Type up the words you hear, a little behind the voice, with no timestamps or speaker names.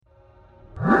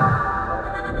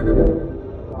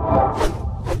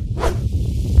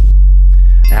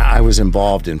I was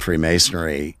involved in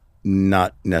Freemasonry,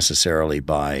 not necessarily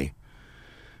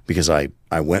because I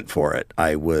went for it.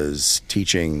 I was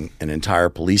teaching an entire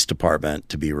police department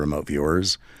to be remote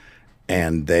viewers,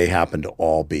 and they happened to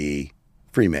all be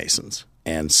Freemasons.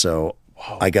 And so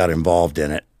I got involved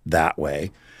in it that way.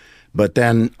 But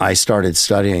then I started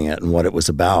studying it and what it was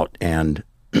about. And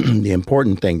the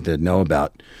important thing to know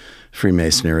about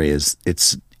Freemasonry is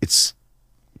it's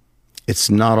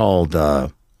not all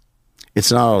the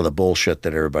bullshit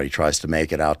that everybody tries to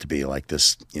make it out to be, like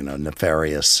this,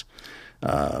 nefarious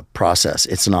process.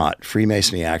 It's not.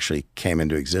 Freemasonry actually came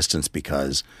into existence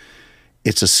because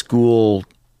it's a school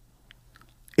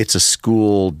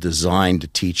designed to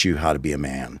teach you how to be a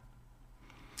man.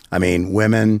 I mean,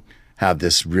 women have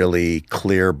this really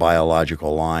clear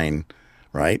biological line,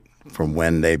 right? From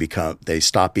when they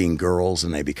stop being girls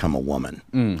and they become a woman.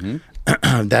 Mm-hmm.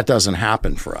 That doesn't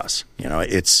happen for us.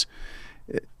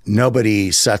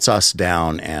 Nobody sets us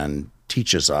down and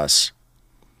teaches us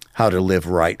how to live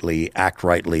rightly, act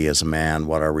rightly as a man,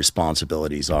 what our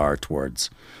responsibilities are towards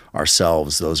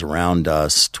ourselves, those around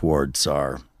us, towards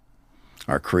our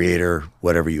Creator,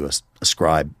 whatever you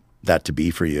ascribe that to be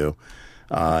for you.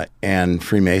 And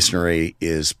Freemasonry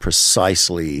is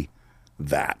precisely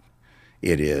that.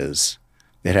 It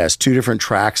has two different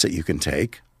tracks that you can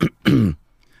take,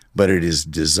 but it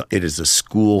is a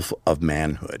school of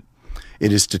manhood.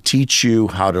 It is to teach you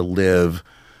how to live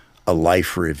a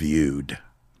life reviewed,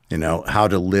 how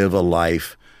to live a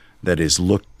life that is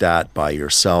looked at by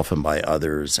yourself and by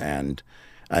others and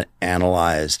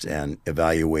analyzed and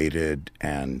evaluated,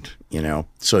 and,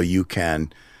 so you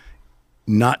can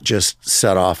not just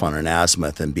set off on an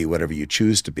azimuth and be whatever you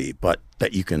choose to be, but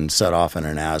that you can set off on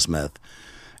an azimuth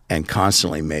and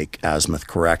constantly make azimuth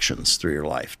corrections through your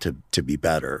life to be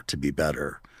better,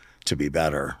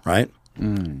 right?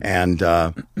 Mm. And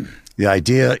the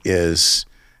idea is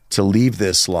to leave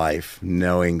this life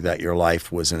knowing that your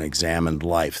life was an examined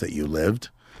life that you lived,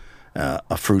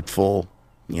 a fruitful,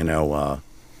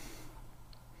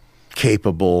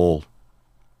 capable,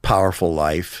 powerful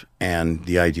life. And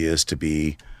the idea is to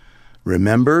be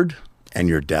remembered and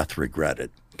your death regretted,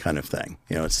 kind of thing.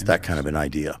 It's that kind of an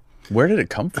idea. Where did it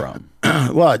come from?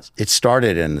 Well, it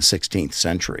started in the 16th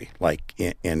century, like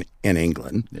in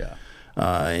England. Yeah.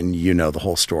 And the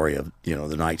whole story of,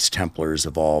 the Knights Templars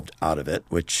evolved out of it,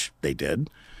 which they did.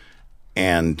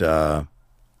 And, but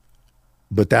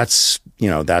that's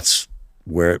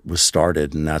where it was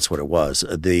started, and that's what it was.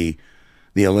 The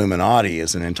Illuminati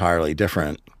is an entirely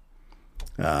different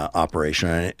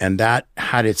operation, and that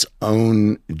had its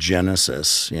own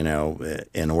genesis,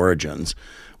 in origins,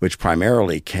 which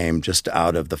primarily came just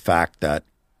out of the fact that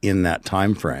in that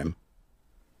time frame,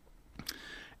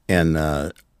 in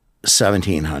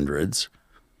 1700s,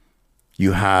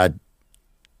 you had,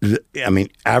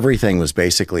 everything was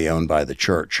basically owned by the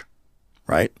church,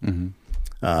 right? Mm-hmm.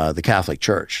 The Catholic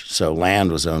Church. So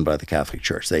land was owned by the Catholic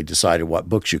Church. They decided what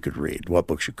books you could read, what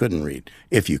books you couldn't read,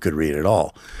 if you could read at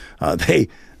all. They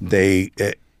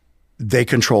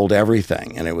controlled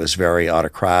everything, and it was very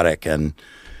autocratic. And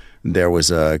there was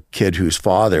a kid whose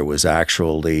father was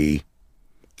actually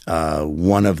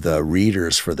one of the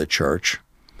readers for the church.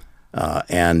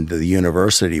 And the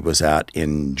university was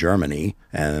in Germany,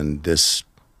 and this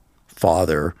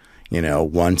father,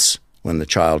 once when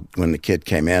the kid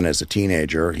came in as a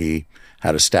teenager, he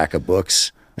had a stack of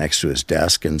books next to his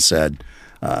desk and said,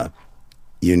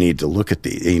 you need to look at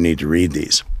these, you need to read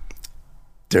these.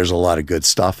 There's a lot of good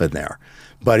stuff in there.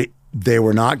 But they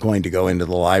were not going to go into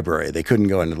the library. They couldn't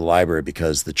go into the library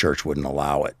because the church wouldn't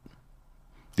allow it.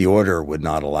 The order would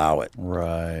not allow it.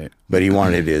 Right. But he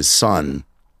wanted his son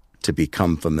to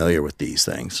become familiar with these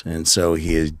things. And so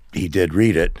he did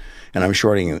read it, and I'm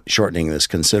shortening this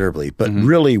considerably, but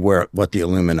really what the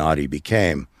Illuminati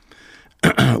became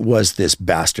was this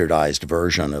bastardized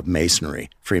version of Masonry,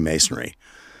 Freemasonry.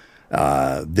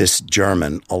 This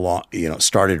German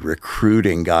started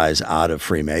recruiting guys out of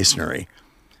Freemasonry,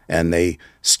 and they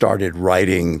started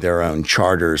writing their own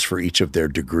charters for each of their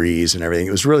degrees and everything.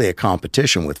 It was really a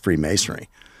competition with Freemasonry.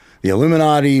 The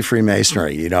Illuminati,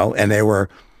 Freemasonry, and they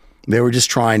were just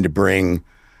trying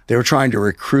to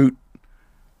recruit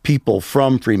people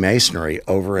from Freemasonry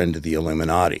over into the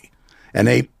Illuminati. And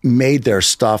they made their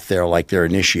stuff there, like their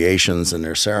initiations and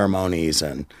their ceremonies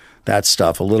and that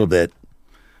stuff, a little bit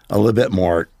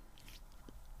more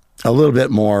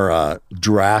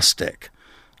drastic.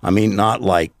 I mean, not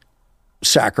like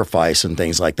sacrifice and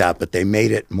things like that, but they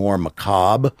made it more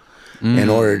macabre in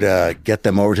order to get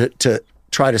them over to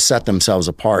try to set themselves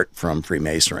apart from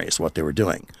Freemasonry is what they were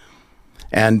doing.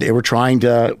 And they were trying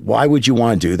to, why would you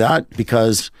want to do that?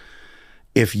 Because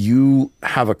if you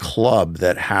have a club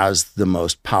that has the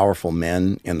most powerful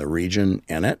men in the region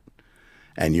in it,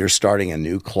 and you're starting a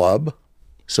new club,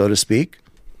 so to speak,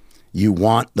 you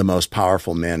want the most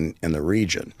powerful men in the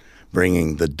region,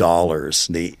 bringing the dollars,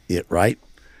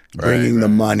 bringing the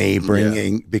money,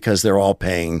 because they're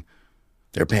paying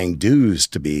dues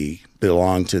to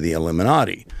belong to the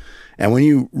Illuminati. And when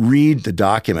you read the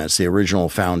documents, the original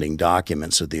founding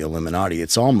documents of the Illuminati,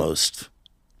 it's almost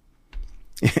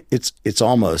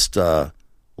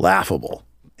laughable,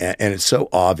 and it's so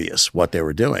obvious what they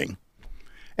were doing.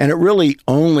 And it really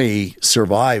only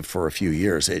survived for a few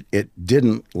years. It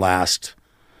didn't last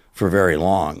for very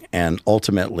long, and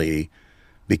ultimately,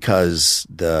 because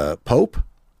the Pope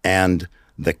and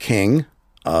the King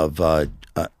of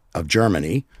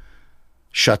Germany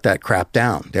shut that crap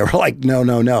down. They were like,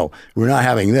 no, we're not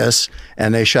having this.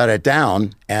 And they shut it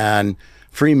down. And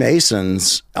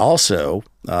Freemasons also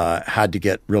had to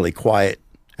get really quiet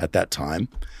at that time.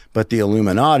 But the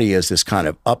Illuminati is this kind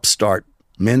of upstart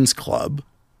men's club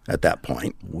at that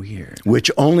point. Weird. Which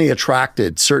only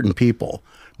attracted certain people.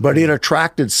 But it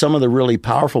attracted some of the really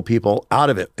powerful people out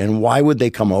of it. And why would they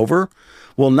come over?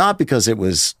 Well, not because it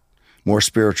was more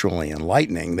spiritually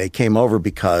enlightening. They came over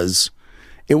because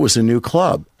it was a new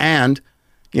club. And,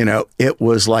 it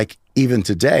was like, even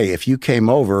today, if you came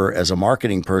over as a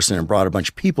marketing person and brought a bunch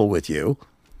of people with you,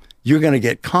 you're going to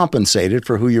get compensated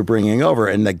for who you're bringing over.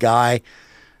 And the guy,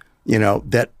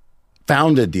 that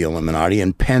founded the Illuminati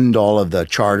and penned all of the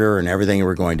charter and everything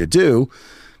we're going to do,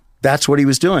 that's what he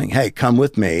was doing. Hey, come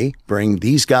with me, bring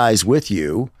these guys with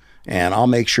you, and I'll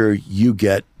make sure you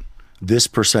get this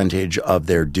percentage of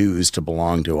their dues to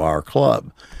belong to our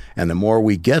club. And the more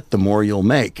we get, the more you'll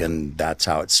make. And that's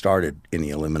how it started in the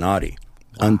Illuminati.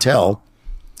 Wow.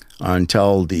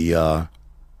 Until the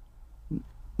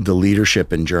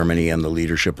leadership in Germany and the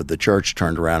leadership of the church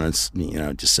turned around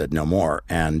and, just said no more.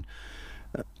 And,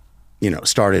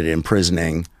 started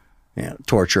imprisoning,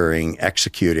 torturing,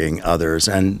 executing others.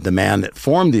 And the man that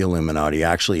formed the Illuminati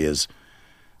actually is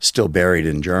still buried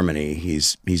in Germany.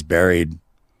 He's buried.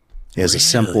 He has a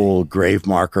simple grave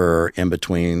marker in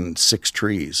between 6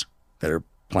 trees that are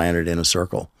planted in a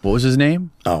circle. What was his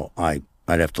name? Oh, I'd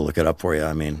have to look it up for you.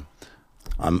 I mean,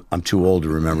 I'm too old to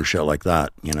remember shit like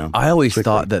that, I always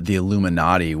thought that the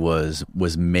Illuminati was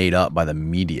made up by the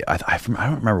media. I don't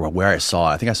remember where I saw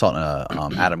it. I think I saw it in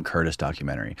a Adam Curtis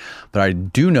documentary. But I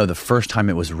do know the first time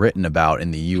it was written about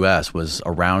in the U.S. was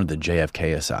around the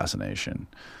JFK assassination.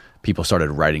 People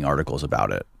started writing articles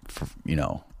about it.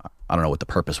 I don't know what the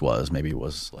purpose was. Maybe it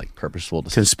was like purposeful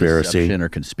conspiracy or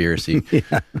conspiracy.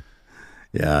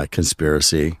 Yeah,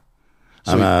 conspiracy.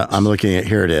 I'm looking at,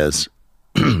 here it is.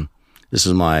 This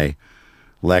is my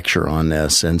lecture on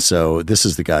this. And so this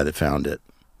is the guy that found it.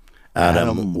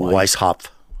 Adam Weishaupt.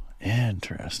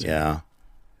 Interesting. Yeah.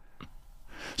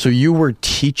 So you were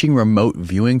teaching remote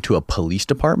viewing to a police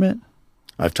department?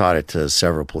 I've taught it to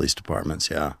several police departments,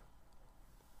 yeah.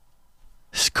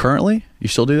 Currently? You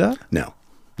still do that? No.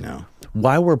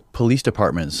 Why were police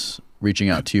departments reaching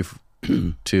out to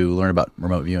you to learn about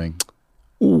remote viewing?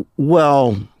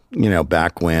 Well,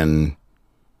 back when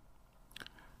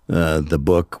the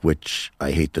book, which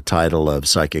I hate the title of,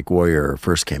 Psychic Warrior,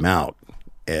 first came out,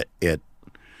 it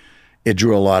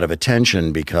drew a lot of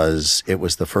attention because it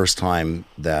was the first time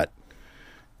that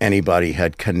anybody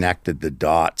had connected the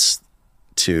dots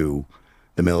to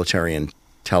the military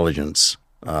intelligence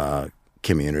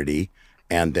community,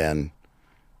 and then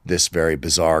this very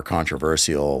bizarre,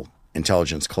 controversial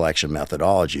intelligence collection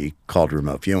methodology called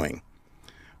remote viewing,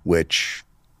 which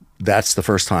that's the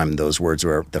first time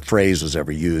the phrase was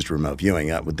ever used, remote viewing.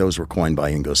 Those were coined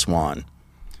by Ingo Swann.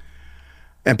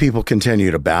 And people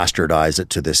continue to bastardize it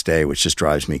to this day, which just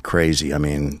drives me crazy. I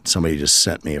mean, somebody just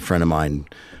sent me, a friend of mine,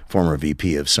 former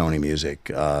VP of Sony Music,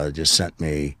 just sent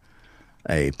me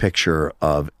a picture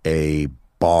of a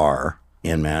bar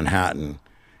in Manhattan,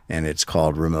 and it's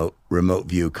called Remote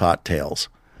View Cocktails.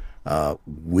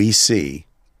 We see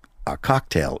a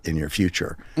cocktail in your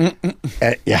future.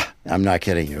 Yeah, I'm not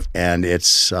kidding you. And it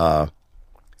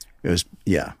was.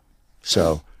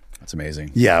 So that's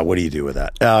amazing. Yeah, what do you do with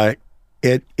that?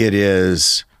 It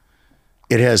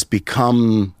has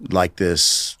become like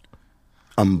this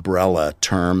umbrella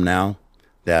term now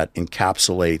that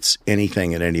encapsulates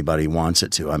anything that anybody wants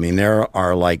it to. I mean, there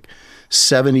are like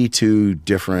 72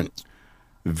 different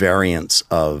variants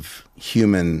of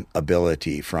human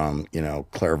ability, from,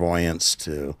 clairvoyance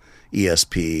to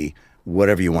ESP,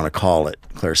 whatever you want to call it,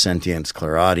 clairsentience,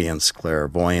 clairaudience,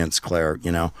 clairvoyance,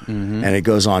 and it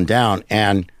goes on down.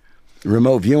 And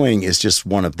remote viewing is just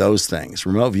one of those things.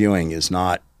 Remote viewing is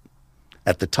not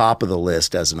at the top of the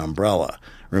list as an umbrella.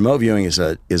 Remote viewing is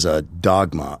a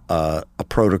dogma, a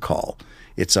protocol.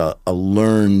 It's a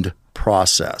learned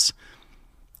process.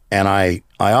 And I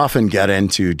often get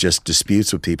into just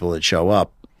disputes with people that show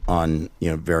up on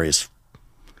various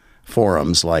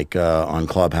forums like on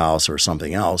Clubhouse or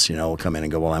something else. Will come in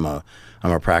and go, well,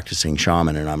 I'm a practicing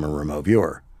shaman and I'm a remote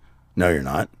viewer. No, you're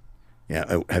not.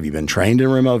 Yeah, have you been trained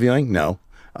in remote viewing? No.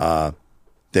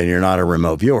 Then you're not a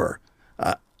remote viewer.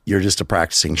 You're just a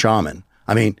practicing shaman.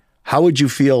 I mean, how would you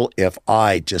feel if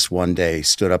I just one day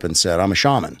stood up and said, I'm a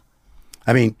shaman?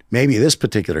 I mean, maybe this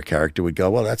particular character would go,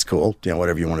 well, that's cool,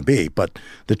 whatever you want to be. But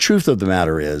the truth of the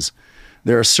matter is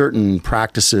there are certain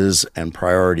practices and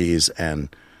priorities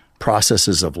and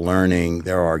processes of learning.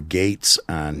 There are gates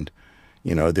and,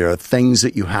 there are things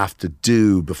that you have to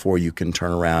do before you can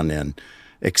turn around and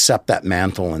accept that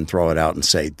mantle and throw it out and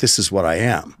say, this is what I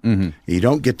am. Mm-hmm. You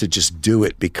don't get to just do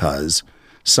it because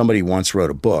somebody once wrote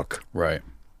a book. Right.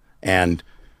 And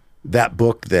that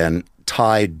book then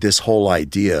tied this whole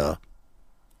idea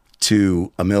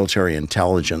to a military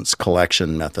intelligence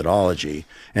collection methodology.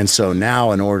 And so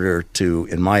now in order to,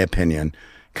 in my opinion,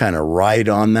 kind of ride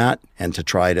on that and to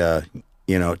try to,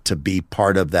 to be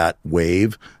part of that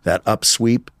wave, that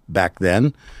upsweep back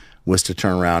then, was to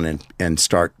turn around and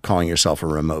start calling yourself a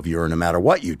remote viewer no matter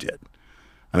what you did.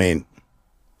 I mean,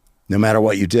 no matter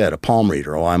what you did, a palm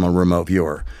reader, oh, I'm a remote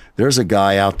viewer. There's a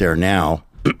guy out there now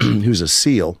who's a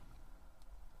SEAL,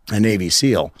 a Navy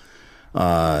SEAL,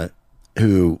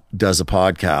 who does a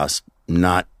podcast,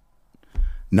 not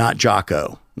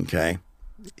Jocko, okay?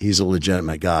 He's a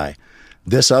legitimate guy.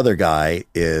 This other guy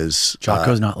is...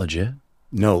 Jocko's not legit?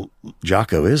 No,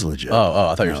 Jocko is legit. Oh,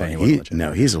 I thought you were saying he wasn't legit.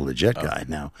 No, he's a legit guy.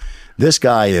 Now, this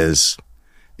guy is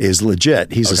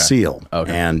legit. He's a SEAL.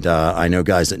 Okay. And I know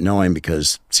guys that know him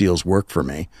because SEALs work for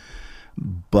me.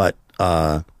 But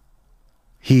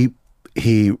he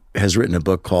has written a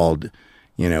book called,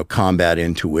 Combat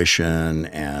Intuition,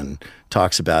 and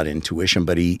talks about intuition.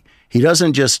 But he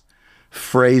doesn't just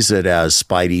phrase it as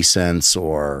spidey sense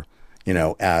or,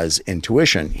 as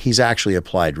intuition. He's actually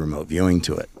applied remote viewing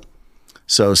to it.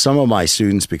 So some of my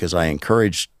students, because I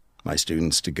encourage my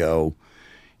students to go,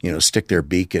 stick their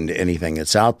beak into anything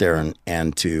that's out there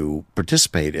and to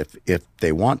participate if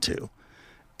they want to.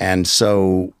 And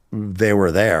so they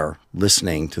were there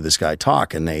listening to this guy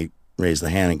talk, and they raised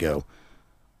the hand and go,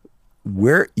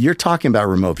 you're talking about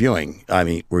remote viewing. I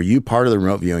mean, were you part of the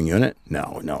remote viewing unit?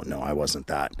 No, I wasn't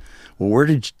that. Well, where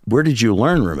did you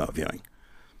learn remote viewing?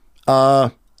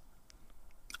 I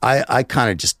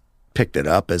kind of just picked it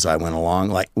up as I went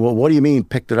along. Like, well, what do you mean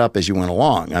picked it up as you went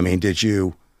along? I mean, did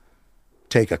you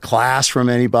take a class from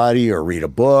anybody or read a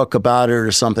book about it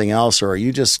or something else? Or are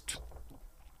you just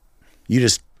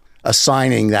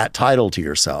assigning that title to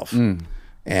yourself?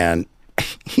 And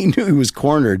he knew he was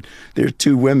cornered. There's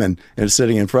two women and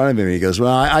sitting in front of him. He goes, well,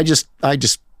 I just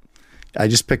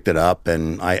picked it up,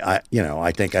 and I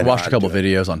think I watched a couple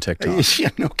videos on TikTok. Yeah,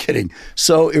 no kidding.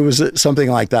 So it was something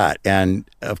like that, and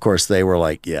of course they were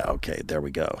like, "Yeah, okay, there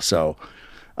we go." So,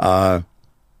 I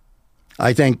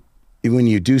think when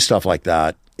you do stuff like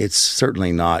that, it's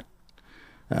certainly not,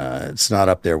 it's not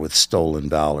up there with stolen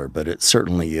valor, but it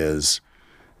certainly is.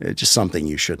 It's just something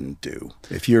you shouldn't do.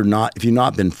 If you've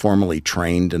not been formally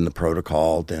trained in the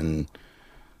protocol, then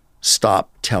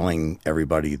stop telling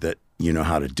everybody that you know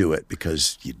how to do it,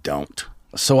 because you don't.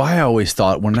 So I always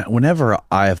thought, whenever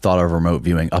I have thought of remote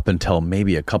viewing up until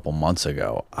maybe a couple months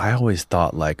ago, I always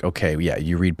thought like, okay, yeah,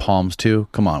 you read palms too?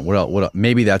 Come on, what else?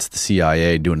 Maybe that's the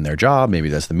CIA doing their job. Maybe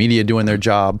that's the media doing their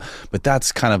job. But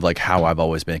that's kind of like how I've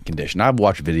always been conditioned. I've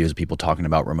watched videos of people talking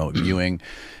about remote viewing,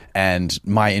 and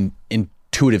my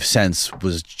intuitive sense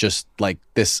was just like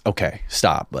this, okay,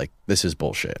 stop. Like, this is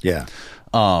bullshit. Yeah.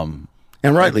 And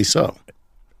rightly so.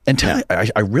 Until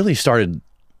I really started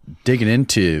digging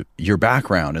into your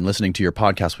background and listening to your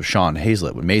podcast with Sean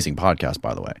Hazlett, amazing podcast,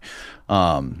 by the way,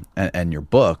 and your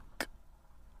book.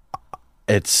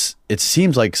 It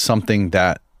seems like something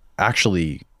that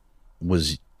actually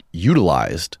was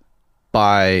utilized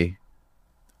by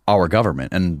our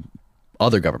government and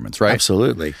other governments, right?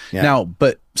 Absolutely. Yeah. Now,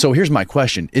 so here's my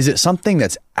question. Is it something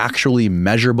that's actually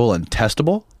measurable and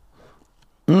testable?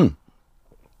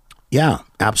 Yeah,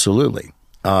 absolutely.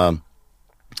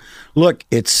 Look,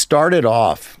 it started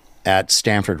off at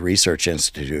Stanford Research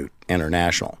Institute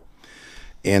International.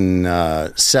 In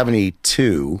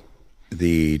 1972,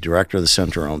 the director of the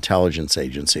Central Intelligence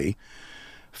Agency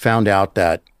found out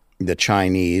that the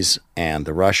Chinese and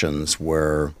the Russians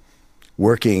were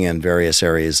working in various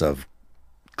areas of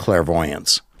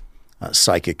clairvoyance,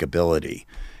 psychic ability.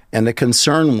 And the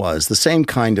concern was the same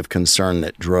kind of concern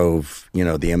that drove, the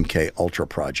MK Ultra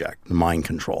project, the mind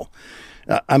control.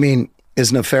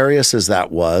 As nefarious as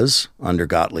that was under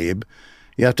Gottlieb,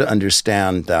 you have to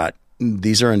understand that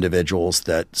these are individuals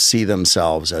that see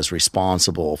themselves as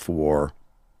responsible for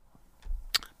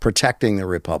protecting the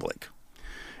Republic.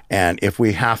 And if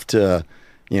we have to,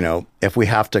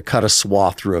 cut a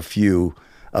swath through a few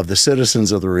of the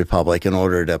citizens of the Republic in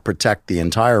order to protect the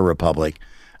entire Republic,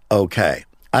 okay.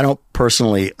 I don't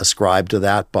personally ascribe to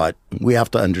that, but we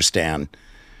have to understand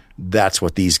that's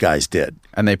what these guys did.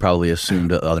 And they probably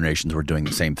assumed that other nations were doing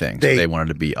the same thing. So they wanted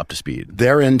to be up to speed.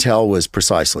 Their intel was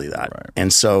precisely that. Right.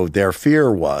 And so their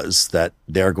fear was that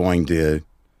they're going to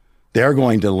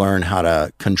learn how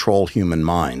to control human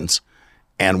minds.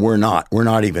 And we're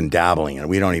not even dabbling in it.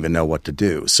 We don't even know what to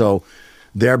do. So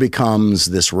there becomes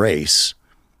this race,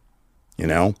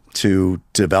 to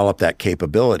develop that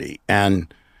capability.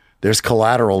 And there's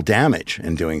collateral damage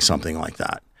in doing something like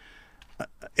that.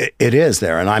 It is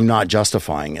there, and I'm not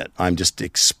justifying it. I'm just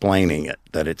explaining it,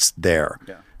 that it's there,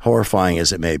 horrifying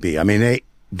as it may be.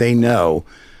 They know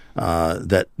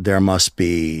that there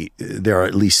are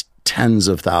at least tens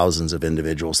of thousands of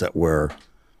individuals that were,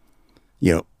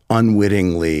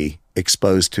 unwittingly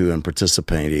exposed to and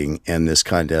participating in this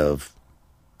kind of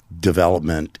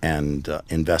development and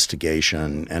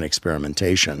investigation and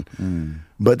experimentation.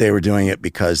 But they were doing it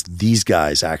because these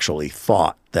guys actually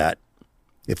thought that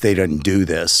if they didn't do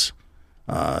this,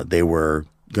 they were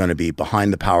going to be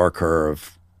behind the power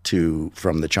curve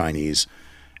from the Chinese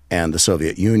and the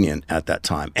Soviet Union at that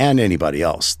time, and anybody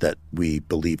else that we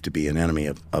believed to be an enemy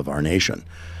of our nation.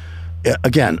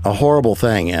 Again, a horrible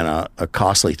thing and a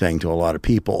costly thing to a lot of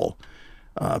people,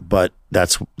 but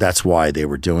that's why they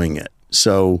were doing it.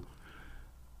 So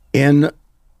in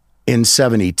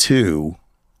 72,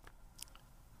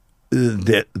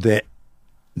 the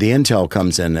intel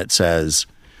comes in that says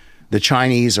the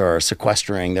Chinese are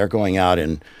sequestering, they're going out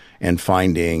and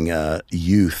finding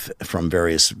youth from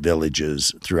various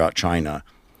villages throughout China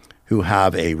who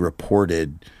have a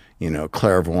reported,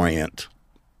 clairvoyant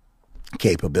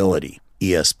capability,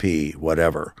 ESP,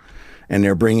 whatever. And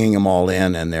they're bringing them all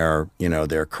in, and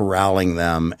they're corralling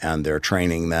them, and they're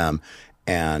training them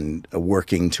and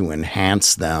working to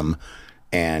enhance them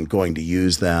and going to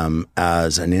use them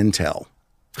as an intel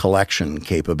collection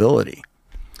capability.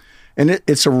 And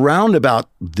it's around about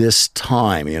this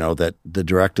time, that the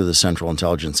director of the Central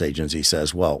Intelligence Agency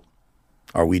says, well,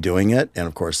 are we doing it? And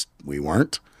of course, we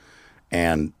weren't.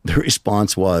 And the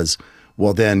response was,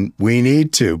 well, then we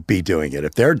need to be doing it.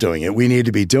 If they're doing it, we need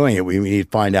to be doing it. We need to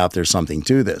find out if there's something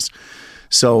to this.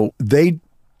 So they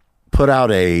put out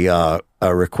a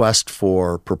request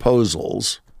for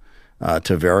proposals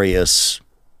to various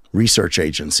research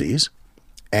agencies.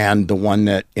 And the one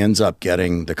that ends up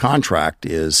getting the contract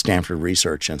is Stanford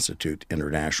Research Institute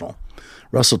International.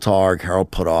 Russell Targ,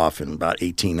 Harold Puthoff, and about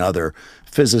 18 other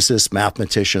physicists,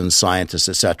 mathematicians, scientists,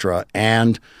 etc.,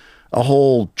 and a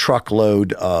whole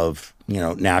truckload of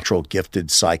natural gifted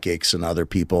psychics and other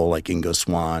people like Ingo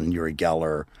Swann, Uri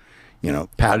Geller,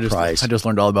 Pat Price. I just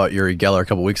learned all about Uri Geller a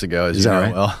couple weeks ago. Is that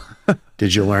right? Well,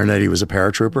 did you learn that he was a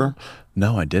paratrooper?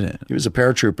 No, I didn't. He was a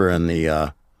paratrooper in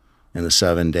the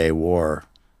 7-Day War.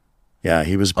 Yeah,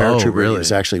 he was a paratrooper. Oh, really? He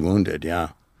was actually wounded. Yeah,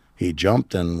 he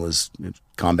jumped and was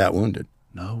combat wounded.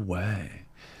 No way.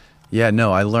 Yeah,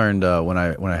 no. I learned when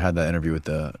I had that interview with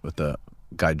the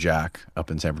guy Jack up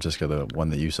in San Francisco, the one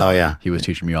that you saw. Oh yeah, he was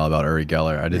teaching me all about Uri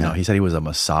Geller. I didn't know. He said he was a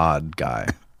Mossad guy.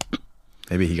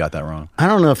 Maybe he got that wrong. I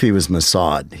don't know if he was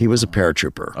Mossad. He was a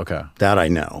paratrooper. Okay, that I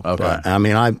know. Okay,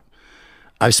 but,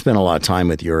 I've spent a lot of time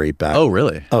with Uri back. Oh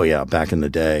really? Oh yeah, back in the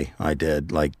day, I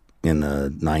did, like in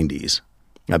the 90s.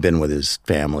 I've been with his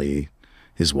family,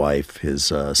 his wife, his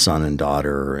son and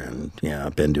daughter, and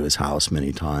I've been to his house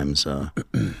many times.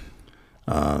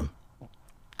 I'm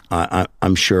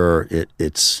sure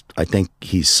it's. I think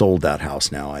he's sold that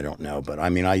house now. I don't know, but I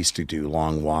used to do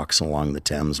long walks along the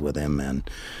Thames with him, and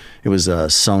it was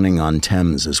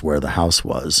Sonning-on-Thames is where the house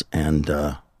was,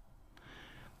 and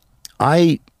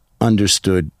I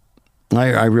understood.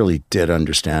 I really did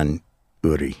understand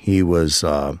Uri. He was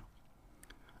a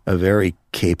very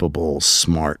capable,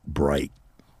 smart, bright,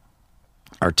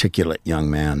 articulate young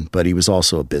man, but he was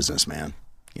also a businessman,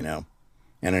 and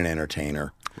an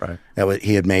entertainer. Right.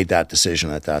 He had made that decision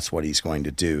that that's what he's going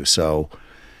to do. So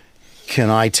can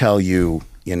I tell you,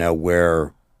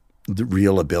 where the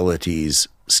real abilities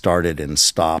started and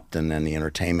stopped and then the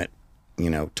entertainment,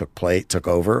 took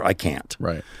over? I can't.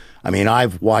 Right.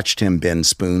 I've watched him bend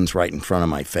spoons right in front of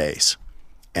my face.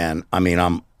 And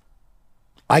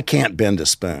I can't bend a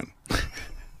spoon.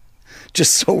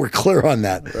 Just so we're clear on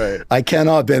that. Right. I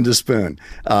cannot bend a spoon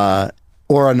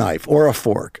or a knife or a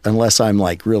fork unless I'm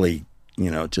like really,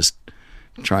 just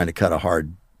trying to cut a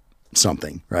hard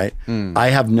something, right? I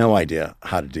have no idea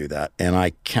how to do that, and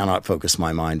I cannot focus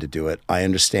my mind to do it. I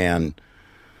understand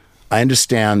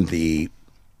the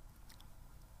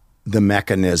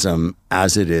mechanism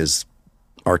as it is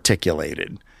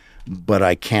articulated, but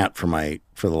I can't for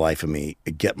the life of me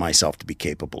get myself to be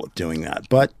capable of doing that.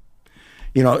 But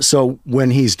so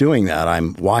when he's doing that,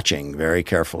 I'm watching very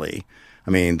carefully. I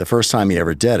mean, the first time he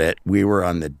ever did it, we were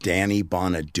on the Danny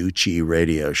Bonaducci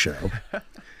radio show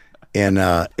in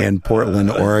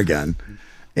Portland, Oregon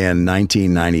in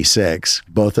 1996.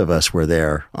 Both of us were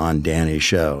there on Danny's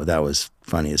show. That was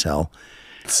funny as hell.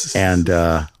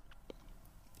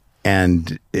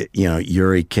 And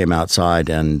Yuri came outside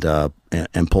and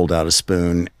pulled out a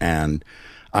spoon. And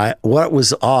what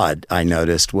was odd, I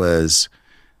noticed, was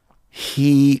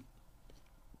he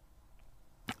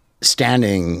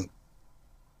standing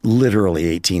literally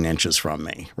 18 inches from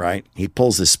me, right? He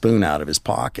pulls the spoon out of his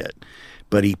pocket,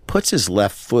 but he puts his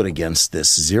left foot against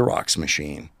this Xerox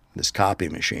machine, this copy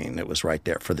machine that was right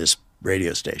there for this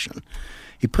radio station.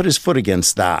 He put his foot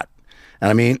against that. And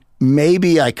I mean,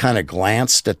 maybe I kind of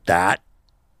glanced at that,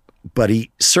 but he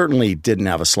certainly didn't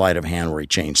have a sleight of hand where he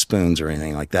changed spoons or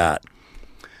anything like that.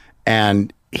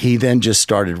 And he then just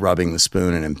started rubbing the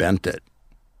spoon and bent it.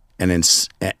 And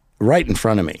right in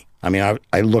front of me. I mean,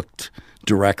 I looked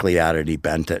directly at it. He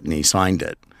bent it and he signed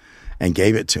it and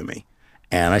gave it to me.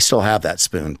 And I still have that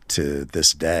spoon to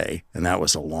this day. And that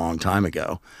was a long time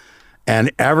ago.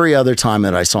 And every other time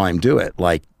that I saw him do it,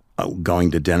 like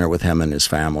going to dinner with him and his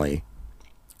family,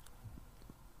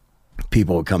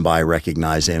 people would come by,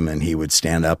 recognize him, and he would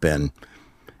stand up and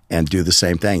do the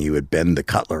same thing. He would bend the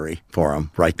cutlery for him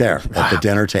right there at the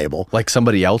dinner table. Like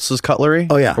somebody else's cutlery?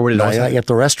 Oh, yeah. Or would it at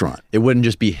the restaurant. It wouldn't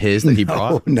just be his that he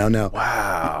brought? No.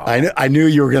 Wow. I knew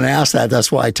you were going to ask that.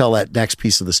 That's why I tell that next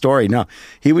piece of the story. No,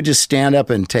 he would just stand up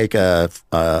and take a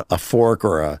fork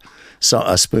or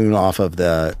a spoon off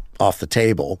the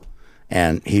table,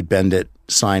 and he'd bend it,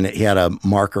 sign it. He had a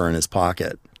marker in his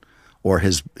pocket, or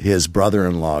his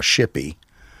brother-in-law, Shippy,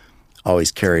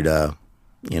 always carried a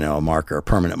marker, a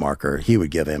permanent marker. He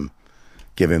would give him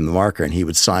the marker, and he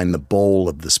would sign the bowl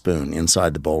of the spoon,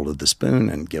 inside the bowl of the spoon,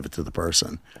 and give it to the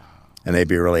person. And they'd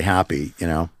be really happy,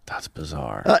 That's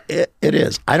bizarre. It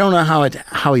is. I don't know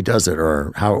how he does it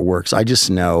or how it works. I just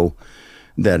know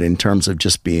that in terms of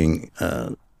just being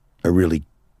a really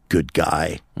good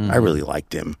guy, I really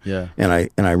liked him. Yeah. And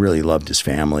I really loved his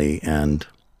family. And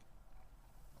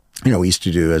we used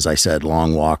to do, as I said,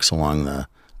 long walks along the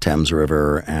Thames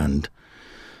River, and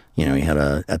he had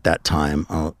at that time,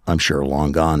 I'm sure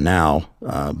long gone now,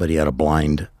 but he had a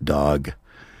blind dog,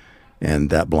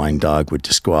 and that blind dog would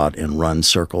just go out and run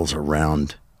circles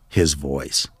around his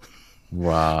voice.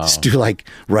 Wow. Just do like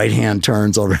right-hand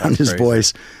turns around his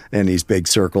voice and these big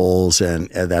circles, and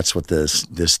that's what this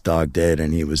dog did.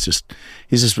 And he's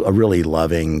just a really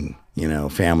loving,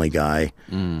 family guy,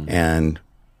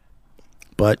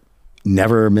 but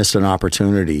never missed an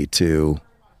opportunity to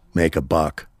make a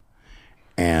buck.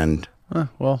 And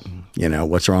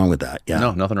what's wrong with that? Yeah,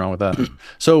 no, nothing wrong with that.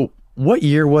 So, what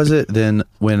year was it then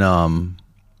when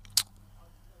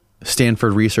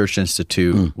Stanford Research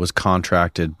Institute was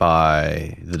contracted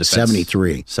by the defense?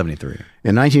 73. 73.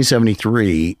 In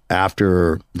 1973,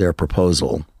 after their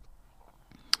proposal,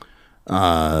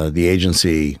 the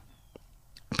agency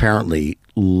apparently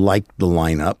liked the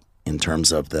lineup in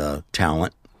terms of the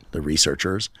talent, the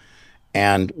researchers,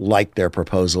 and liked their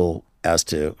proposal as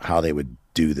to how they would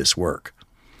do this work.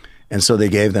 And so they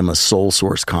gave them a sole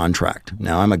source contract.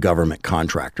 Now, I'm a government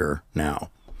contractor now.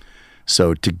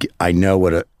 So I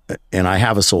know and I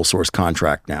have a sole source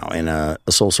contract now. And a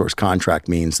sole source contract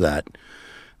means that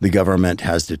the government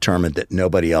has determined that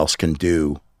nobody else can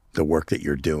do the work that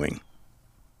you're doing.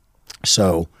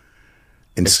 So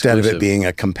instead of it being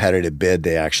a competitive bid,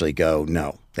 they actually go,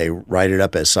 no. They write it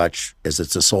up as such, as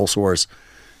it's a sole source.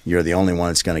 You're the only one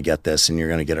that's going to get this, and you're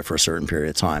going to get it for a certain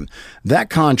period of time. That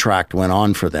contract went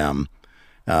on for them.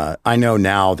 I know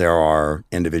now there are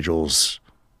individuals,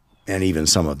 and even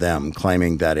some of them,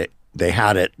 claiming that they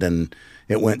had it, then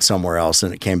it went somewhere else,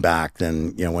 and it came back,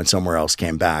 then went somewhere else,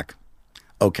 came back.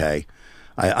 Okay.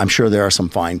 I'm sure there are some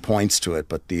fine points to it,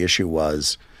 but the issue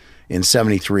was in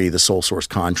 73, the sole source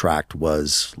contract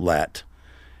was let,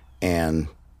 and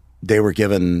they were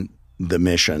given the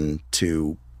mission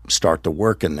to start the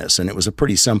work in this. And it was a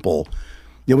pretty simple,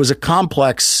 it was a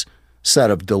complex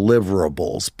set of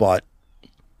deliverables, but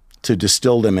to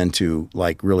distill them into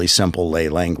like really simple lay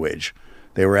language,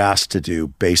 they were asked to do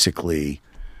basically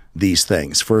these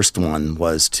things. First one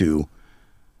was to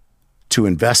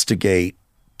investigate,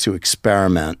 to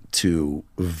experiment, to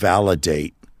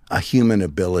validate a human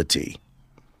ability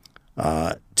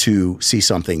to see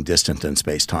something distant in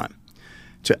space-time,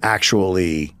 to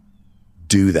actually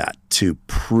do that, to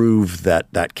prove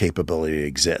that that capability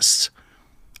exists,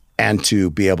 and to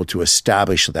be able to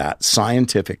establish that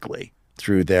scientifically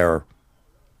through their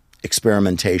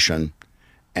experimentation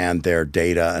and their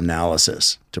data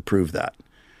analysis to prove that.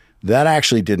 That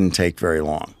actually didn't take very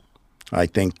long. I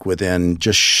think within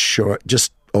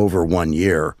just over 1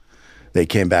 year, they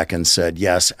came back and said,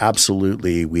 yes,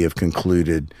 absolutely, we have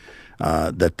concluded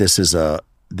that this is an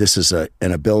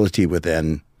ability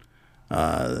within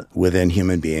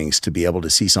human beings to be able to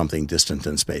see something distant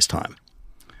in space-time.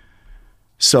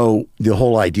 So the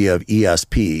whole idea of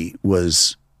ESP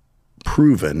was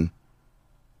proven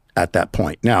at that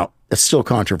point. Now, it's still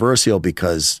controversial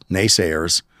because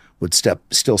naysayers would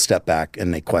still step back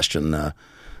and they question the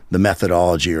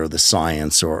methodology or the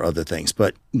science or other things.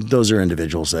 But those are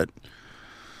individuals that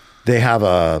they have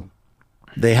an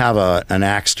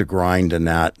axe to grind in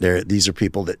that. These are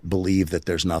people that believe that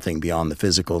there's nothing beyond the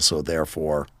physical, so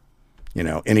therefore,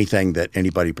 anything that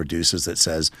anybody produces that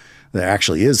says there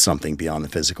actually is something beyond the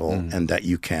physical and that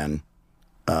you can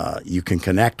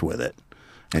connect with it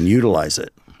and utilize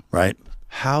it, right?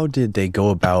 How did they go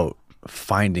about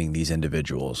finding these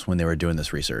individuals when they were doing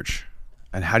this research?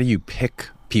 And how do you pick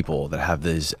people that have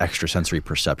this extrasensory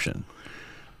perception?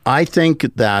 I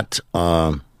think that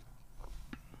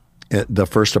the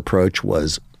first approach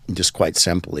was just quite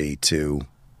simply to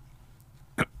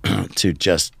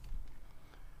just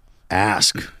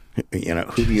ask,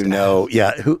 who do you know?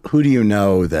 Yeah, who do you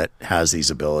know that has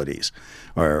these abilities,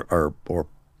 or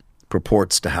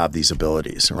purports to have these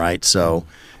abilities, right? So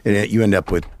you end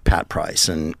up with Pat Price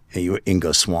and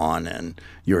Ingo Swann and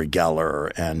Uri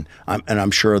Geller, and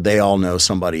I'm sure they all know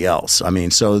somebody else. I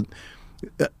mean, so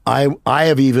I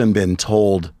have even been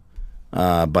told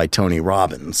by Tony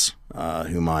Robbins,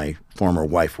 who my former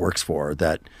wife works for,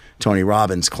 that Tony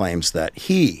Robbins claims that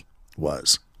he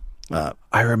was.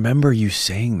 I remember you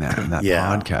saying that in that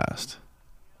podcast.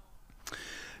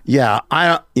 Yeah,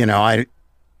 I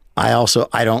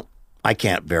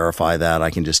can't verify that. I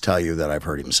can just tell you that I've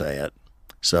heard him say it.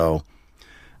 So,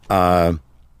 and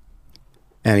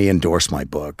he endorsed my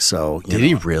book. So did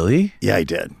he really? Yeah, he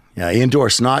did. Yeah, he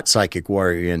endorsed not Psychic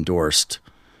Warrior. He endorsed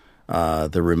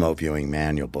the Remote Viewing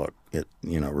Manual book.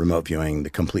 Remote Viewing: The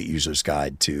Complete User's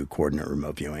Guide to Coordinate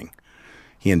Remote Viewing.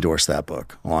 He endorsed that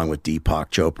book along with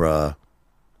Deepak Chopra,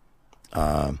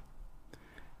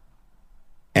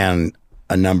 and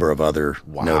a number of other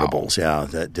notables,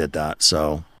 that did that.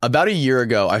 So about a year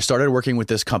ago, I started working with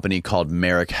this company called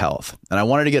Merrick Health, and I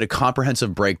wanted to get a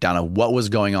comprehensive breakdown of what was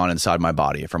going on inside my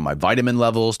body, from my vitamin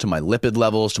levels to my lipid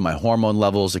levels to my hormone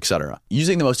levels, etc.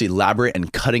 Using the most elaborate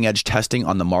and cutting-edge testing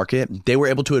on the market, they were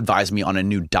able to advise me on a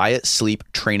new diet, sleep,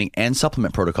 training, and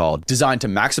supplement protocol designed to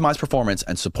maximize performance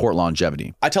and support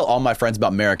longevity. I tell all my friends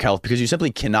about Merrick Health because you simply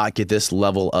cannot get this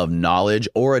level of knowledge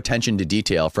or attention to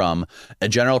detail from a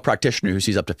general practitioner who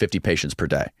sees up to 50 patients per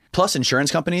day. Plus,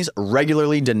 insurance companies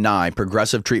regularly deny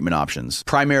progressive treatment options.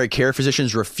 Primary care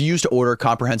physicians refuse to order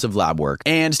comprehensive lab work,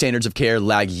 and standards of care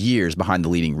lag years behind the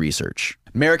leading research.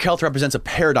 Merrick Health represents a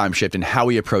paradigm shift in how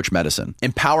we approach medicine,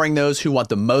 empowering those who want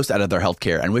the most out of their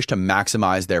healthcare and wish to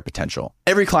maximize their potential.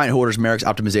 Every client who orders Merrick's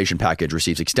optimization package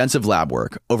receives extensive lab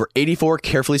work, over 84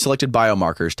 carefully selected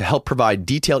biomarkers to help provide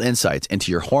detailed insights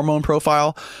into your hormone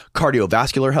profile,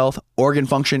 cardiovascular health, organ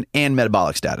function, and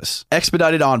metabolic status.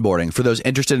 Expedited onboarding for those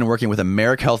interested in working with a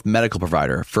Merrick Health medical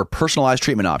provider for personalized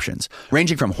treatment options,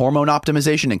 ranging from hormone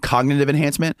optimization and cognitive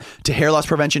enhancement to hair loss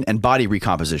prevention and body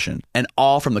recomposition, and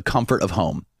all from the comfort of home.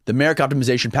 The Merrick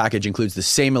optimization package includes the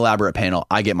same elaborate panel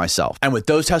I get myself. And with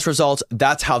those test results,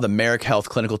 that's how the Merrick Health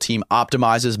clinical team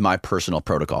optimizes my personal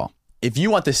protocol. If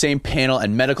you want the same panel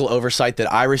and medical oversight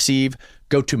that I receive,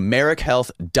 go to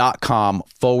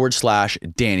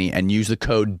merrickhealth.com/Danny and use the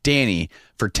code Danny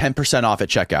for 10% off at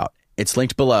checkout. It's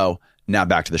linked below. Now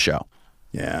back to the show.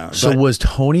 Yeah. So was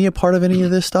Tony a part of any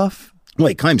of this stuff? Well,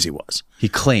 he claims he was. He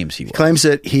claims he was. He claims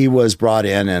that he was brought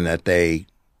in and that they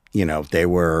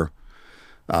were,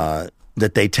 that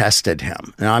they tested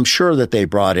him. And I'm sure that they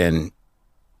brought in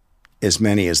as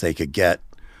many as they could get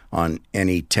on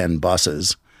any 10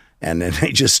 buses. And then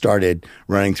they just started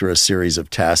running through a series of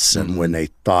tests. And when they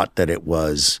thought that it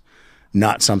was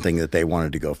not something that they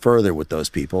wanted to go further with those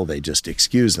people, they just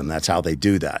excused them. That's how they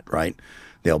do that, right?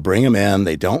 They'll bring them in.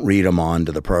 They don't read them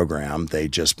onto the program. They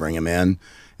just bring them in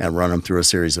and run them through a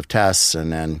series of tests.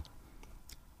 And then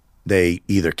they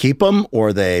either keep them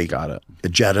or they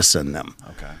jettison them.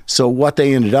 Okay. So what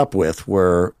they ended up with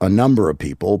were a number of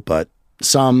people, but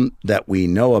some that we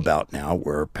know about now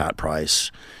were Pat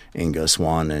Price, Inga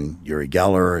Swan, and Uri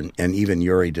Geller, and even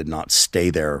Uri did not stay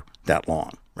there that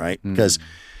long, right? Because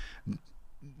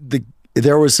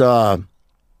there were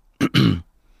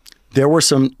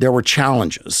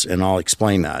challenges, and I'll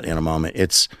explain that in a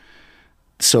moment.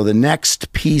 So the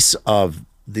next piece of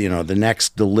the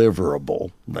next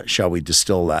deliverable, shall we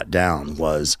distill that down,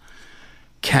 was,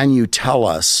 can you tell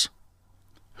us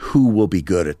who will be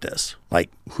good at this? Like,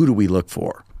 who do we look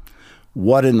for?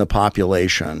 What in the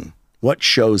population, what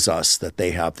shows us that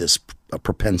they have a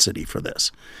propensity for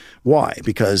this? Why?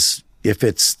 Because if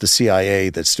it's the CIA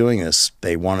that's doing this,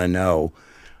 they want to know,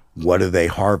 what do they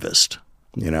harvest?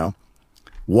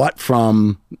 What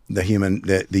from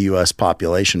the U.S.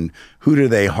 population, who do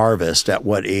they harvest? At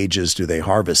what ages do they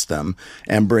harvest them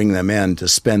and bring them in to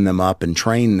spin them up and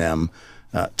train them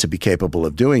to be capable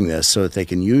of doing this so that they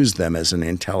can use them as an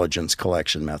intelligence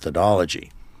collection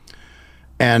methodology?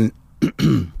 And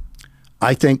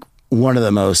I think one of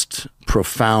the most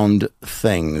profound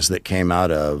things that came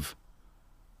out of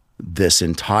this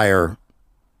entire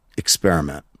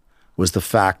experiment was the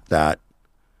fact that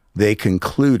they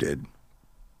concluded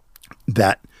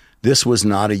that this was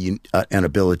not an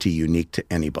ability unique to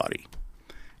anybody.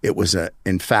 It was,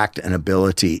 in fact, an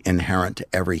ability inherent to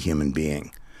every human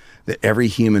being, that every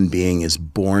human being is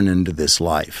born into this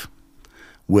life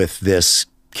with this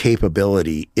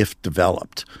capability, if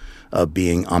developed, of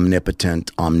being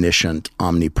omnipotent, omniscient,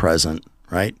 omnipresent,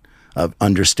 right? Of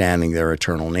understanding their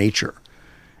eternal nature.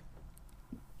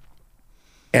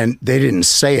 And they didn't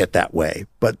say it that way,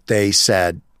 but they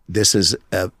said, this is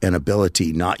an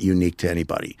ability not unique to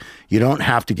anybody. You don't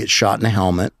have to get shot in the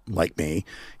helmet like me.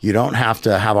 You don't have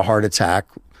to have a heart attack.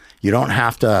 You don't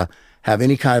have to have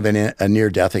any kind of a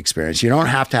near-death experience. You don't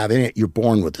have to have any. You're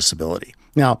born with this ability.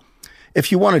 Now, if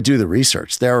you want to do the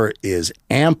research, there is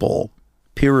ample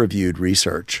peer-reviewed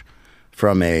research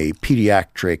from a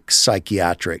pediatric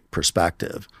psychiatric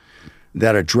perspective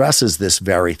that addresses this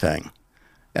very thing.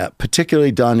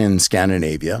 Particularly done in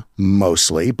Scandinavia,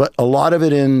 mostly, but a lot of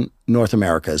it in North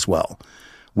America as well,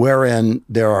 wherein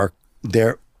they're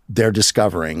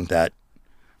discovering that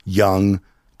young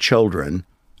children,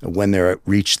 when they're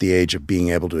reached the age of being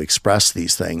able to express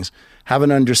these things, have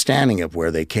an understanding of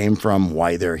where they came from,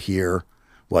 why they're here,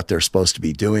 what they're supposed to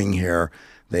be doing here.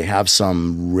 They have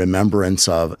some remembrance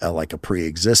of like a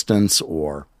pre-existence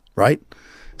or, right?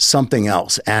 Something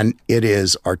else. And it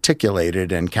is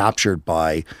articulated and captured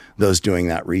by those doing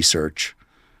that research,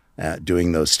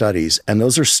 doing those studies. And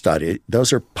those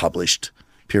are published,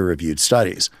 peer-reviewed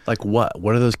studies. Like what?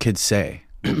 What do those kids say?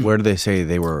 Where do they say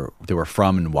they were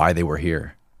from and why they were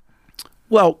here?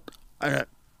 Well,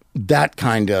 that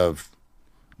kind of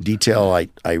detail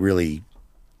I really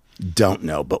don't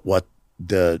know. But what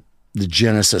the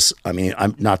genesis,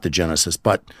 I'm not the genesis,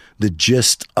 but the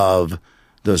gist of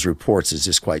those reports is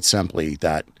just quite simply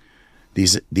that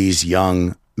these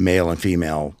young male and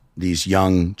female, these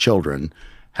young children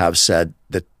have said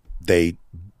that they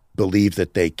believe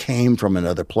that they came from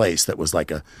another place that was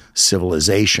like a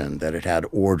civilization, that it had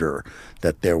order,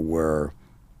 that there were,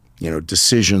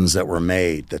 decisions that were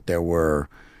made, that there were,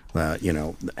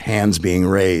 hands being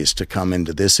raised to come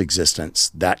into this existence,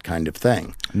 that kind of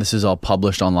thing. And this is all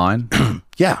published online?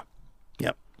 Yeah.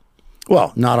 Yep.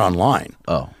 Well, not online.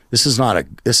 Oh. This is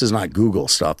not Google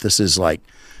stuff. This is like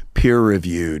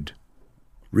peer-reviewed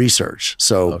research.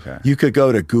 So you could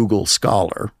go to Google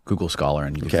Scholar.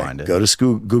 And you can find it. Go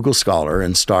to Google Scholar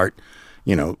and start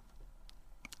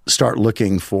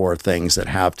looking for things that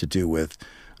have to do with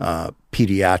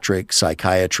pediatric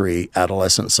psychiatry,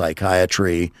 adolescent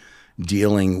psychiatry,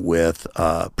 dealing with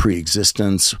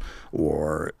pre-existence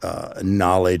or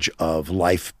knowledge of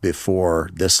life before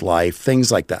this life,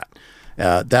 things like that.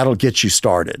 That'll get you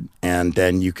started, and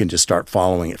then you can just start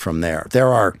following it from there. There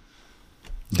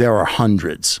are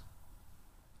hundreds,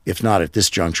 if not at this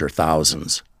juncture,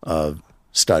 thousands of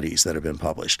studies that have been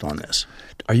published on this.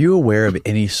 Are you aware of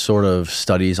any sort of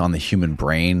studies on the human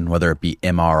brain, whether it be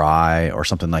MRI or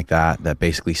something like that, that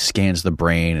basically scans the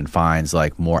brain and finds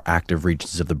like more active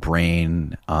regions of the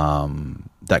brain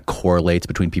that correlates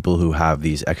between people who have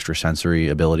these extrasensory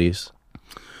abilities?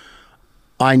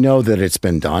 I know that it's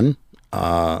been done.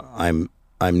 I'm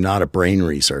not a brain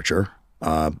researcher,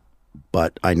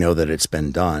 but I know that it's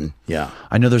been done. Yeah,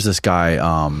 I know there's this guy,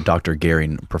 Dr.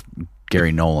 Gary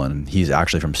Nolan. He's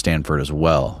actually from Stanford as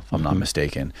well, if I'm not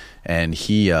mistaken. And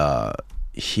he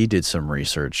did some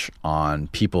research on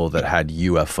people that had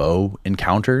UFO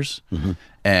encounters,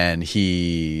 and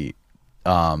he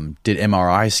did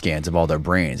MRI scans of all their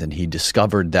brains, and he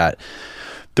discovered that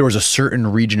there was a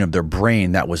certain region of their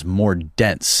brain that was more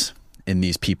dense in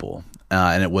these people,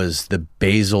 and it was the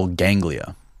basal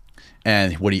ganglia.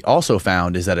 And what he also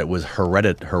found is that it was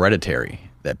hereditary,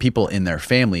 that people in their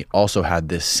family also had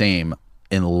this same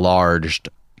enlarged,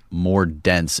 more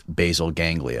dense basal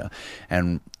ganglia.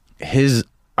 And his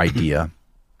idea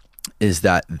is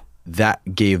that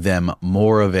gave them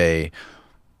more of a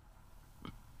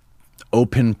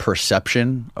open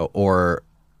perception or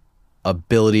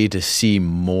ability to see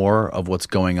more of what's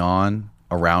going on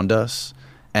around us.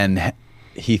 And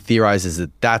he theorizes that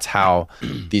that's how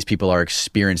these people are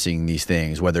experiencing these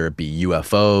things, whether it be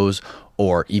UFOs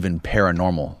or even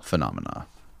paranormal phenomena.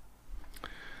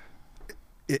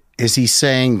 Is he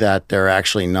saying that they're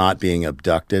actually not being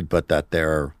abducted, but that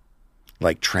they're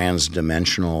like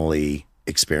transdimensionally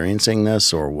experiencing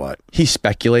this, or what? He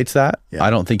speculates that. Yeah. I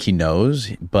don't think he knows,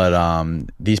 but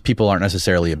these people aren't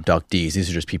necessarily abductees. These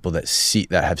are just people that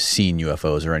have seen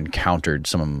UFOs or encountered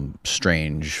some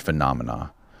strange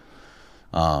phenomena.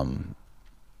 A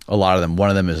lot of them. One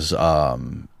of them is a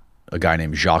guy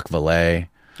named Jacques Vallée.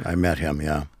 I met him.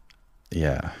 Yeah.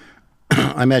 Yeah.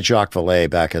 I met Jacques Vallée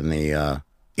back in the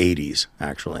 80s,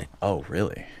 actually. Oh,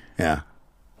 really? Yeah.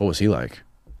 What was he like?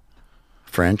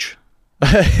 French.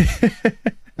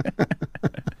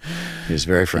 He was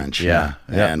very French. Yeah.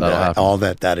 And all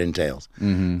that entails.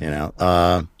 Mm-hmm. You know,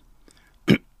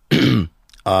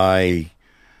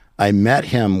 I met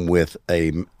him with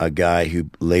a guy who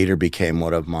later became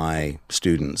one of my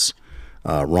students,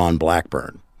 Ron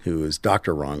Blackburn, who is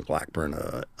Dr. Ron Blackburn,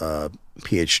 a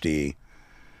PhD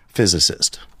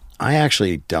physicist. I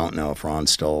actually don't know if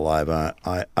Ron's still alive.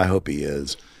 I hope he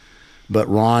is. But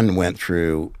Ron went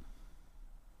through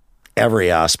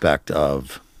every aspect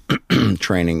of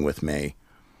training with me.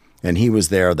 And he was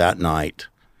there that night.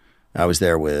 I was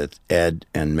there with Ed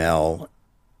and Mel,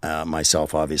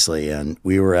 myself, obviously, and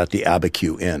we were at the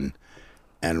Abiquiu Inn.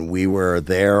 And we were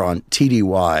there on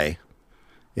TDY,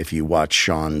 if you watch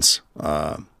Sean's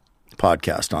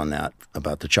podcast on that,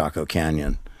 about the Chaco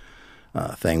Canyon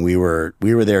thing. We were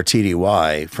there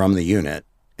TDY from the unit,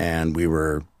 and we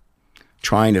were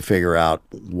trying to figure out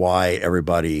why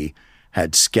everybody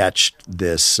had sketched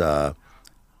this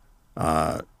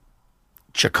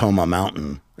Chacoma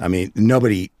Mountain. I mean,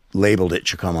 nobody labeled it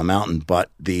Chacoma Mountain, but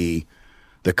the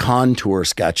contour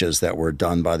sketches that were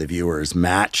done by the viewers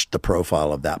matched the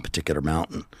profile of that particular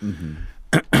mountain. Mm-hmm.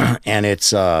 And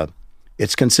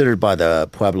it's considered by the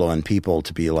Puebloan people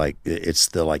to be like it's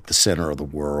the center of the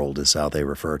world is how they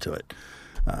refer to it.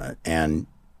 And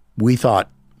we thought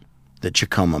that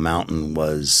Chacoma Mountain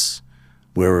was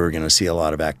where we were going to see a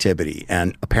lot of activity.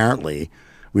 And apparently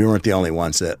we weren't the only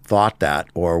ones that thought that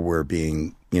or were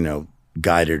being,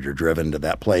 guided or driven to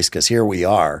that place. Because here we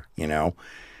are,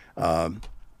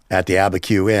 at the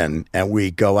Abiquiu Inn, and we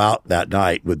go out that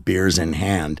night with beers in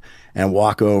hand and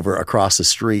walk over across the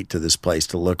street to this place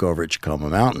to look over at Chacoma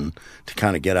Mountain to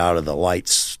kind of get out of the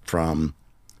lights from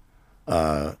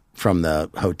the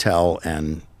hotel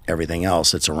and everything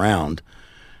else that's around.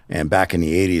 And back in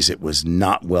the 80s, it was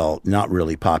not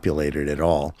really populated at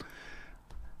all.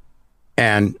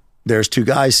 And there's two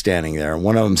guys standing there.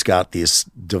 One of them's got this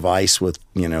device with,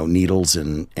 needles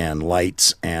and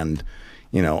lights and,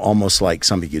 almost like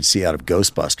something you'd see out of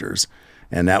Ghostbusters.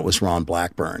 And that was Ron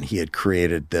Blackburn. He had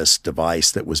created this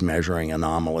device that was measuring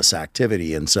anomalous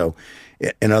activity. And so,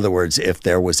 in other words, if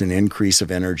there was an increase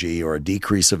of energy or a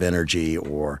decrease of energy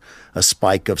or a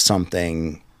spike of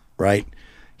something, right,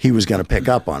 he was going to pick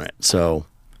up on it. So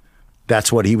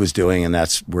that's what he was doing, and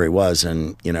that's where he was.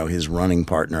 And, his running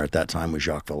partner at that time was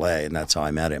Jacques Vallée, and that's how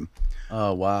I met him.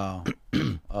 Oh, wow.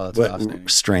 Oh, that's fascinating.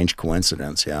 Strange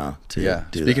coincidence, yeah.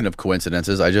 Speaking of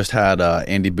coincidences, I just had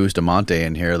Andy Bustamante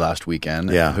in here last weekend,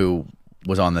 who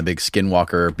was on the big Beyond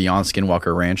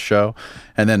Skinwalker Ranch show.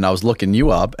 And then I was looking you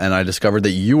up, and I discovered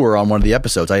that you were on one of the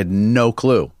episodes. I had no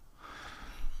clue.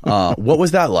 What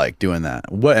was that like doing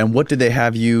that? What did they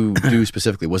have you do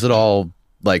specifically? Was it all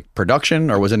like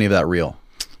production, or was any of that real?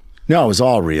 No, it was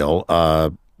all real.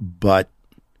 But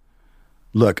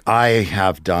look, I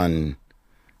have done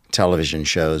television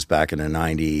shows back in the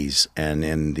 90s and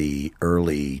in the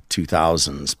early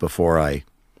 2000s before I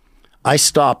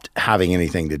stopped having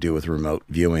anything to do with remote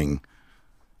viewing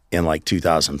in like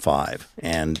 2005.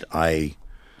 And I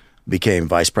became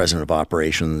vice president of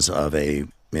operations of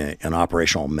an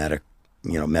operational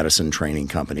medicine training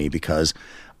company because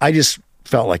I just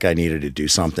felt like I needed to do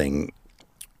something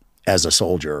as a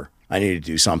soldier. I needed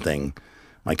to do something.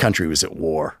 My country was at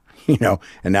war, and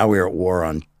now we're at war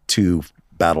on two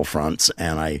battlefronts,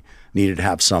 and I needed to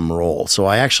have some role. So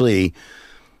I actually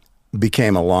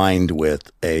became aligned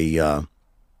with an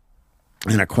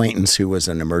acquaintance who was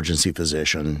an emergency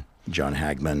physician, John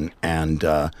Hagman, and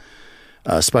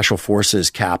Special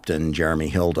Forces Captain Jeremy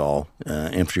Hildahl,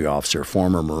 infantry officer,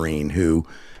 former Marine, who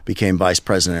became vice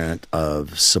president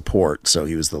of support. So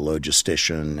he was the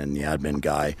logistician and the admin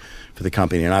guy for the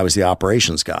company, and I was the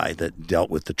operations guy that dealt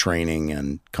with the training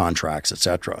and contracts,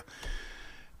 etc.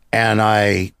 And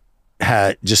I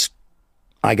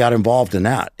got involved in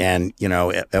that. And,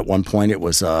 at one point it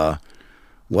was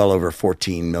well over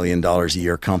 $14 million a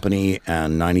year company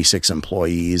and 96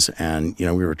 employees. And,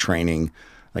 we were training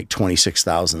like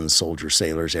 26,000 soldiers,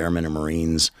 sailors, airmen, and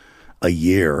Marines a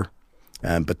year.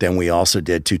 But then we also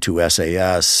did 22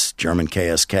 SAS, German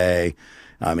KSK.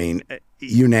 I mean,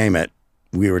 you name it,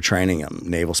 we were training them.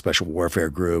 Naval Special Warfare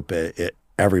Group,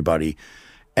 everybody.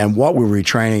 And what we were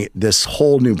training, this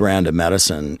whole new brand of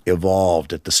medicine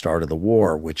evolved at the start of the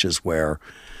war, which is where,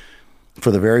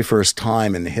 for the very first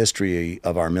time in the history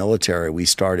of our military, we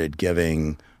started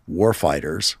giving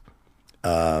warfighters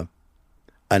an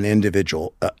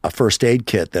individual, a first aid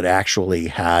kit that actually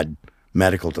had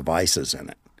medical devices in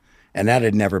it. And that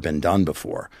had never been done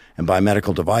before. And by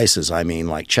medical devices, I mean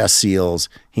like chest seals,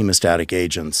 hemostatic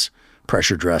agents,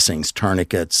 pressure dressings,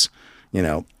 tourniquets,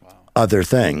 other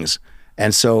things.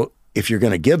 And so if you're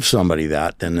going to give somebody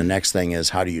that, then the next thing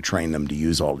is, how do you train them to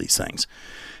use all these things?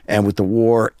 And with the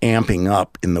war amping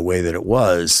up in the way that it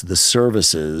was, the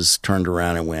services turned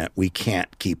around and went, we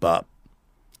can't keep up.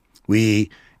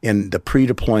 In the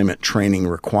pre-deployment training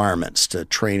requirements to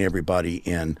train everybody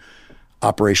in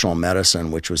operational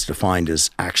medicine, which was defined as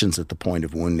actions at the point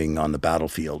of wounding on the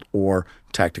battlefield or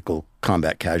tactical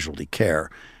combat casualty care,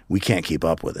 we can't keep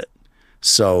up with it.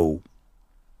 So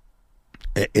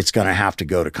it's going to have to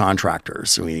go to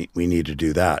contractors. We need to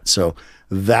do that. So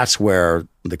that's where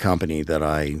the company that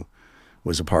I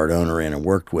was a part owner in and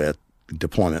worked with,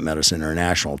 Deployment Medicine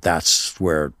International, that's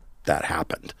where that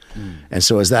happened. And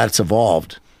so as that's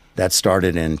evolved, that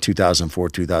started in 2004,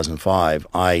 2005.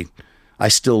 I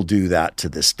still do that to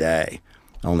this day.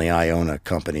 Only I own a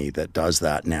company that does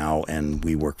that now, and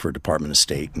we work for Department of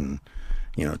State and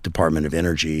Department of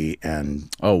Energy and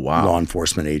law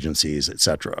enforcement agencies, et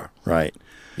cetera. Right.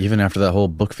 Even after that whole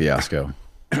book fiasco.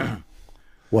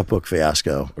 What book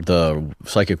fiasco? The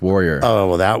Psychic Warrior. Oh,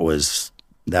 well, that was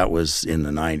in the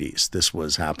 90s. This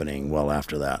was happening well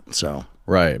after that. So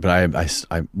right, but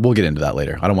I we'll get into that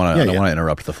later. I don't want to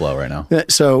interrupt the flow right now.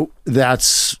 So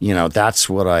that's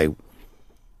what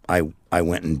I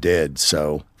went and did.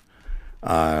 So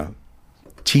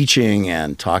teaching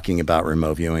and talking about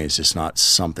remote viewing is just not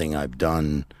something I've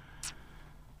done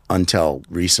until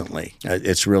recently.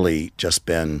 It's really just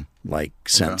been like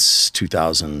since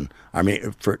 2000,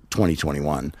 for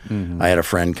 2021. I had a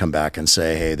friend come back and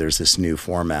say, hey, there's this new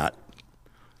format,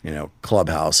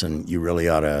 Clubhouse, and you really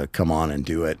ought to come on and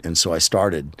do it. And so I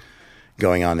started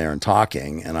going on there and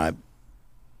talking, and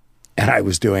I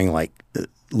was doing like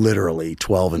literally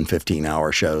 12 and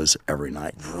 15-hour shows every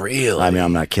night. Really? I mean,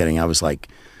 I'm not kidding. I was like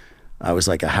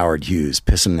a Howard Hughes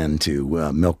pissing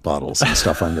into milk bottles and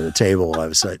stuff under the table. I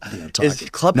was talking. Is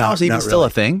Clubhouse even still a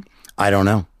thing? I don't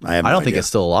know. I don't think it's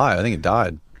still alive. I think it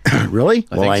died. Really?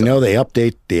 I know they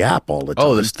update the app all the time.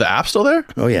 Oh, is the app still there?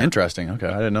 Oh, yeah. Interesting. Okay,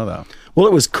 I didn't know that. Well,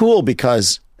 it was cool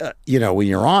because, when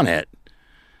you're on it,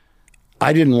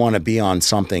 I didn't want to be on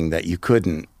something that you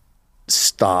couldn't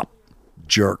stop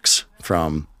jerks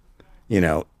from,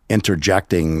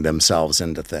 interjecting themselves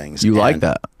into things. You like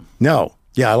that? No.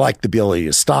 Yeah, I like the ability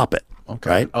to stop it. Okay.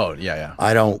 Right? Oh, yeah.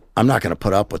 I'm not going to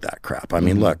put up with that crap. I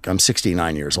mean, look, I'm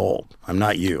 69 years old. I'm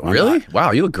not you. Really?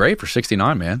 Wow, you look great for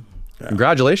 69, man. Yeah.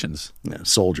 Congratulations. Yeah,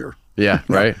 soldier. Yeah,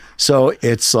 right. So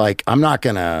it's like I'm not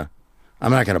gonna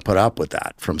put up with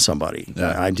that from somebody.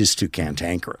 Yeah. I'm just too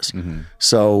cantankerous.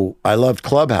 So I loved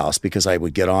Clubhouse because I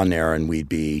would get on there and we'd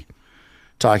be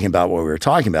talking about what we were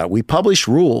talking about. We published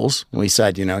rules and we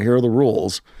said, here are the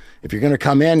rules. If you're going to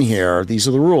come in here, these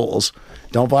are the rules.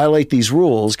 Don't violate these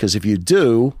rules, because if you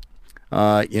do,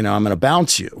 I'm going to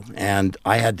bounce you. And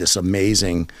I had this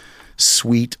amazing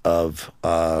suite of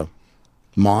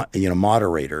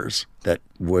moderators that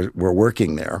were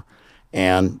working there,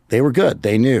 and they were good.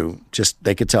 They knew,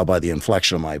 they could tell by the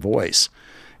inflection of my voice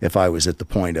if I was at the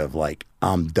point of like,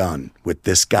 I'm done with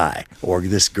this guy or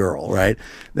this girl, right?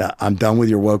 I'm done with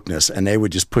your wokeness. And they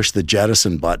would just push the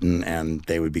jettison button and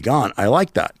they would be gone. I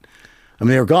like that. I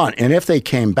mean, they were gone. And if they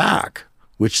came back,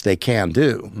 which they can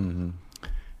do,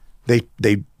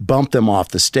 they bump them off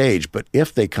the stage. But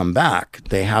if they come back,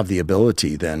 they have the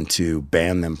ability then to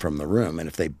ban them from the room. And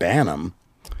if they ban them,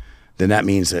 then that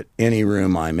means that any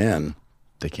room I'm in,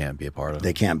 they can't be a part of.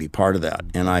 They can't be part of that.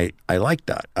 And I like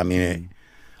that. I mean,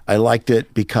 I liked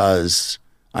it because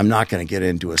I'm not going to get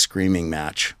into a screaming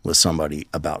match with somebody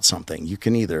about something. You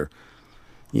can either,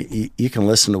 you can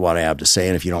listen to what I have to say,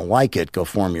 and if you don't like it, go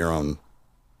form your own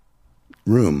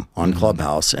room on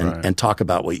Clubhouse and talk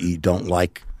about what you don't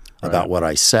like about what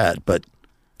I said. But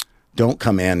don't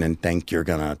come in and think you're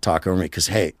going to talk over me because,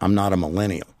 hey, I'm not a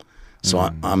millennial. So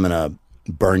I'm going to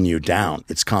burn you down.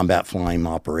 It's combat flying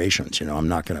operations. You know, I'm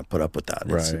not going to put up with that.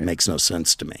 It makes no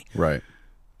sense to me. Right.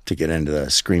 To get into the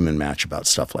screaming match about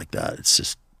stuff like that. It's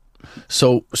just.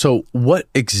 So what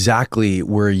exactly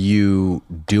were you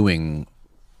doing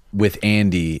with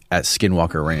Andy at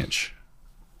Skinwalker Ranch?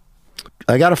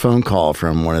 I got a phone call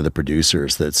from one of the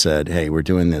producers that said, hey, we're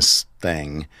doing this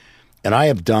thing. And I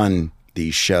have done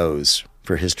these shows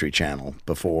for History Channel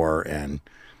before. And,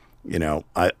 you know,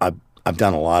 I've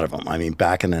done a lot of them. I mean,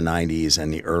 back in the 90s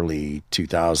and the early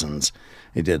 2000s,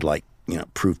 they did like, you know,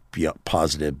 Proof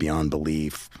Positive Beyond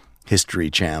Belief,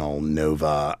 History Channel,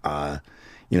 Nova,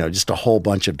 you know, just a whole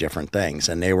bunch of different things.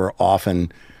 And they were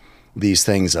often these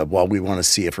things of, well, we want to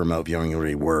see if remote viewing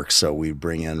really works, so we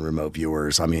bring in remote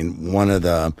viewers. I mean,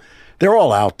 they're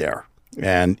all out there.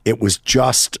 And it was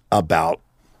just about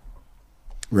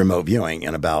remote viewing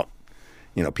and about,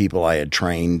 you know, people I had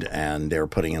trained, and they were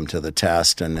putting them to the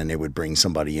test, and then they would bring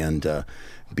somebody in to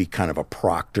be kind of a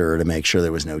proctor to make sure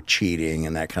there was no cheating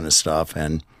and that kind of stuff.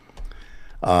 And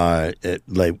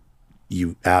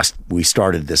we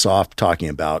started this off talking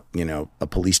about, you know, a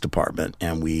police department,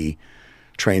 and we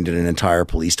trained in an entire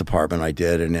police department. I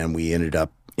did. And then we ended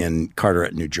up in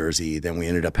Carteret, New Jersey. Then we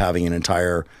ended up having an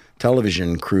entire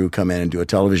television crew come in and do a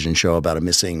television show about a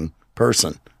missing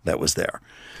person that was there.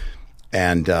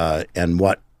 And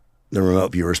what the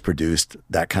remote viewers produced,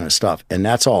 that kind of stuff. And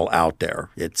that's all out there.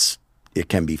 It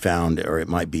can be found, or it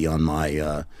might be on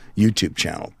my YouTube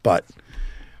channel. But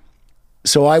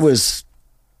so I was,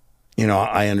 you know,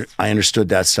 I understood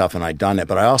that stuff, and I'd done it,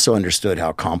 but I also understood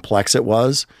how complex it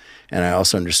was. And I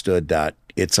also understood that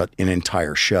it's an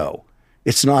entire show.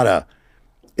 It's not a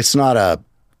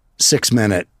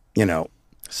 6-minute, you know,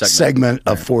 segment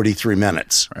of 43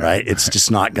 minutes, right? It's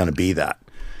just not going to be that.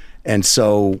 And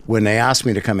so when they asked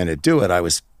me to come in and do it, I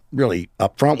was really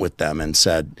upfront with them and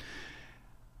said,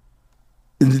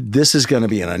 this is going to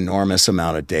be an enormous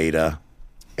amount of data.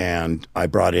 And I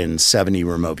brought in 70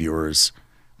 remote viewers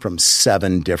from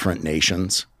 7 different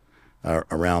nations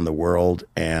around the world.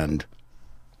 And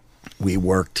we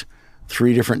worked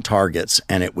 3 different targets,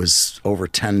 and it was over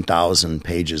 10,000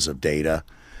 pages of data,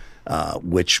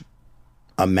 which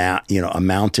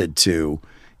amounted to,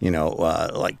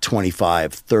 like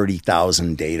 25,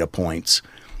 30,000 data points.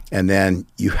 And then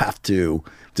you have to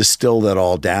distill that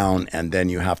all down, and then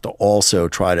you have to also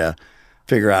try to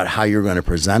figure out how you're going to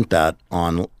present that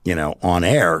on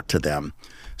air to them.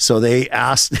 So they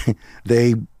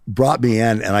brought me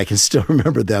in, and I can still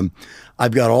remember them.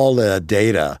 I've got all the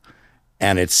data,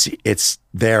 and it's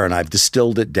there, and I've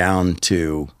distilled it down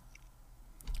to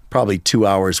probably 2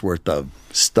 hours worth of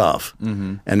stuff.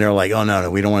 Mm-hmm. And they're like, oh, no,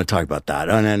 we don't want to talk about that.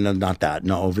 Oh, no, not that.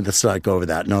 No, let's not go over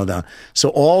that. No, no. So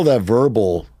all the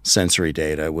verbal sensory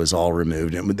data was all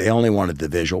removed. And they only wanted the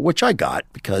visual, which I got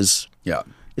because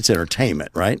it's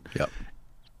entertainment, right? Yep.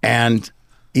 And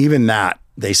even that,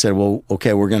 they said, well,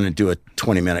 okay, we're going to do a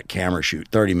 20-minute camera shoot,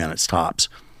 30 minutes tops.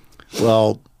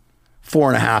 Well,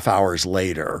 4.5 hours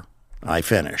later, I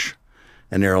finish.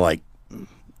 And they're like,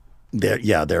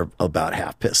 they're about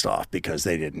half pissed off because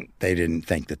they didn't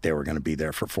think that they were going to be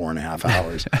there for 4.5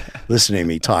 hours listening to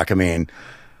me talk. I mean,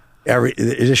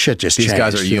 this shit just these changed.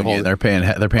 Guys are union. They're paying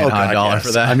high dollar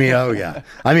for that. I mean, oh yeah.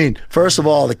 I mean, first of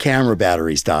all, the camera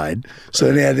batteries died, so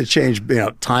then they had to change.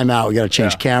 Time out. We got to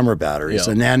change camera batteries,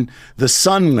 and then the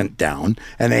sun went down,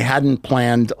 and they hadn't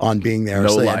planned on being there,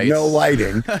 so they had no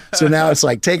lighting. So now it's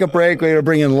like, take a break. We got to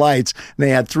bring in lights. And they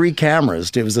had 3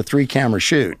 cameras. It was a 3-camera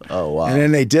shoot. Oh wow! And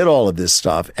then they did all of this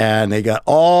stuff, and they got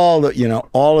all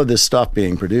of this stuff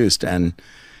being produced, and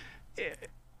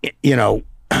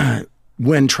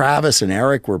when Travis and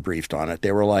Eric were briefed on it,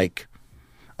 they were like,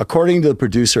 according to the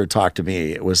producer who talked to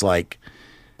me, it was like,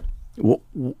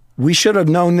 we should have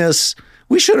known this.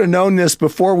 We should have known this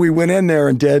before we went in there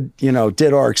and did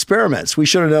our experiments. We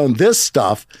should have known this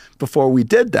stuff before we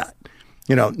did that,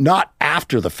 not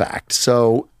after the fact.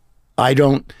 So I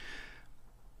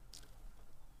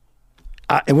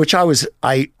was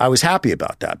happy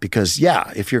about that because,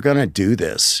 if you're going to do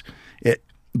this,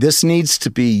 this needs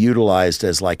to be utilized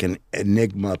as like an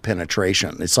enigma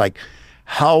penetration. It's like,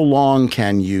 how long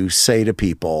can you say to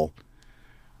people,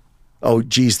 oh,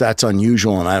 geez, that's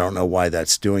unusual, and I don't know why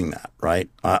that's doing that, right?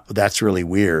 That's really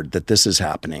weird that this is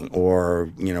happening, or,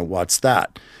 what's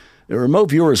that? The remote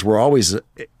viewers were always,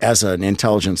 as an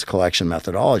intelligence collection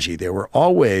methodology, they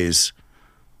always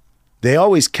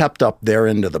kept up their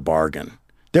end of the bargain.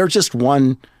 They're just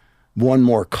one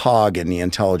more cog in the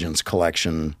intelligence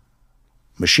collection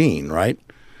machine, right?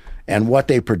 And what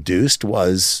they produced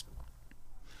was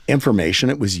information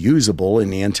that was usable in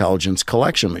the intelligence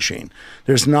collection machine.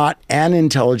 There's not an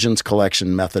intelligence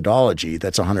collection methodology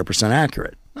that's 100%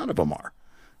 accurate. None of them are.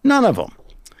 None of them.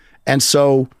 And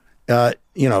so,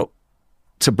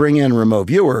 to bring in remote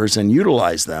viewers and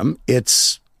utilize them,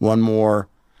 it's one more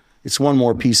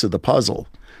piece of the puzzle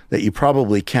that you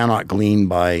probably cannot glean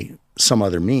by some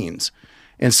other means.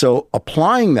 And so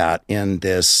applying that in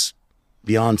this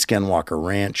Beyond Skinwalker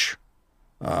Ranch,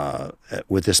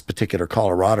 with this particular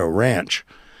Colorado ranch,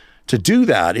 to do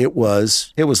that, it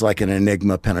was like an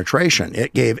enigma penetration.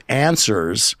 It gave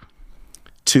answers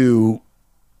to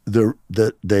the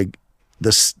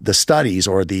studies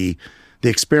or the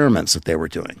experiments that they were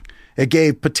doing. It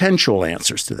gave potential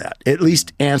answers to that, at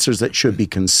least answers that should be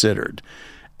considered.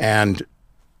 And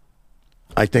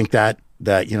I think that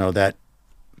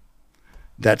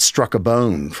struck a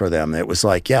bone for them. It was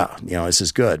like, yeah, this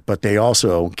is good. But they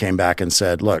also came back and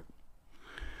said, look,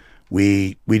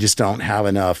 we just don't have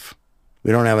enough.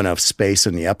 We don't have enough space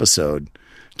in the episode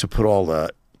to put all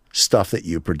the stuff that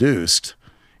you produced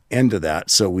into that.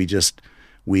 So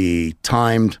we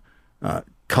timed,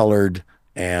 colored,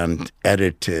 and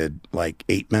edited like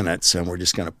 8 minutes, and we're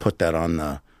just going to put that on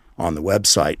the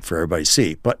website for everybody to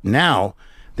see. But now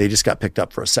they just got picked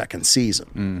up for a second season.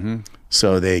 Mm-hmm.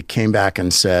 So they came back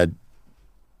and said,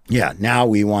 yeah, now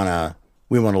we want to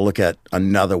look at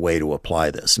another way to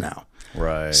apply this now.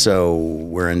 Right. So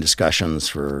we're in discussions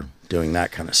for doing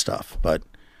that kind of stuff. But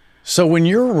so when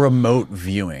you're remote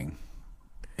viewing,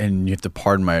 and you have to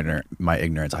pardon my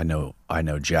ignorance, I know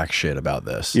jack shit about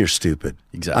this. You're stupid.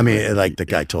 Exactly. I mean, like the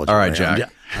guy told you. All right,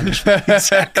 Jack.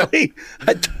 Exactly.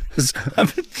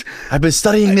 I've been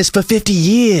studying this for 50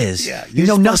 years. Yeah, you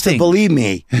know nothing. Believe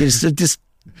me. You just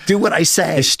do what I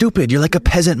say. You're stupid. You're like a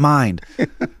peasant mind.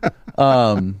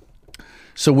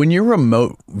 So when you're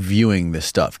remote viewing this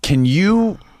stuff, can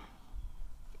you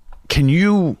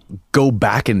go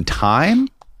back in time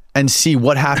and see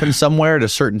what happened somewhere at a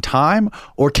certain time?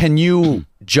 Or can you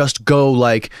just go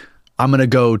like, I'm going to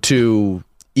go to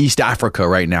East Africa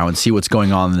right now and see what's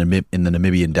going on in the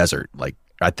Namibian desert, like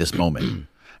at this moment?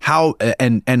 How,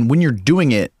 and when you're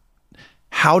doing it,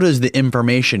 how does the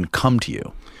information come to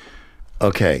you?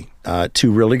 Okay.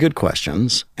 Two really good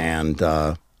questions. And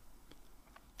I'm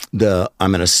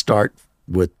going to start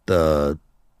with the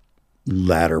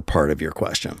latter part of your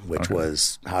question, which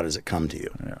was, how does it come to you?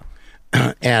 Yeah.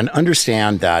 And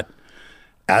understand that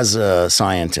as a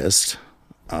scientist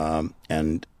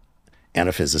and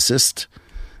a physicist,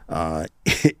 it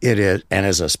is, and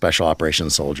as a special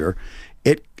operations soldier,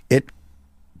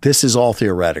 this is all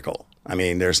theoretical. I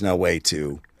mean, there's no way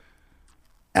to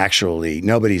actually,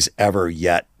 nobody's ever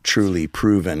yet truly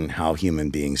proven how human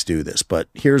beings do this. But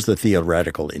here's the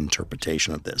theoretical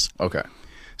interpretation of this. Okay.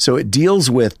 So it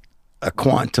deals with a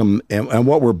quantum, and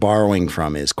what we're borrowing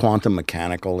from is quantum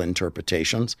mechanical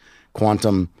interpretations,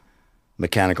 quantum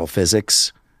mechanical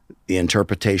physics, the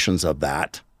interpretations of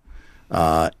that.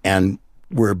 And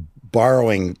we're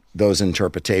borrowing those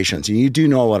interpretations. And you do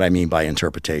know what I mean by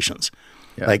interpretations.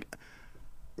 Yeah. Like,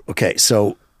 okay,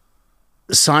 so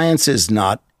science is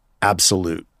not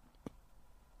absolute,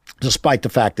 despite the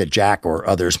fact that Jack or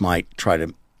others might try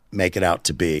to make it out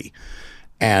to be.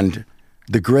 And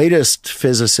the greatest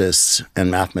physicists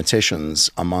and mathematicians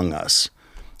among us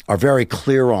are very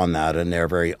clear on that, and they're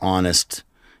very honest.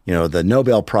 The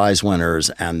Nobel Prize winners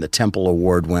and the Temple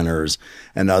Award winners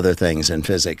and other things in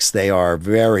physics, they are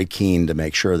very keen to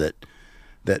make sure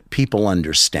that people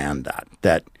understand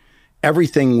that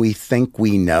everything we think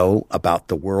we know about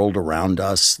the world around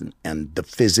us and the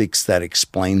physics that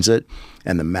explains it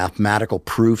and the mathematical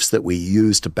proofs that we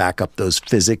use to back up those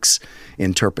physics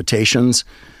interpretations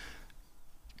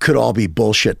could all be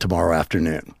bullshit tomorrow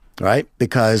afternoon, right?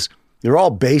 Because they're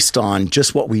all based on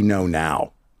just what we know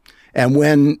now. And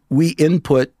when we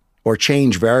input or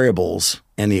change variables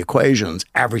in the equations,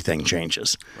 everything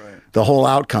changes. Right. The whole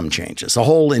outcome changes. The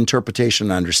whole interpretation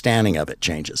and understanding of it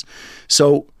changes.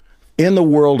 So in the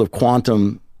world of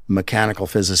quantum mechanical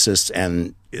physicists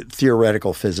and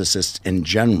theoretical physicists in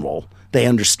general, they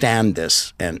understand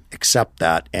this and accept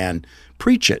that and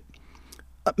preach it.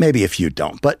 Maybe a few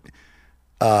don't, but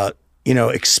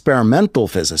experimental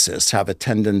physicists have a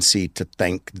tendency to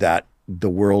think that the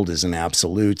world is in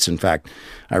absolutes. In fact,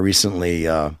 I recently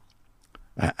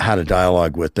had a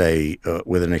dialogue with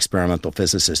an experimental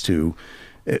physicist who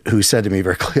said to me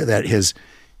very clear that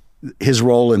his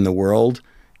role in the world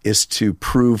is to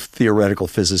prove theoretical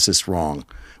physicists wrong,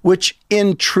 which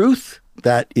in truth,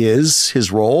 that is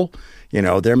his role.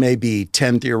 There may be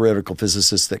 10 theoretical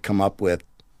physicists that come up with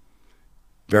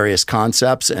various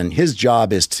concepts, and his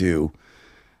job is to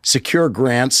secure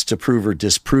grants to prove or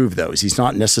disprove those. He's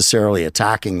not necessarily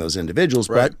attacking those individuals,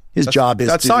 but his job is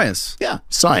that's science. Yeah,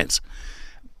 science.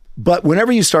 But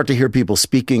whenever you start to hear people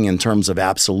speaking in terms of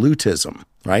absolutism,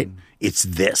 right? It's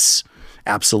this.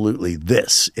 Absolutely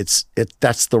this.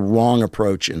 That's the wrong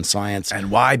approach in science.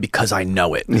 And why? Because I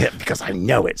know it. Yeah, because I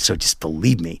know it. So just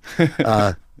believe me.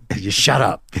 You shut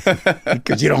up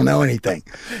because you don't know anything.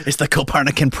 It's the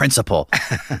Copernican principle.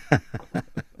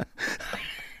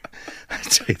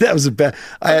 That was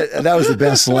the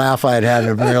best laugh I had in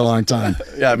a very long time.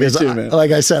 Yeah, me too, man.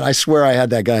 Like I said, I swear I had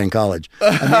that guy in college.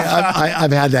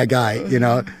 I've had that guy,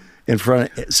 in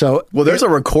front. So there's a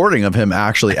recording of him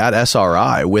actually at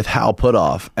SRI with Hal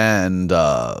Puthoff and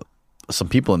some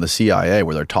people in the CIA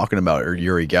where they're talking about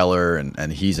Uri Geller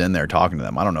and he's in there talking to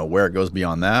them. I don't know where it goes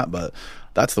beyond that, but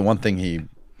that's the one thing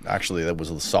that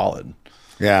was solid.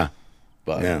 Yeah.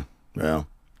 But yeah. Well,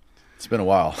 it's been a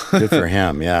while. Good for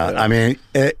him. Yeah. I mean,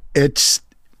 it's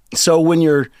so when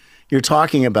you're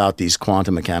talking about these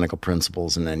quantum mechanical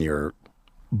principles and then you're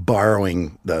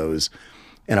borrowing those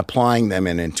and applying them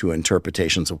into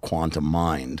interpretations of quantum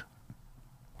mind.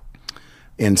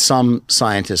 In some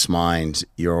scientists' minds,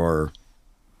 you're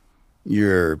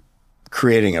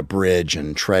creating a bridge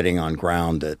and treading on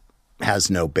ground that has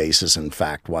no basis in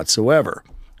fact whatsoever.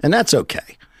 And that's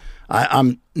okay.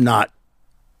 I'm not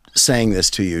saying this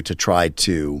to you to try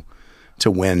to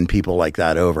win people like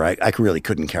that over. I really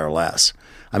couldn't care less.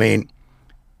 I mean,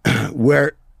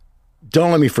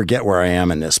 don't let me forget where I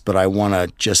am in this, but I want to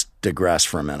just digress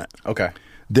for a minute. Okay.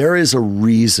 There is a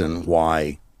reason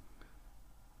why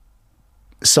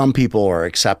some people are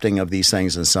accepting of these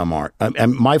things and some aren't.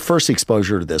 And my first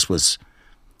exposure to this was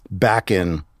back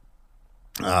in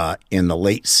the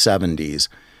late 70s,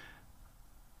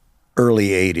 early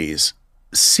 80s.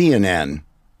 CNN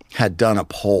had done a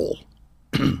poll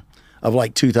of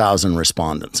like 2,000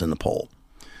 respondents in the poll.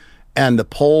 And the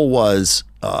poll was,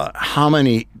 how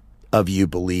many of you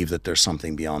believe that there's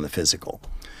something beyond the physical?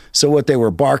 So what they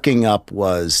were barking up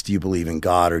was, do you believe in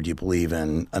God or do you believe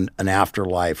in an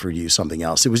afterlife or do you something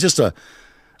else? It was just a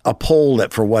poll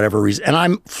that for whatever reason, and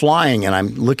I'm flying and I'm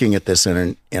looking at this in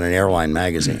an airline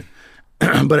magazine,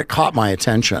 but it caught my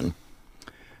attention.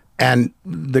 And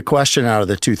the question out of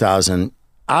the 2,000,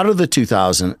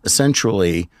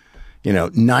 essentially,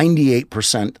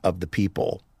 98% of the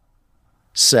people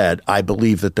said, I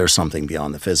believe that there's something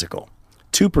beyond the physical.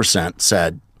 2%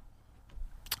 said,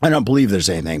 I don't believe there's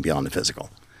anything beyond the physical.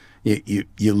 You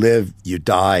live, you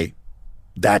die,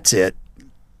 that's it.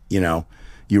 You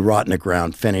rot in the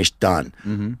ground, finished, done.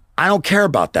 Mm-hmm. I don't care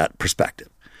about that perspective.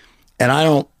 And I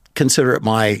don't consider it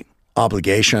my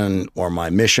obligation or my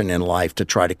mission in life to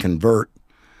try to convert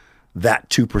that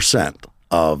 2%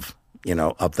 of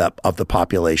the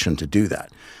population to do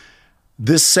that.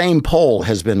 This same poll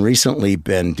has recently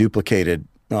been duplicated.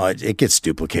 It gets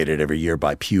duplicated every year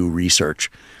by Pew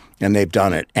Research, and they've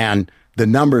done it. And the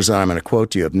numbers that I'm going to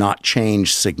quote to you have not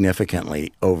changed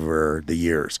significantly over the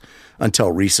years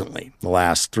until recently. The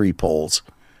last 3 polls,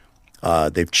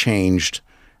 they've changed,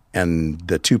 and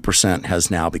the 2% has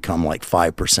now become like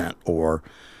 5%, or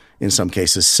in some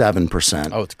cases 7%.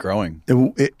 Oh, it's growing.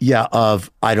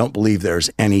 Of I don't believe there's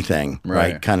anything,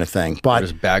 right, kind of thing. But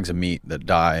there's bags of meat that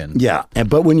die.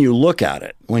 But when you look at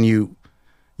it, when you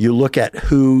look at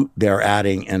who they're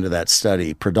adding into that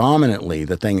study, predominantly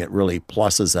the thing that really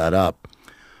plusses that up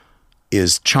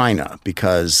is China,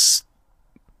 because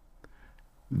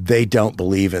they don't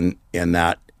believe in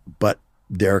that, but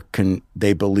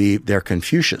they believe they're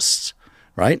Confucianists,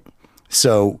 right?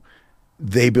 So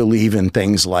they believe in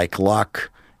things like luck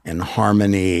and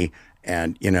harmony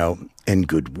and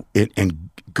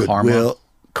goodwill,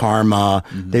 karma.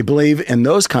 Mm-hmm. They believe in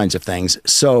those kinds of things.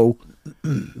 So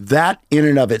that in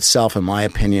and of itself, in my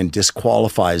opinion,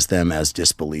 disqualifies them as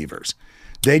disbelievers.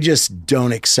 They just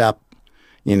don't accept,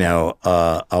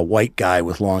 a white guy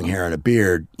with long hair and a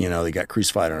beard, they got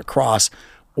crucified on a cross,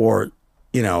 or,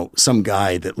 some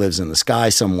guy that lives in the sky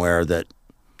somewhere that,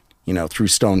 threw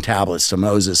stone tablets to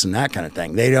Moses and that kind of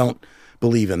thing. They don't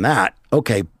believe in that.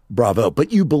 Okay, bravo.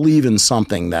 But you believe in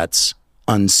something that's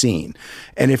unseen.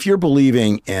 And if you're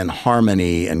believing in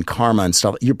harmony and karma and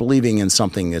stuff, you're believing in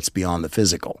something that's beyond the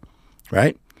physical,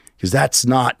 right? Because that's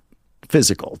not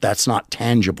physical. That's not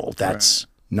tangible. That's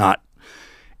not.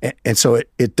 And so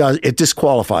it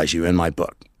disqualifies you in my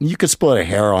book. You could split a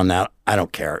hair on that. I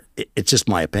don't care. It's just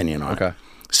my opinion on it.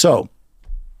 So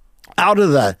out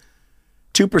of the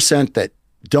 2% that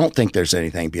don't think there's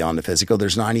anything beyond the physical,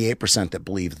 there's 98% that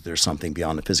believe that there's something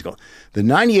beyond the physical. The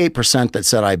 98% that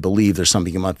said, I believe there's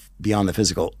something beyond the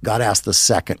physical, got asked the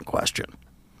second question.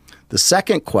 The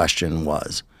second question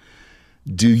was,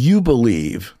 do you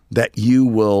believe that you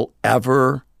will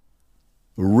ever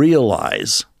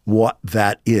realize what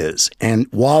that is, and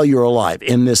while you're alive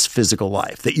in this physical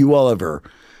life, that you will ever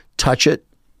touch it,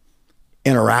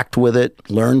 interact with it,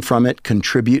 learn from it,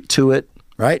 contribute to it,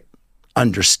 right?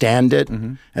 Understand it,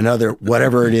 and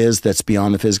whatever it is that's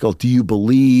beyond the physical, do you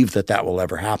believe that that will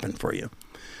ever happen for you?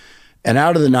 And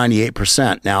out of the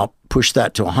 98%, now push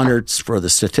that to 100 for the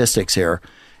statistics here,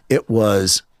 it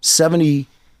was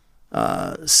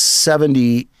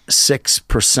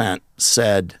 76%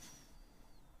 said,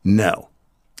 no,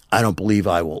 I don't believe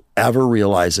I will ever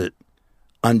realize it,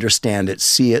 understand it,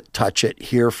 see it, touch it,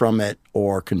 hear from it,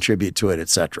 or contribute to it,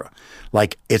 etc.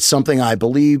 Like, it's something I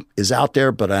believe is out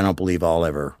there, but I don't believe I'll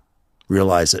ever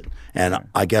realize it. And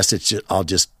I guess it's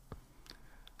just,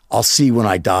 I'll see when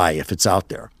I die if it's out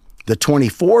there. The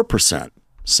 24%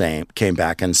 came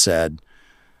back and said,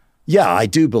 yeah, I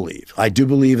do believe. I do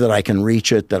believe that I can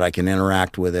reach it, that I can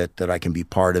interact with it, that I can be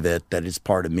part of it, that it's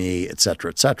part of me,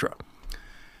 etc., etc.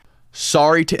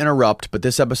 Sorry to interrupt, but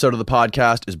this episode of the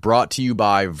podcast is brought to you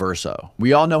by Verso.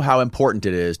 We all know how important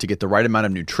it is to get the right amount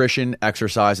of nutrition,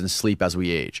 exercise, and sleep as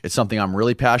we age. It's something I'm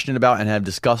really passionate about and have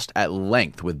discussed at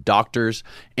length with doctors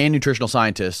and nutritional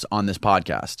scientists on this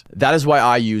podcast. That is why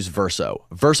I use Verso.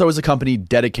 Verso is a company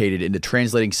dedicated into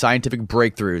translating scientific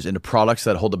breakthroughs into products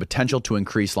that hold the potential to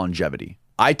increase longevity.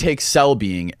 I take Cell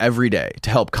Being every day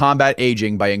to help combat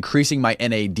aging by increasing my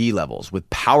NAD levels with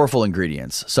powerful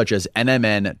ingredients such as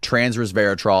NMN,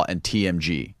 trans-resveratrol, and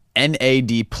TMG.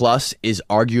 NAD Plus is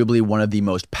arguably one of the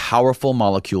most powerful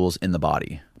molecules in the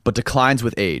body, but declines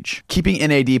with age. Keeping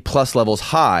NAD Plus levels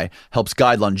high helps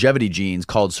guide longevity genes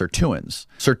called sirtuins.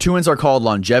 Sirtuins are called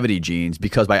longevity genes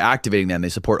because by activating them, they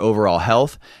support overall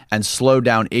health and slow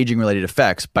down aging-related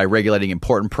effects by regulating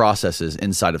important processes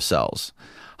inside of cells.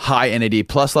 High NAD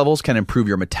Plus levels can improve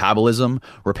your metabolism,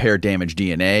 repair damaged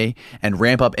DNA, and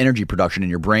ramp up energy production in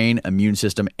your brain, immune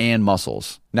system, and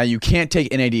muscles. Now, you can't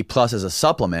take NAD Plus as a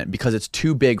supplement because it's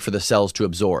too big for the cells to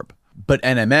absorb. But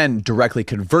NMN directly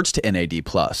converts to NAD+,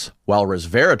 while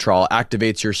resveratrol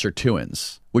activates your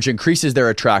sirtuins, which increases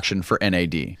their attraction for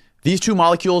NAD. These two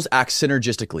molecules act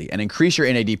synergistically and increase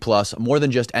your NAD+ more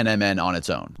than just NMN on its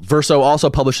own. Verso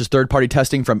also publishes third-party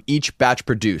testing from each batch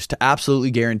produced to absolutely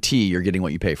guarantee you're getting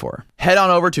what you pay for. Head on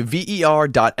over to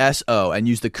ver.so and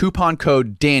use the coupon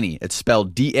code DANNY, it's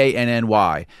spelled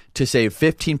DANNY, to save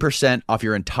 15% off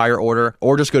your entire order,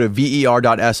 or just go to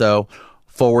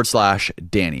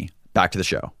ver.so/Danny. Back to the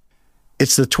show.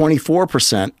 It's the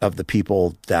 24% of the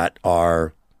people that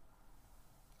are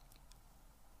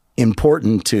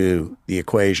important to the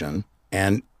equation,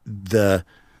 and the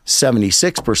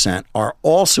 76% are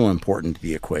also important to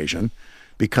the equation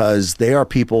because they are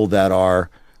people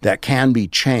that can be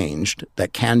changed,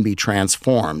 that can be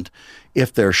transformed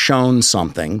if they're shown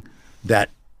something that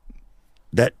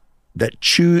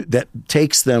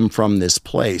takes them from this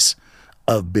place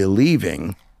of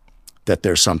believing that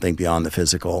there's something beyond the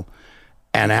physical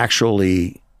and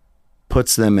actually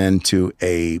puts them into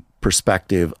a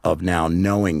perspective of now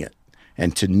knowing it.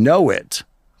 And to know it,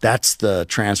 that's the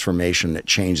transformation that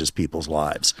changes people's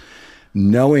lives.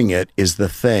 Knowing it is the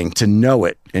thing, to know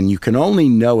it. And you can only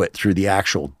know it through the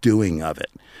actual doing of it,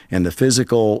 and the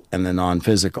physical and the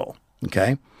non-physical,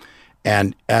 okay?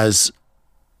 And as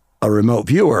a remote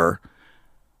viewer,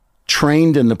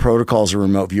 trained in the protocols of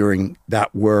remote viewing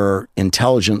that were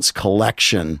intelligence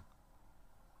collection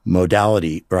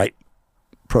modality, right?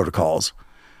 Protocols.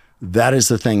 That is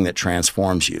the thing that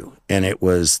transforms you. And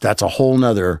that's a whole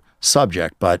nother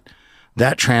subject, but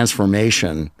that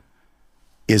transformation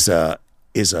is a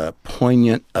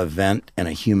poignant event in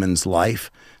a human's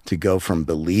life, to go from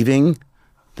believing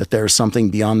that there's something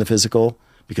beyond the physical,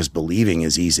 because believing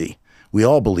is easy. We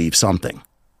all believe something.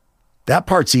 That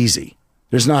part's easy.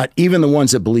 There's not, even the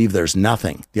ones that believe there's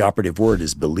nothing, the operative word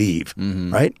is believe,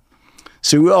 right?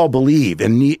 So we all believe,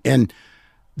 and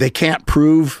they can't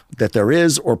prove that there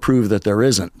is or prove that there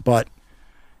isn't. But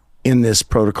in this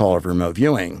protocol of remote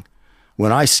viewing,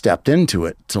 when I stepped into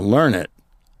it to learn it,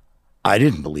 I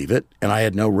didn't believe it, and I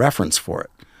had no reference for it.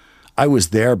 I was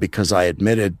there because I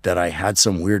admitted that I had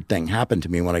some weird thing happen to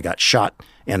me when I got shot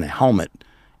in a helmet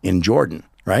in Jordan,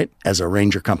 right, as a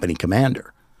Ranger Company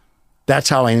commander. that's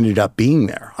how I ended up being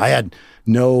there. I had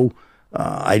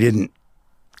I didn't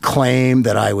claim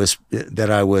that I was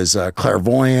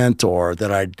clairvoyant or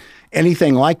that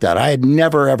anything like that. I had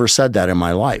never ever said that in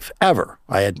my life ever.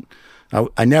 I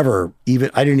didn't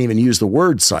even use the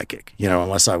word psychic,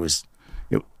 unless I was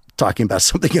talking about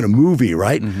something in a movie,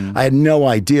 right? Mm-hmm. I had no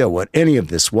idea what any of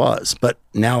this was, but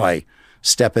now I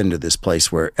step into this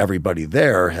place where everybody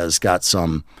there has got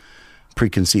some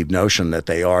preconceived notion that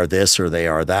they are this or they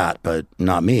are that, but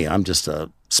not me. I'm just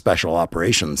a special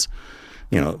operations,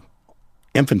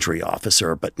 infantry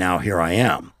officer, but now here I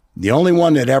am. The only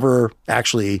one that ever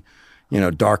actually,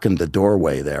 darkened the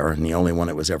doorway there, and the only one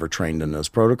that was ever trained in those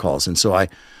protocols. And so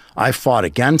I fought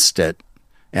against it,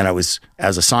 and I was,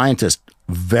 as a scientist,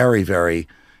 very, very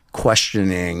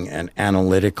questioning and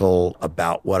analytical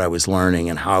about what I was learning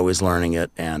and how I was learning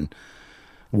it, and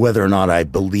whether or not I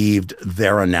believed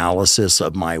their analysis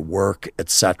of my work,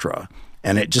 etc.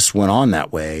 And it just went on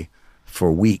that way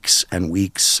for weeks and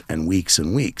weeks and weeks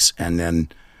and weeks. And then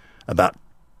about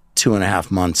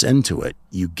 2.5 months into it,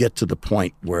 you get to the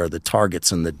point where the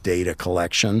targets and the data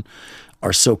collection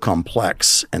are so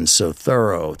complex and so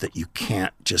thorough that you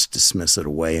can't just dismiss it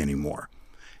away anymore.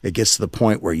 It gets to the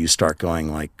point where you start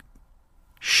going like,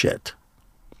 shit,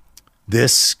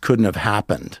 this couldn't have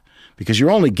happened, because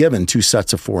you're only given 2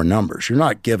 sets of 4 numbers. You're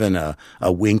not given a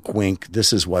wink, wink,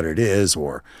 this is what it is,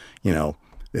 or,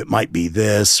 it might be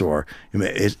this, or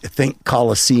think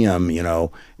Colosseum,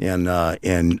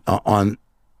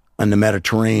 on the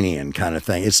Mediterranean kind of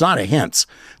thing. It's not a hint.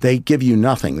 They give you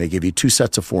nothing. They give you 2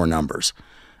 sets of 4 numbers.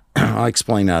 I'll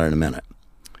explain that in a minute.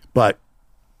 But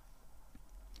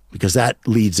because that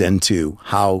leads into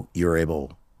how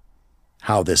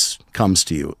this comes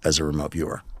to you as a remote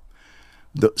viewer.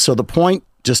 So the point,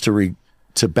 just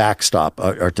to backstop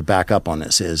or to back up on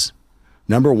this, is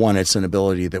number one, it's an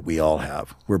ability that we all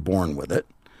have. We're born with it.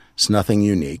 It's nothing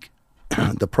unique.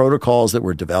 The protocols that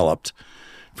were developed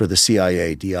for the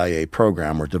CIA, DIA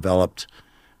program were developed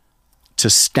to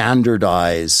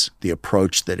standardize the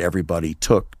approach that everybody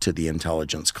took to the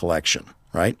intelligence collection,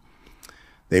 right?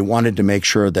 They wanted to make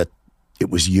sure that it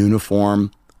was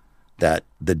uniform, that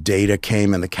the data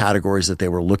came in the categories that they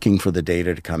were looking for the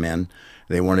data to come in.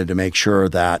 They wanted to make sure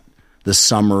that the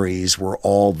summaries were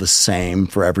all the same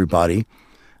for everybody,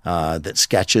 that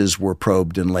sketches were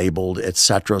probed and labeled,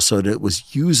 etc., so that it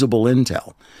was usable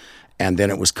intel. And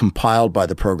then it was compiled by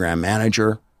the program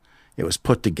manager. It was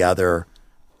put together.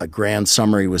 A grand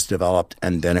summary was developed,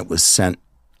 and then it was sent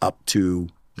up to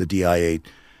the DIA,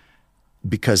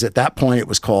 because at that point it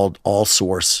was called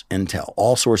all-source intel.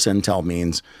 All-source intel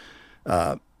means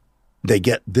they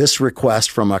get this request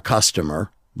from a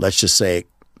customer. Let's just say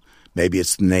maybe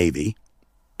it's the Navy,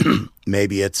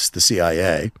 maybe it's the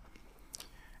CIA.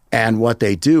 And what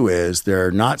they do is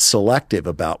they're not selective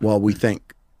about, well, we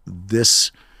think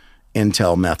this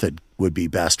intel method would be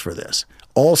best for this.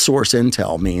 All source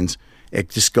intel means it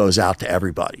just goes out to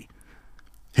everybody.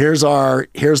 Here's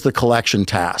the collection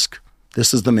task.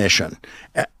 This is the mission.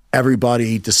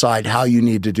 Everybody decide how you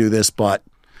need to do this, but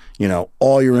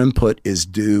all your input is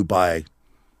due by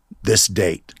this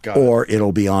date, or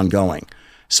it'll be ongoing.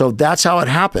 So that's how it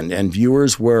happened. And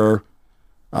viewers were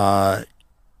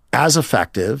as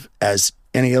effective as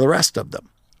any of the rest of them.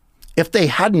 If they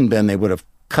hadn't been, they would have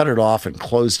cut it off and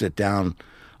closed it down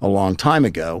a long time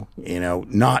ago,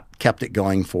 not kept it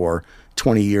going for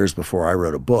 20 years before I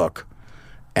wrote a book.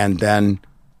 And then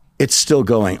it's still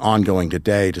ongoing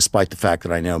today, despite the fact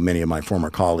that I know many of my former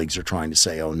colleagues are trying to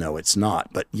say, oh, no, it's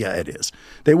not. But yeah, it is.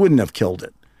 They wouldn't have killed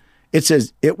it.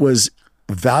 It was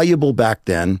valuable back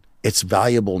then. It's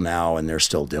valuable now, and they're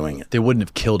still doing it. They wouldn't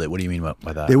have killed it. What do you mean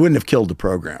by that? They wouldn't have killed the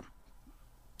program.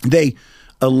 They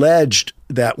alleged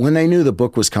that when they knew the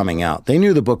book was coming out, they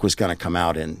knew the book was going to come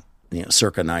out in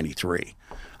circa 93.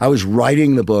 I was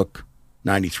writing the book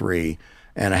 93,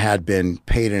 and I had been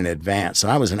paid in advance.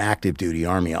 And I was an active duty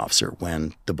Army officer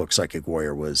when the book Psychic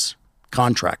Warrior was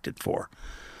contracted for.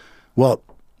 Well,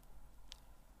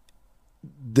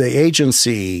 the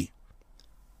agency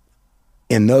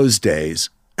in those days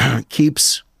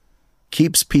keeps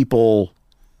people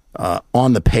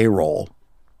on the payroll.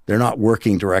 They're not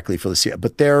working directly for the CIA,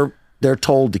 but they're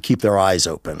told to keep their eyes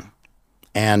open.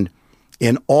 And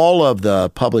in all of the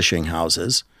publishing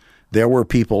houses, there were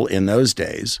people in those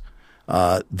days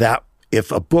that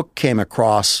if a book came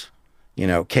across,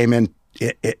 came in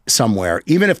somewhere,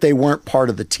 even if they weren't part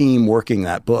of the team working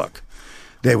that book,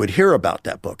 they would hear about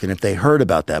that book. And if they heard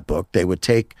about that book, they would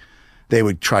take they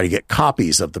would try to get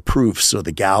copies of the proofs or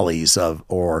the galleys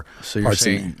or So you're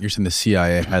saying the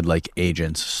CIA had like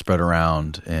agents spread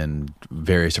around in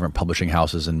various different publishing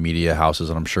houses and media houses,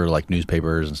 and I'm sure like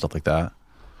newspapers and stuff like that.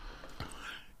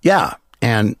 Yeah,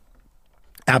 and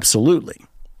absolutely.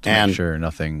 To make sure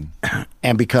nothing.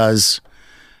 And because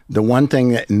the one thing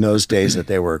that in those days that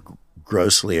they were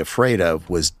grossly afraid of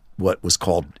was what was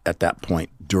called at that point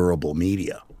durable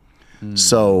media.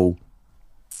 So,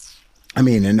 I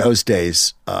mean, in those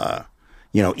days,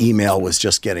 email was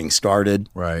just getting started.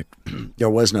 Right. There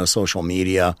was no social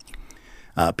media.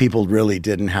 People really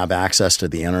didn't have access to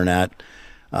the internet.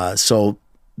 So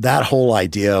that whole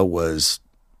idea was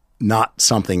not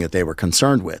something that they were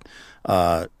concerned with.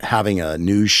 Having a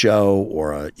news show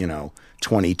or a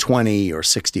 2020 or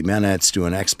 60 Minutes, do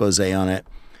an expose on it,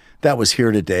 that was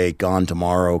here today, gone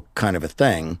tomorrow kind of a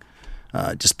thing,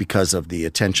 just because of the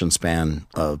attention span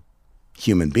of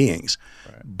human beings.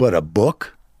 Right. But a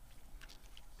book,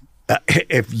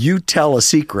 if you tell a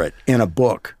secret in a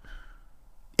book,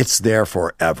 it's there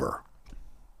forever.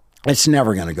 It's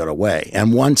never going to go away.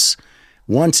 And once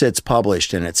it's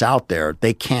published and it's out there,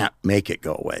 they can't make it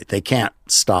go away. They can't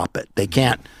stop it. They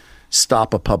can't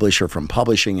stop a publisher from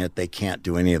publishing it. They can't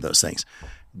do any of those things.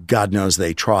 God knows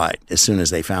they tried as soon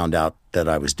as they found out that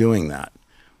I was doing that.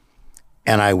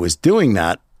 And I was doing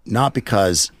that not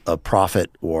because of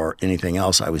profit or anything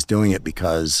else. I was doing it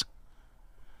because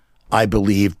I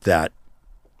believed that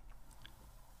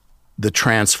the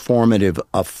transformative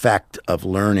effect of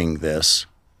learning this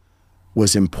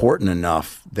was important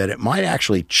enough that it might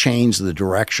actually change the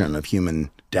direction of human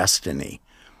destiny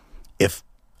if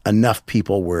enough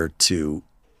people were to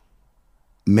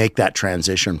make that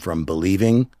transition from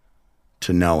believing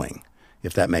to knowing,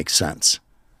 if that makes sense.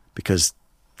 Because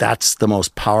that's the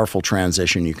most powerful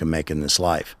transition you can make in this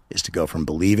life, is to go from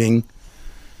believing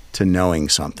to knowing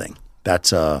something. That's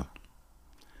something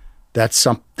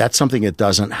that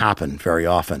doesn't happen very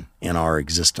often in our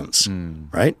existence,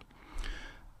 right?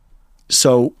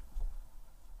 So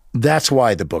that's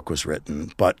why the book was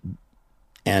written.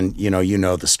 And you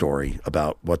know the story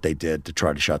about what they did to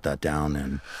try to shut that down.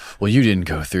 And well, you didn't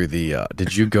go through the.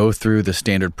 Did you go through the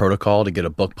standard protocol to get a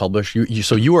book published?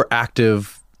 So you were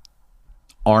active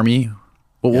Army.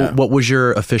 What was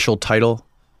your official title?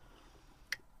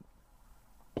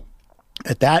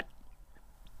 At that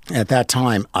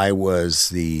time, I was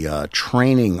the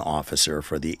training officer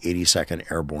for the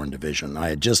 82nd Airborne Division. I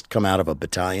had just come out of a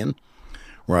battalion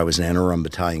where I was an interim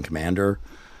battalion commander.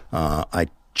 I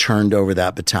churned over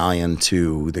that battalion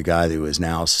to the guy who is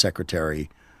now Secretary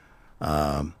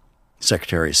of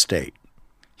State.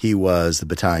 He was the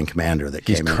battalion commander that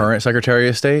came in. He's current Secretary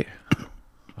of State?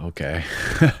 Okay.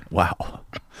 Wow.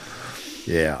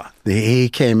 Yeah. He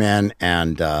came in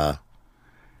and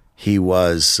he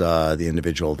was the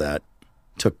individual that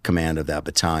took command of that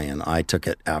battalion. I took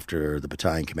it after the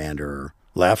battalion commander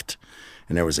left,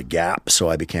 and there was a gap, so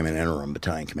I became an interim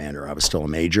battalion commander. I was still a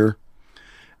major.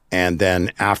 And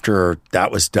then after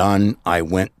that was done, I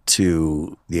went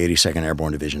to the 82nd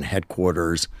Airborne Division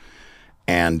headquarters,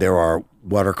 and there are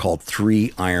what are called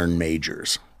 3 Iron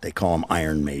Majors. They call them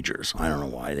Iron Majors. I don't know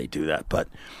why they do that, but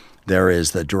there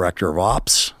is the Director of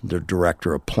Ops, the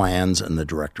Director of Plans, and the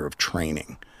Director of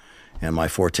Training. And my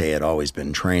forte had always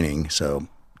been training, so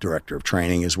Director of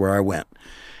Training is where I went.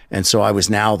 And so I was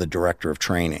now the Director of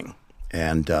Training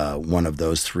and one of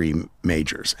those 3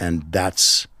 majors. And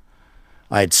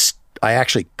I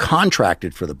actually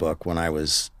contracted for the book when I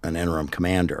was an interim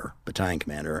commander, battalion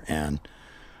commander, and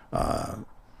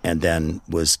then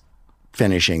was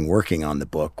finishing working on the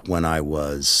book when I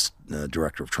was the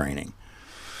Director of Training.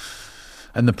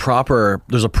 And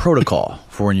there's a protocol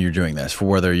for when you're doing this, for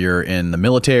whether you're in the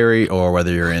military or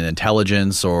whether you're in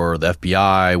intelligence or the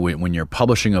FBI. When you're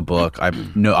publishing a book,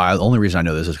 the only reason I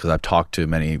know this is because I've talked to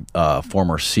many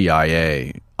former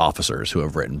CIA officers who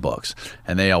have written books,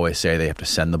 and they always say they have to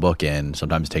send the book in.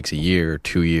 Sometimes it takes a year,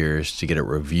 2 years to get it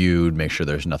reviewed, make sure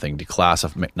there's nothing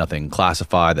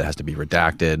classified that has to be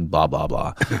redacted, blah, blah,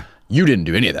 blah. You didn't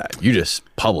do any of that. You just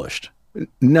published.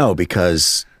 No,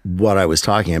 because what I was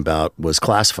talking about was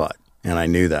classified, and I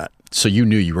knew that. So you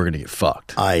knew you were going to get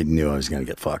fucked. I knew I was going to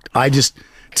get fucked.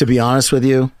 To be honest with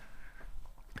you,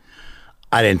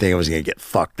 I didn't think I was going to get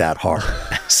fucked that hard.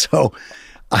 So,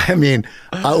 I mean,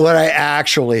 what I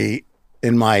actually,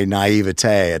 in my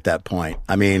naivete at that point,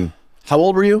 how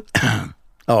old were you?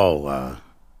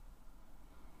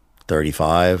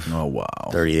 35. Oh, wow.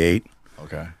 38.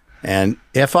 Okay. And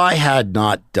if I had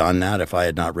not done that, if I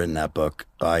had not written that book,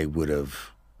 I would have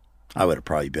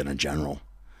probably been a general.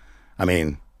 I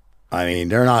mean,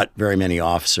 there are not very many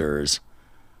officers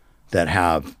that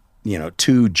have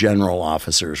two general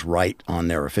officers write on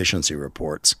their efficiency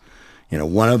reports.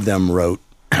 One of them wrote,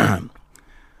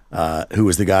 who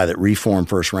was the guy that reformed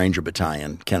 1st Ranger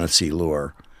Battalion, Kenneth C.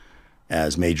 Lure,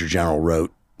 as Major General,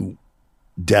 wrote,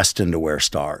 destined to wear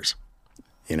stars,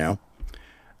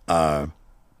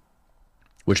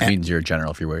 Which means you're a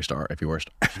general if you wear stars.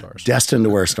 Destined to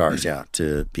wear stars, yeah.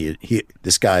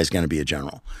 This guy is going to be a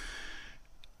general.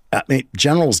 I mean,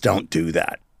 generals don't do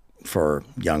that for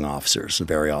young officers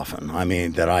very often. I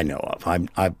mean, that I know of. I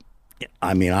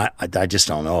just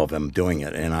don't know of them doing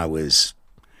it. And I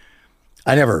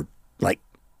never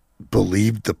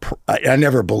believed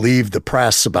the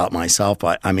press about myself.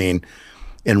 I mean,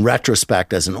 in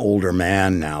retrospect, as an older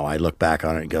man now, I look back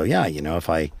on it and go, yeah,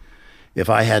 if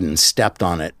I hadn't stepped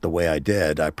on it the way I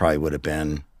did, I probably would have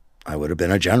been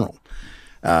a general.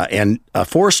 And a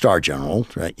 4-star general,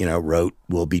 right, wrote,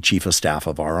 "Will be chief of staff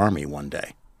of our army one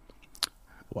day."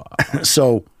 Wow.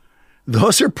 So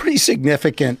those are pretty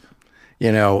significant,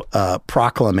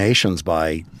 proclamations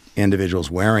by individuals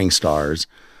wearing stars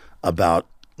about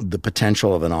the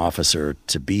potential of an officer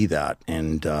to be that.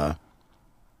 And I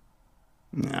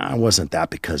wasn't that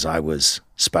because I was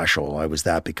special. I was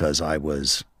that because I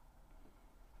was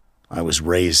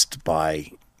raised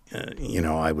by,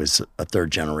 I was a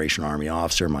 3rd-generation Army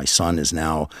officer. My son is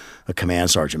now a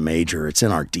command sergeant major. It's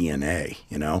in our DNA,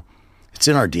 It's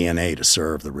in our DNA to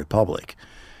serve the Republic.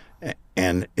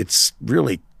 And it's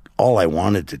really all I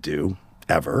wanted to do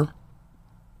ever.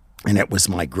 And it was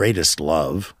my greatest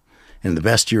love. And the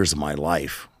best years of my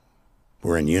life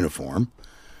were in uniform.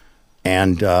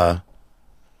 And I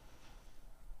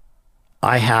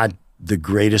had the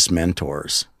greatest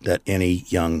mentors that any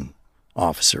young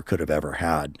officer could have ever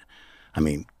had. I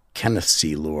mean, Kenneth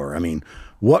C. Lure. I mean,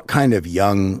 what kind of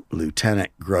young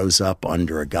lieutenant grows up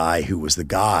under a guy who was the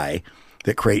guy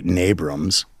that Creighton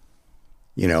Abrams,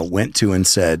 went to and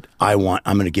said, I'm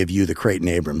going to give you the Creighton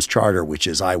Abrams charter, which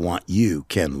is, I want you,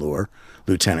 Ken Lure,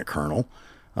 Lieutenant Colonel,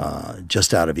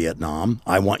 just out of Vietnam.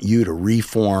 I want you to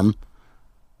reform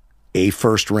a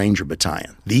 1st Ranger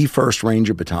Battalion, the 1st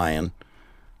Ranger Battalion,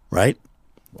 right?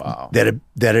 Wow. That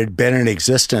had been in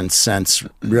existence since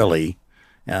really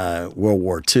World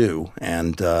War II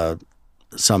and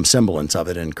some semblance of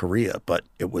it in Korea. But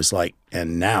it was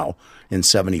and now in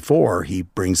 1974, he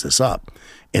brings this up.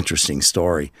 Interesting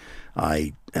story.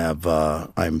 I'm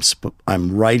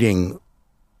writing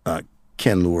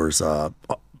Ken Lure's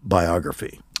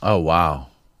biography. Oh, wow.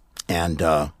 And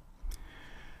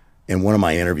in one of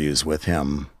my interviews with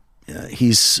him,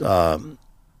 he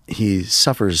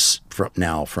suffers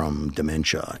from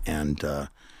dementia, and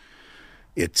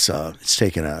it's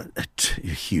taken a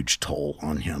huge toll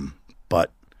on him.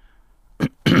 But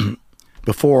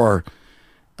before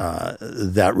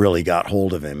that really got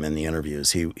hold of him in the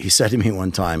interviews, he said to me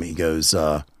one time, he goes,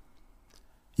 "You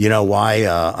know why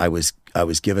I was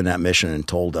given that mission and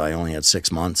told I only had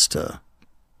 6 months to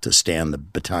stand the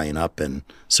battalion up and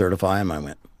certify him?" I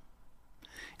went,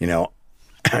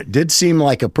 it did seem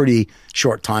like a pretty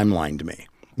short timeline to me.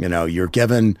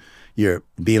 You're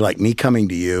be like me coming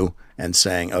to you and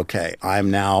saying, okay,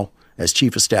 I'm now, as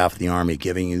Chief of Staff of the Army,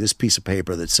 giving you this piece of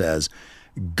paper that says,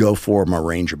 go form a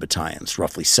Ranger battalions,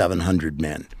 roughly 700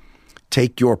 men.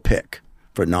 Take your pick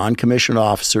for non-commissioned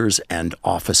officers and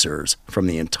officers from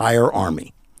the entire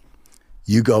Army.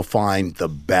 You go find the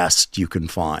best you can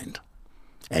find,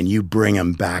 and you bring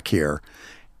them back here,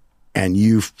 and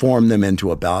you form them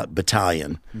into a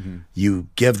battalion. Mm-hmm. You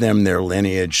give them their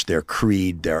lineage, their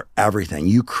creed, their everything.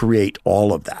 You create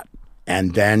all of that.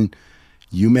 And then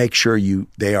you make sure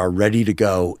they are ready to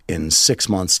go in 6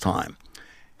 months' time.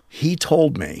 He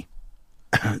told me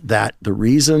that the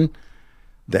reason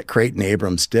that Creighton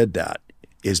Abrams did that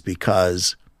is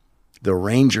because the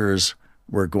Rangers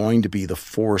were going to be the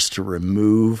force to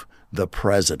remove the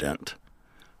president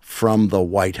from the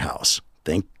White House.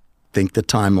 Think the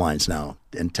timelines now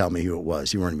and tell me who it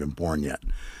was. You weren't even born yet.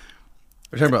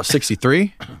 We're talking about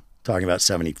 63? Talking about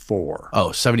 74.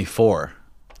 Oh, 74.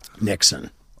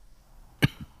 Nixon.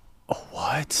 Oh,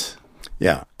 what?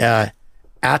 Yeah.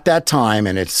 At that time,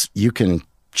 and you can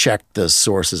check the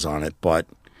sources on it, but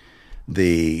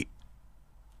the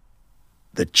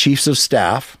chiefs of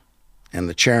staff and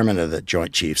the chairman of the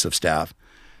Joint Chiefs of Staff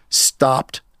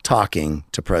stopped talking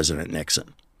to President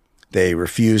Nixon. They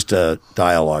refused to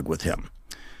dialogue with him.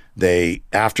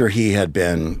 After he had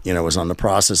been, was on the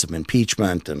process of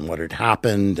impeachment and what had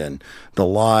happened and the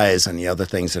lies and the other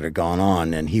things that had gone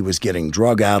on, and he was getting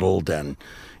drug-addled and,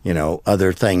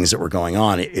 other things that were going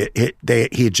on, he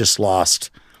had just lost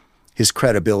his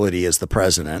credibility as the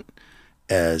president,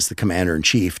 as the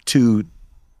commander-in-chief to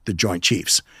the Joint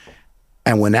Chiefs.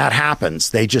 And when that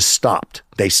happens, they just stopped.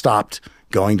 They stopped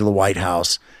going to the White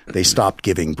House. They stopped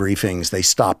giving briefings. They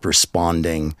stopped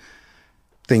responding.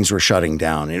 Things were shutting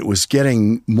down. It was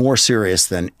getting more serious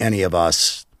than any of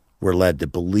us were led to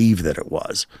believe that it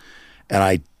was.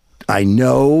 And I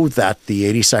know that the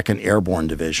 82nd Airborne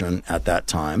Division at that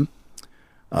time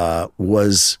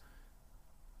was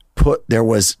put,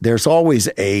 there's always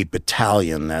a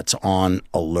battalion that's on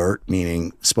alert,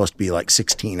 meaning supposed to be like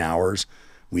 16 hours,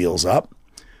 wheels up.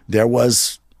 There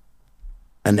was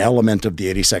an element of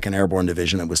the 82nd Airborne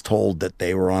Division that was told that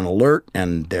they were on alert,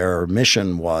 and their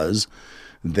mission was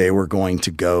they were going to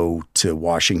go to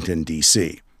Washington,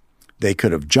 D.C. They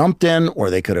could have jumped in or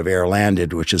they could have air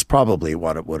landed, which is probably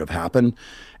what it would have happened.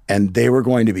 And they were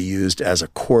going to be used as a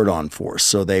cordon force.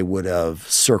 So they would have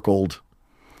circled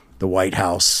the White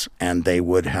House, and they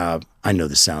would have, I know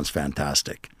this sounds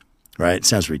fantastic, right? It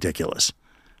sounds ridiculous,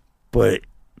 but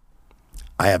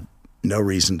I have no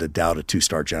reason to doubt a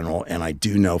 2-star general. And I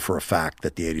do know for a fact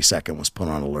that the 82nd was put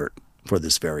on alert for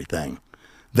this very thing.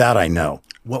 That I know.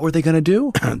 What were they going to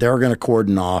do? They were going to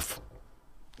cordon off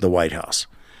the White House.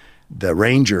 The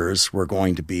Rangers were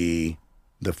going to be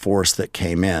the force that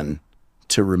came in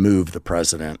to remove the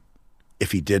president.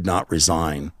 If he did not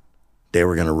resign, they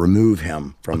were going to remove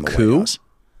him from the White House.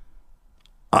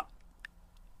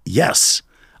 Yes.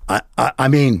 I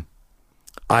mean,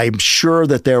 I'm sure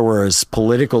that there was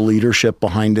political leadership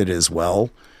behind it as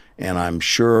well. And I'm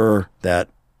sure that,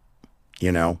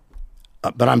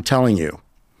 but I'm telling you,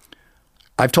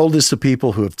 I've told this to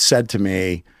people who have said to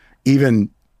me, even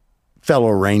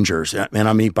fellow Rangers, and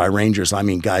I mean by Rangers, I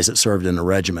mean guys that served in the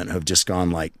regiment who have just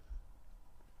gone like,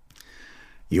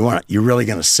 you're really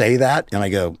going to say that? And I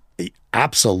go,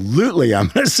 absolutely, I'm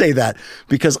going to say that,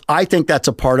 because I think that's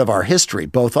a part of our history,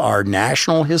 both our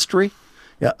national history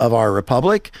of our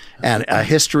republic and a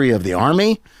history of the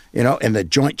Army, and the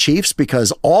Joint Chiefs,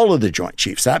 because all of the Joint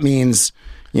Chiefs, that means,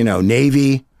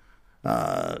 Navy,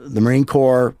 the Marine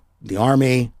Corps, the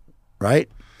Army, right?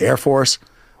 Air Force,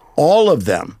 all of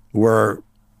them were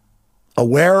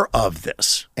aware of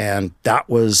this, and that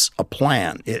was a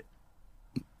plan. It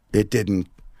didn't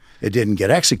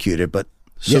get executed, but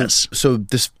yes. So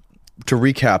this, to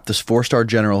recap, this 4-star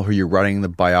general who you're writing the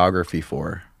biography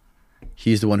for,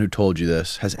 he's the one who told you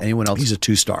this. Has anyone else? He's a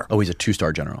 2-star. Oh, he's a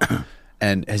 2-star general.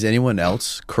 And has anyone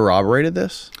else corroborated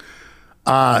this?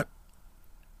 No.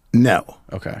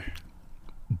 Okay.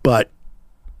 But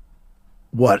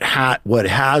what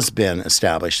has been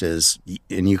established is,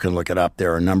 and you can look it up,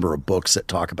 there are a number of books that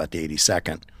talk about the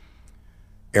 82nd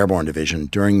Airborne Division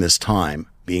during this time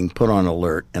being put on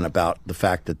alert, and about the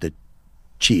fact that the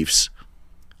chiefs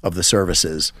of the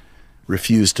services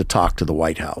refused to talk to the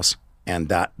White House, and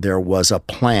that there was a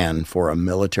plan for a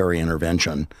military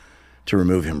intervention to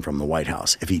remove him from the White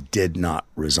House if he did not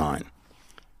resign.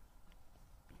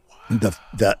 Wow.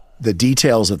 The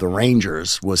details of the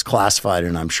Rangers was classified,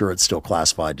 and I'm sure it's still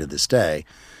classified to this day.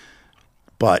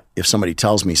 But if somebody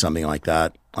tells me something like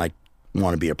that, I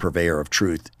want to be a purveyor of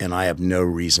truth, and I have no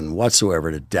reason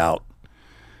whatsoever to doubt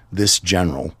this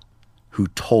general who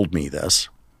told me this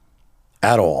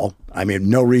at all. I mean,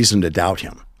 no reason to doubt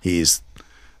him. He's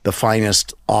the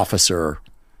finest officer,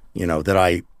 that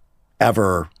I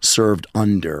ever served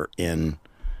under in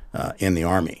the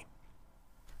Army.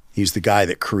 He's the guy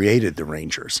that created the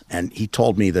Rangers. And he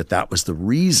told me that that was the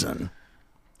reason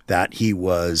that he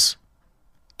was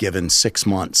given 6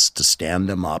 months to stand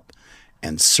them up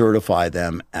and certify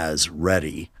them as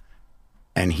ready.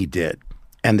 And he did.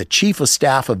 And the chief of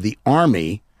staff of the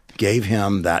Army gave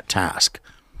him that task.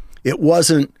 It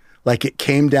wasn't like it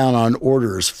came down on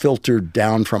orders filtered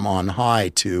down from on high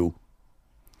to,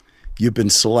 you've been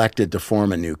selected to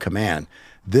form a new command.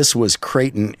 This was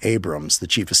Creighton Abrams, the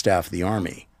chief of staff of the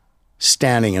Army,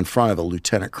 standing in front of a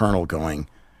lieutenant colonel going,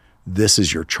 this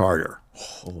is your charter.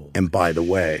 Oh, and by the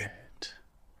way,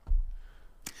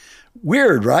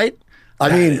 weird, right? I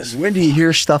mean, when do you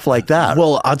hear stuff like that?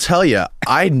 Well, I'll tell you,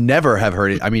 I never have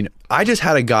heard it. I mean, I just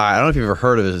had a guy, I don't know if you've ever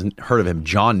heard of him,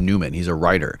 John Newman. He's a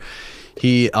writer.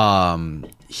 He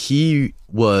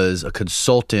was a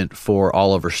consultant for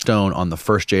Oliver Stone on the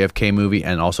first JFK movie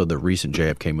and also the recent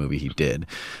JFK movie he did.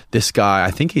 This guy, I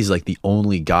think he's like the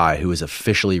only guy who has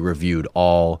officially reviewed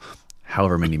all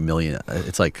however many million,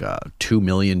 it's like 2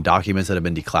 million documents that have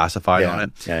been declassified on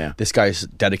it. Yeah. This guy's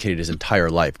dedicated his entire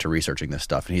life to researching this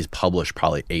stuff, and he's published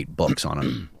probably 8 books on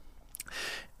it.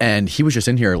 And he was just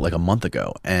in here like a month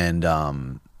ago,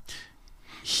 and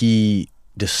he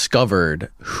discovered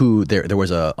who there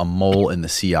was a mole in the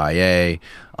CIA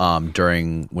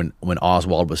during when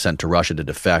Oswald was sent to Russia to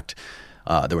defect.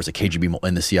 There was a KGB mole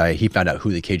in the CIA. He found out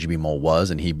who the KGB mole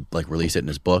was, and he like released it in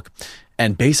his book.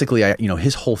 And basically,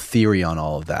 his whole theory on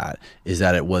all of that is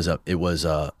that it was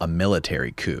a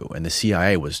military coup, and the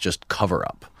CIA was just cover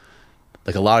up.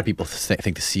 Like a lot of people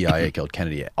think the CIA killed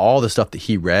Kennedy. All the stuff that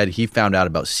he read, he found out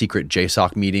about secret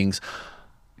JSOC meetings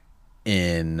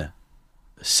in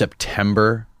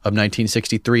September of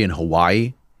 1963 in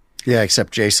Hawaii. Yeah,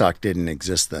 except JSOC didn't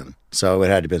exist then, so it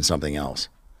had to have been something else.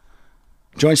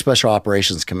 Joint Special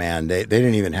Operations Command, they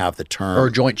didn't even have the term.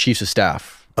 Or Joint Chiefs of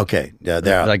Staff. Okay, yeah,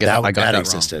 I got that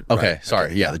existed. Wrong. Okay, right. sorry.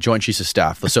 Okay, yeah, the Joint Chiefs of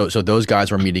Staff. So those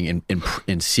guys were meeting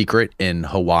in secret in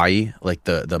Hawaii, like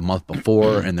the month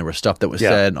before, and there was stuff that was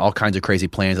said, and all kinds of crazy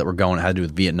plans that were going. It had to do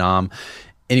with Vietnam.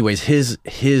 Anyways,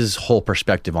 his whole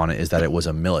perspective on it is that it was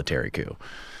a military coup.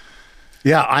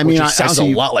 Yeah, I mean, it sounds a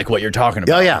lot like what you're talking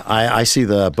about. Oh yeah, I see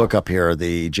the book up here,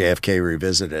 the JFK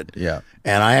Revisited. Yeah,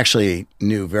 and I actually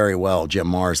knew very well Jim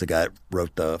Marrs, the guy that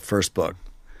wrote the first book.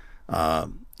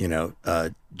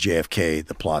 JFK,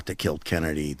 the plot that killed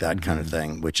Kennedy, that kind of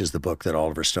thing, which is the book that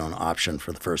Oliver Stone optioned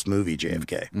for the first movie,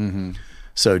 JFK. Mm-hmm.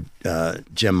 So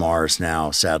Jim Marrs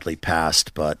now sadly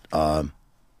passed, but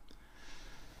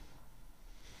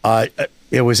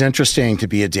it was interesting to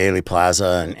be at Daley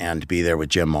Plaza and to be there with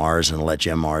Jim Marrs and let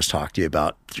Jim Marrs talk to you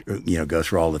about, go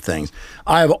through all the things.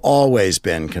 I've always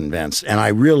been convinced, and I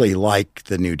really like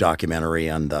the new documentary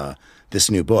on this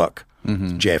new book,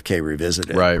 JFK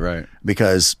Revisited. Right.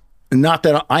 Because not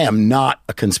that I am not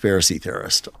a conspiracy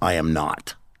theorist. I am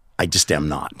not. I just am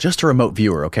not. Just a remote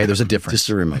viewer, okay? There's a difference. Just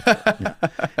a remote viewer.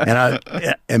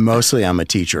 Yeah. And mostly I'm a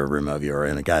teacher, a remote viewer,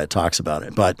 and a guy that talks about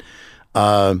it. But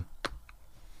I'm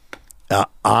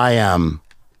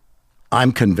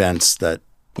convinced that,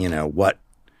 what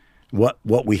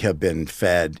we have been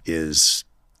fed is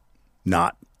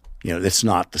not, it's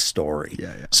not the story.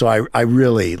 Yeah. So I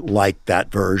really like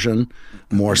that version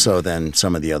more so than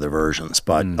some of the other versions.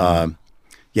 But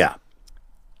yeah.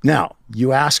 Now,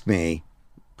 you asked me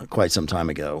quite some time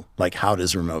ago, like, how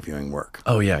does remote viewing work?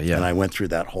 Oh, yeah. And I went through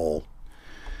that whole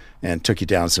and took you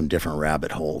down some different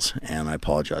rabbit holes. And I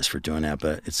apologize for doing that,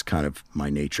 but it's kind of my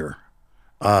nature.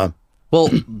 Well,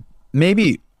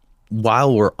 maybe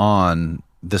while we're on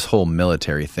this whole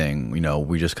military thing,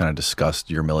 we just kind of discussed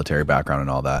your military background and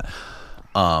all that.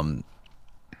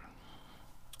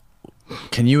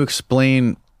 Can you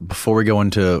explain, before we go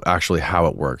into actually how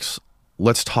it works,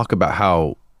 let's talk about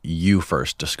how you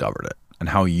first discovered it and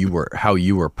how you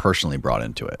were personally brought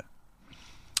into it.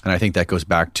 And I think that goes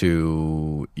back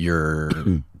to your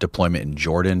deployment in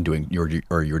Jordan, you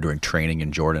were doing training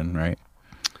in Jordan, right?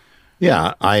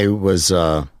 Yeah, I was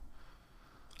a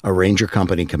Ranger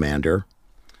Company commander.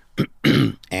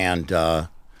 And, to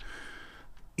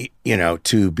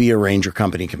be a Ranger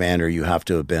Company commander, you have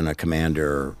to have been a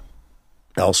commander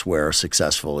elsewhere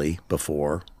successfully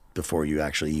before you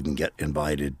actually even get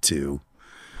invited to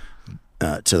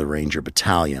the Ranger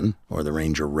Battalion or the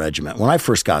Ranger Regiment. When I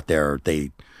first got there,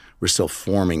 they were still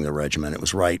forming the regiment. It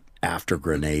was right after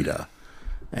Grenada.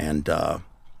 And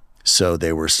so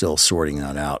they were still sorting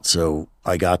that out. So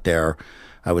I got there.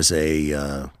 I was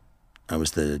the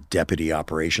deputy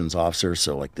operations officer,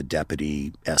 so like the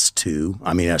deputy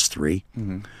S3.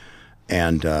 Mm-hmm.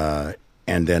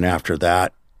 And then after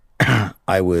that,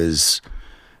 I was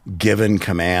given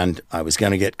command. I was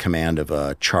going to get command of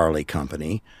a Charlie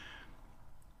company,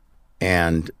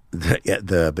 and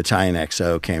the battalion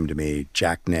XO came to me,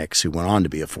 Jack Nix, who went on to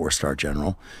be a 4-star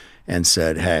general, and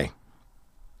said, "Hey,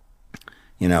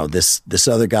 this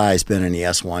other guy's been in the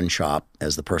S1 shop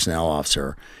as the personnel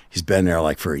officer. He's been there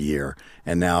like for a year,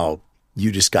 and now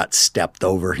you just got stepped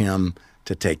over him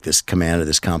to take this command of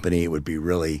this company. You'd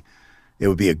be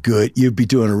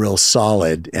doing a real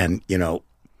solid. And,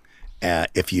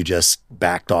 if you just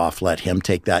backed off, let him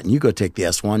take that and you go take the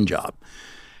S1 job."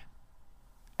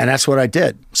 And that's what I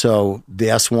did. So the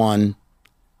S1,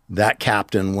 that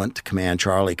captain went to command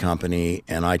Charlie company,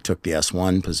 and I took the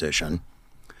S1 position.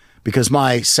 Because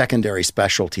my secondary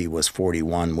specialty was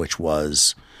 41, which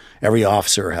was every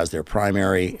officer has their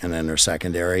primary and then their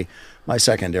secondary. My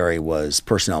secondary was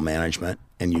personnel management,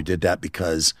 and you did that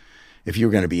because if you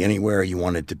were going to be anywhere, you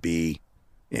wanted to be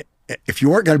 – if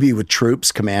you weren't going to be with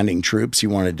troops, commanding troops, you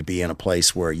wanted to be in a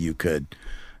place where you could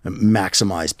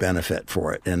maximize benefit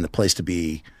for it. And the place to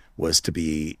be was to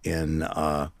be in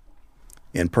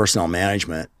personnel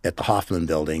management at the Hoffman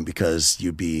Building, because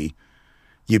you'd be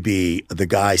the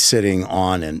guy sitting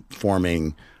on and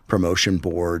forming promotion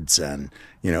boards and,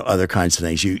 other kinds of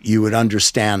things. You would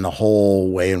understand the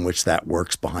whole way in which that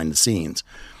works behind the scenes.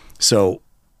 So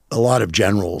a lot of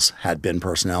generals had been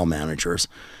personnel managers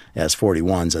as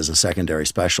 41s as a secondary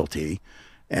specialty.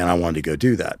 and I wanted to go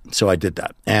do that. So I did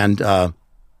that. And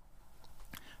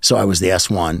so I was the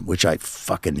S1, which I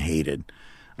fucking hated.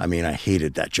 I mean, I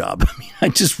hated that job. I mean,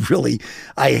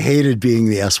 I hated being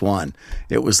the S1.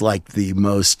 It was like the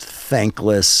most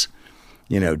thankless,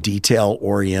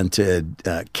 detail-oriented,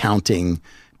 counting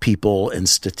people and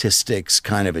statistics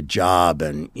kind of a job,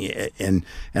 and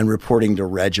reporting to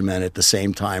regiment at the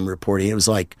same time reporting. It was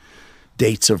like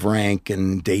dates of rank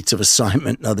and dates of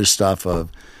assignment and other stuff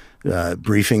of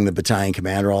briefing the battalion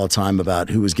commander all the time about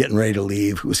who was getting ready to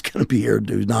leave, who was going to be here,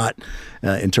 who's not,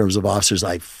 in terms of officers.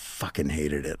 I fucking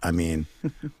hated it. I mean,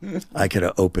 I could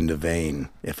have opened a vein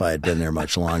if I had been there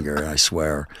much longer, I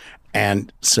swear.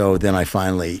 And so then I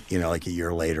finally, like a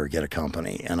year later, get a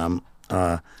company, and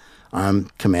I'm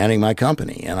commanding my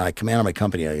company, and I commanded my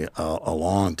company a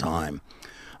long time.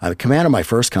 I commanded my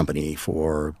first company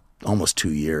for almost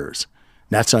 2 years.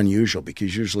 That's unusual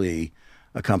because usually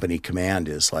a company command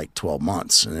is like 12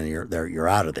 months, and then you're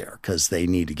out of there because they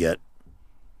need to get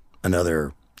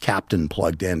another captain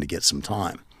plugged in to get some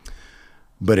time.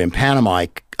 But in Panama,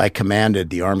 I commanded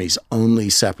the Army's only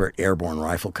separate airborne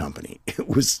rifle company. It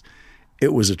was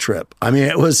a trip. I mean,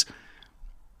 it was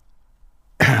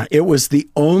the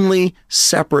only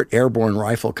separate airborne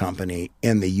rifle company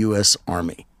in the U.S.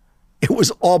 Army. It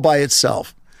was all by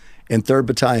itself. In 3rd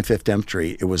Battalion, 5th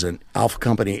Infantry, it was an Alpha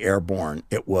Company Airborne.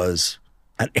 It was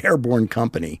an airborne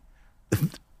company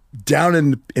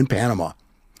down in Panama.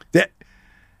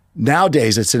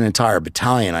 Nowadays, it's an entire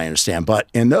battalion, I understand. But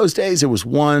in those days, it was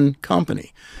one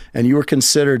company. And you were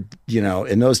considered,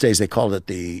 in those days, they called it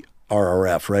the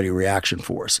RRF, Ready Reaction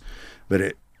Force.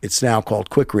 But it's now called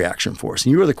Quick Reaction Force.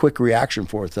 And you were the Quick Reaction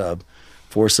Force of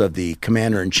the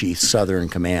Commander-in-Chief Southern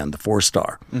Command, the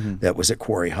 4-star, that was at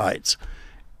Quarry Heights.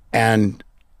 And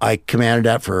I commanded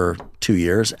that for 2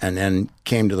 years and then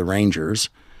came to the Rangers,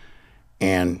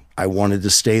 and I wanted to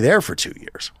stay there for 2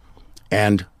 years.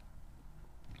 And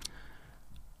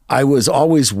I was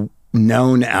always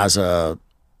known as a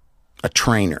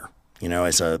trainer,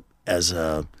 as a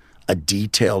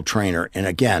detailed trainer. And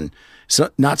again, so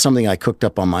not something I cooked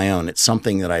up on my own. It's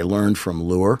something that I learned from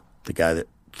Lure, the guy that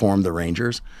formed the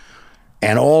Rangers,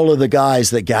 and all of the guys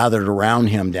that gathered around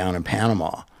him down in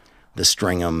Panama, the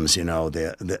Stringhams,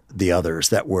 the others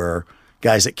that were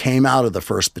guys that came out of the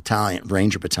 1st Battalion,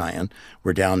 Ranger Battalion,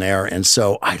 were down there. And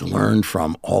so I learned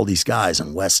from all these guys,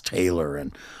 and Wes Taylor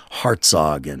and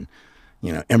Hartzog and,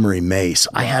 Emery Mace.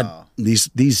 Wow. I had these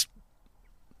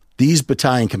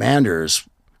battalion commanders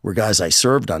were guys I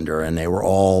served under, and they were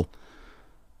all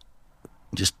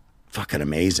just fucking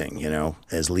amazing,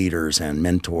 as leaders and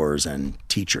mentors and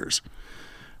teachers.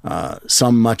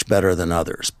 Some much better than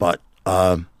others, but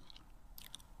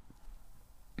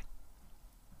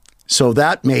so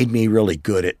that made me really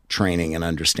good at training and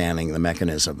understanding the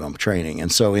mechanism of training.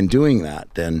 And so in doing that,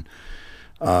 then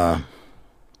my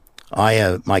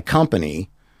company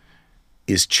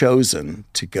is chosen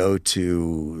to go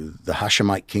to the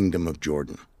Hashemite Kingdom of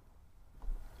Jordan.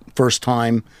 First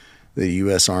time the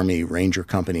U.S. Army Ranger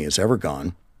Company has ever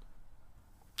gone.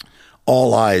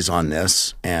 All eyes on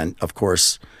this. And, of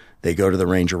course, they go to the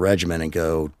Ranger Regiment and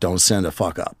go, don't send a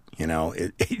fuck up.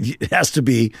 It has to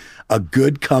be a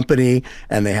good company,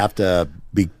 and they have to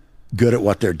be good at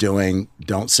what they're doing.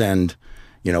 Don't send,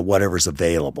 whatever's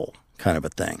available, kind of a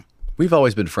thing. We've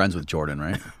always been friends with Jordan,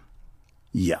 right?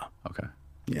 Yeah. Okay.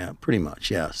 Yeah, pretty much.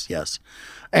 Yes.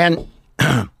 And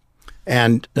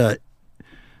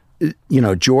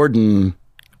Jordan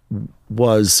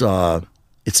was,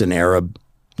 it's an Arab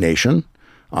nation,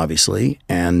 obviously,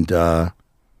 and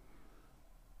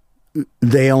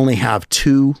they only have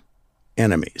 2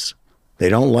 enemies. They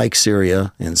don't like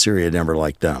Syria, and Syria never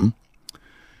liked them,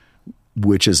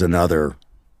 which is another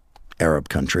Arab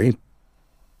country.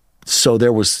 So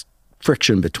there was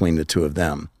friction between the 2 of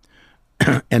them.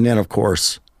 And then, of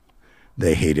course,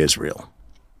 they hate Israel.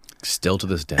 Still to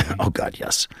this day. Oh, God,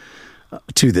 yes.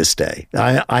 To this day.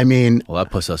 I mean... Well,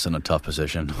 that puts us in a tough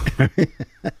position.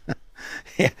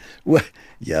 Yeah, well,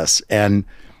 yes. And,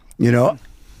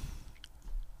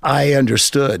 I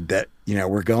understood that,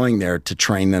 we're going there to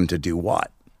train them to do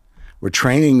what? We're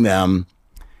training them,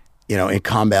 in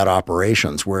combat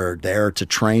operations. We're there to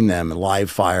train them in live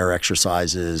fire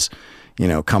exercises,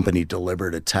 company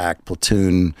deliberate attack,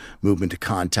 platoon movement to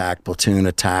contact, platoon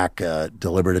attack,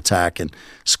 deliberate attack, and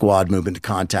squad movement to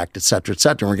contact, et cetera, et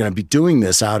cetera. And we're going to be doing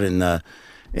this out in the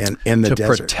desert.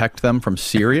 To protect them from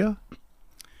Syria?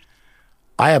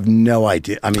 I have no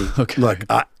idea. I mean, okay. Look,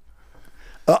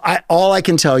 all I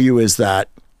can tell you is that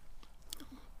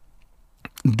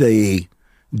they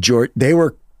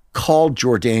were called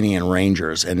Jordanian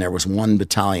Rangers, and there was 1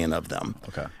 battalion of them.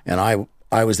 Okay. And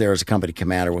I was there as a company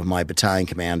commander with my battalion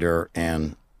commander,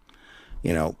 and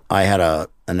I had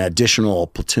an additional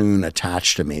platoon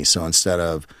attached to me. So instead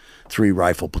of 3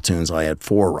 rifle platoons, I had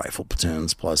 4 rifle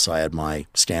platoons. Plus, I had my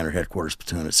standard headquarters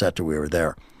platoon, et cetera. We were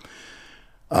there,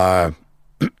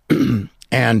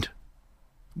 and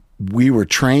we were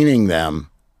training them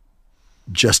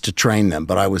just to train them.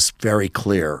 But I was very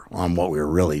clear on what we were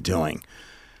really doing,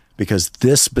 because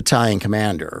this battalion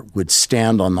commander would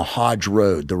stand on the Hajj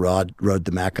Road, the road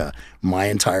to Mecca, my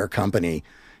entire company,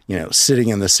 sitting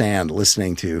in the sand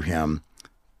listening to him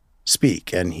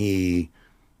speak. And he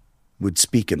would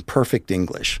speak in perfect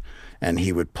English, and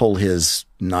he would pull his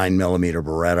 9mm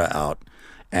Beretta out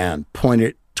and point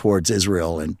it towards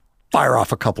Israel and fire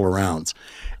off a couple of rounds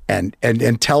and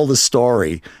tell the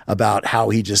story about how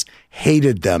he just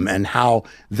hated them and how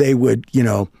they would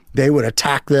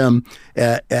attack them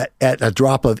at a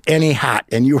drop of any hat.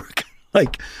 And you were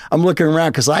like, I'm looking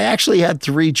around because I actually had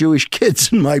 3 Jewish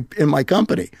kids in my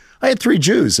company. I had 3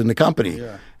 Jews in the company.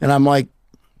 Yeah. And I'm like,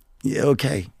 yeah,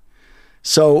 okay.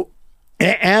 So,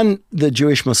 and the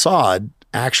Jewish Mossad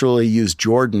actually used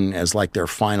Jordan as like their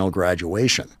final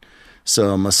graduation.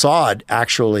 So Mossad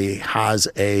actually has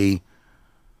a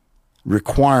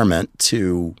requirement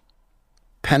to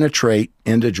penetrate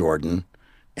into Jordan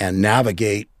and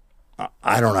navigate,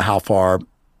 I don't know how far,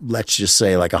 let's just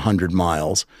say like 100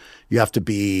 miles. You have to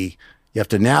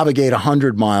navigate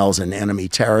 100 miles in enemy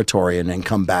territory and then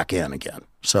come back in again.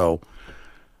 So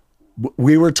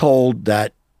we were told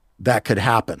that could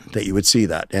happen, that you would see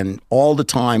that. And all the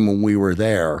time when we were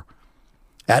there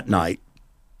at night,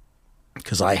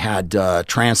 because I had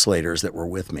translators that were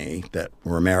with me that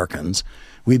were Americans,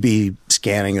 we'd be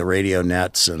scanning the radio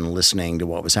nets and listening to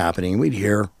what was happening. We would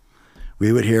hear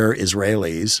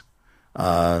Israelis,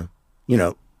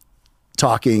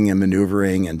 talking and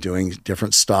maneuvering and doing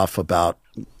different stuff about,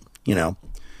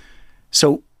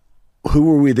 So who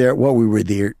were we there? What we were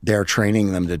there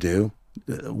training them to do?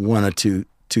 One of two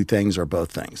things or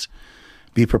both things.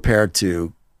 Be prepared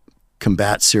to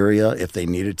combat Syria if they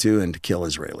needed to, and to kill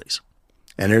Israelis.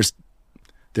 And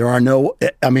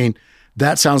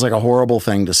that sounds like a horrible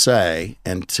thing to say,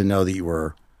 and to know that you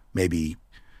were maybe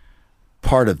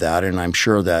part of that. And I'm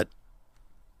sure that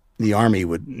the Army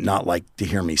would not like to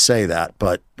hear me say that,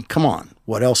 but come on,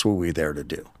 what else were we there to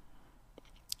do?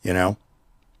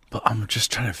 But I'm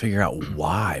just trying to figure out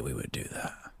why we would do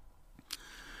that.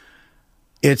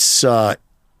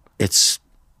 It's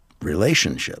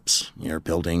relationships. You're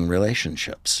building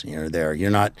relationships. You're there.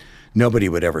 You're not. Nobody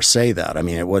would ever say that. I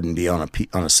mean, it wouldn't be on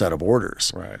a set of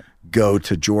orders. Right. Go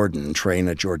to Jordan, train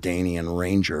a Jordanian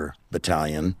Ranger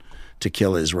battalion to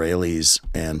kill Israelis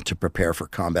and to prepare for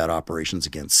combat operations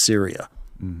against Syria.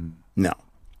 Mm-hmm. No,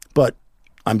 but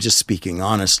I'm just speaking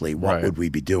honestly. What would we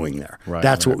be doing there? Right,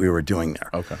 That's what we were doing there.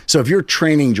 Okay. So if you're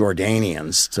training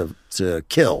Jordanians to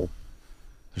kill.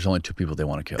 There's only 2 people they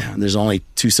want to kill. There's only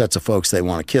 2 sets of folks they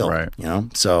want to kill. Right.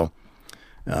 So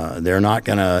they're not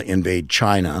going to invade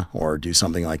China or do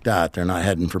something like that. They're not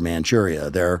heading for Manchuria.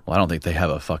 Well, I don't think they have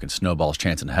a fucking snowball's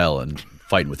chance in hell in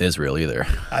fighting with Israel either.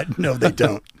 No, they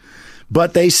don't.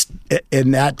 But they,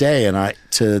 in that day, and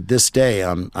to this day,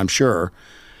 I'm sure,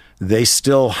 they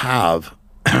still have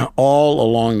all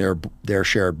along their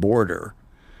shared border.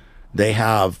 They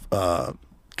have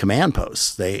command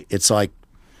posts. It's like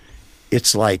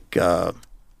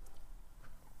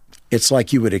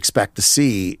you would expect to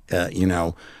see,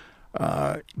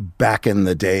 back in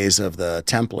the days of the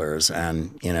Templars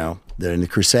and in the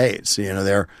Crusades.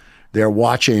 They're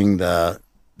watching the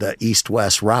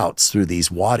east-west routes through these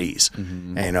wadis,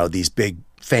 mm-hmm. and, these big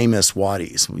famous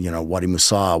wadis. Wadi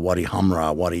Musa, Wadi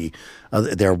Hamra, Wadi.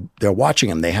 They're watching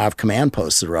them. They have command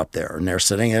posts that are up there, and they're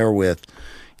sitting there with,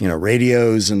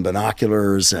 radios and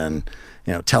binoculars and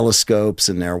telescopes,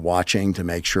 and they're watching to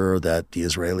make sure that the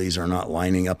Israelis are not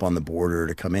lining up on the border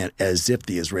to come in, as if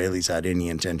the Israelis had any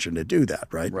intention to do that,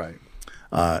 right? Right.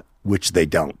 Which they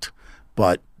don't.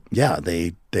 But yeah,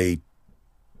 they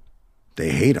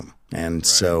hate them, and right.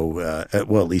 So at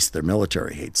least their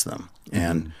military hates them,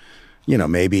 and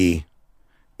maybe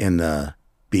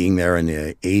being there in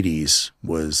the 80s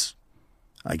was,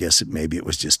 I guess maybe it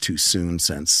was just too soon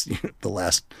since the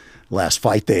last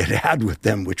fight they had with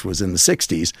them, which was in the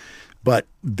 60s, but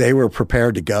they were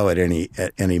prepared to go at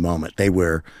any moment. They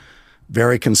were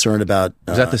very concerned about.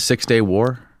 Was that the 6-Day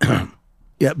War?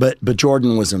 Yeah, but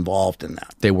Jordan was involved in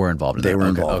that. They were involved in that. They were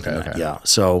involved in that. Yeah.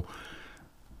 So,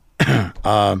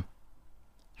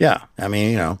 yeah. I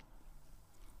mean,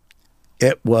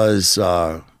 it was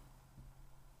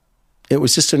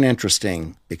just an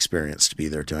interesting experience to be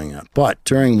there doing that. But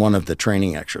during one of the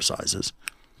training exercises,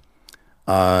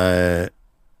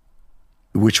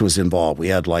 which was involved. We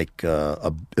had like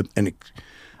a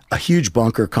huge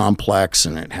bunker complex,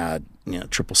 and it had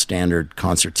triple standard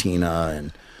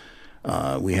concertina,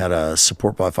 and we had a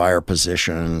support by fire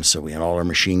position. So we had all our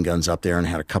machine guns up there, and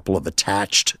had a couple of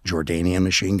attached Jordanian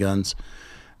machine guns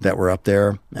that were up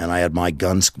there. And I had my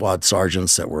gun squad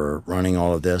sergeants that were running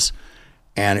all of this.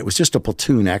 And it was just a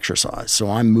platoon exercise.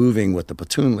 So I'm moving with the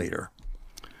platoon leader,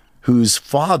 whose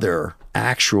father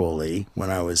actually, when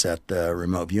I was at the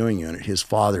remote viewing unit, his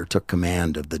father took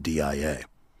command of the DIA.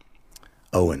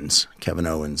 Kevin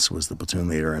Owens was the platoon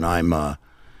leader. And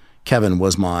Kevin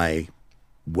was my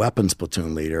weapons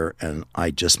platoon leader, and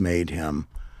I just made him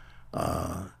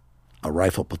a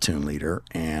rifle platoon leader.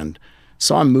 And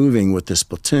so I'm moving with this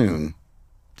platoon,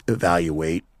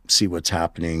 evaluate, see what's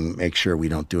happening, make sure we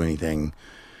don't do anything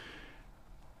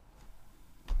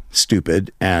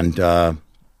stupid. And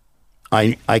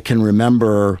I can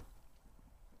remember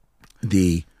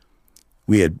we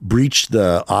had breached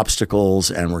the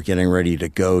obstacles and we're getting ready to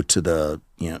go to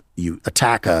you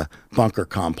attack a bunker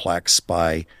complex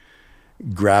by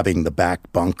grabbing the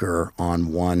back bunker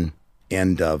on one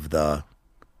end of the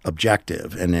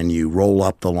objective, and then you roll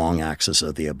up the long axis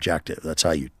of the objective. That's how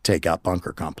you take out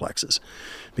bunker complexes,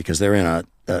 because they're in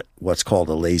what's called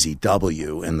a lazy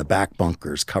W, and the back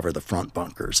bunkers cover the front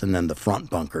bunkers, and then the front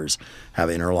bunkers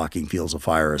have interlocking fields of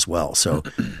fire as well. So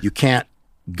you can't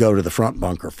go to the front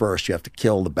bunker first. You have to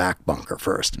kill the back bunker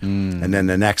first, and then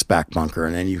the next back bunker,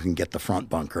 and then you can get the front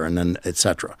bunker, and then et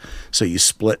cetera. So you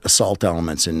split assault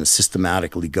elements and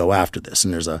systematically go after this,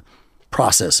 and there's a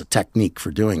process, a technique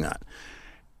for doing that.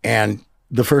 And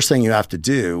the first thing you have to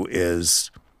do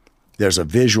is, there's a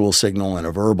visual signal and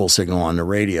a verbal signal on the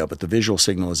radio, but the visual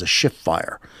signal is a shift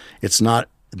fire. It's not,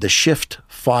 the shift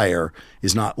fire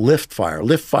is not lift fire.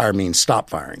 Lift fire means stop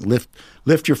firing.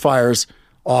 Lift your fires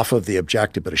off of the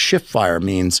objective, but a shift fire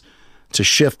means to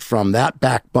shift from that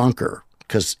back bunker,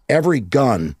 because every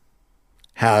gun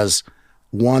has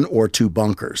one or two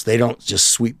bunkers. They don't just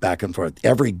sweep back and forth.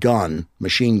 Every gun,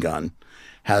 machine gun,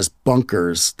 has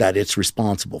bunkers that it's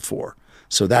responsible for.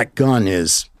 So that gun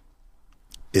is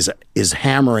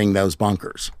hammering those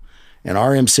bunkers. And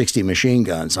our M60 machine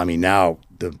guns, I mean, now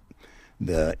the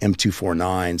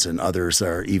M249s and others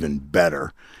are even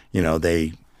better.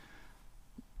 They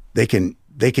can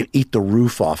eat the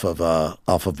roof off of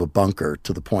a bunker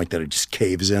to the point that it just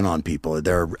caves in on people.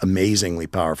 They're amazingly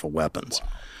powerful weapons. Wow.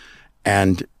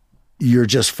 And you're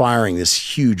just firing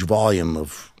this huge volume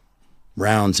of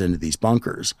rounds into these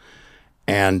bunkers.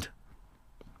 And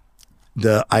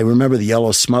I remember the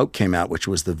yellow smoke came out, which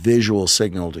was the visual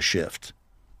signal to shift.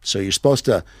 So you're supposed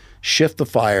to shift the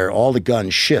fire, all the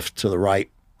guns shift to the right,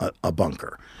 a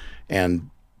bunker. And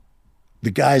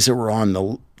the guys that were on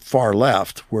the far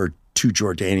left were two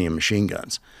Jordanian machine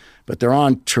guns, but they're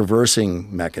on traversing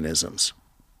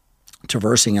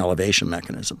elevation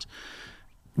mechanisms,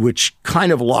 which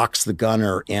kind of locks the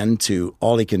gunner into,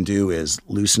 all he can do is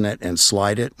loosen it and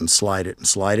slide it and slide it and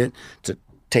slide it to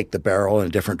take the barrel in a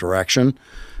different direction,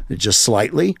 just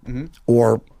slightly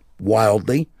or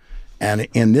wildly. And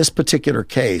in this particular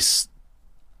case,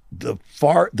 the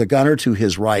gunner to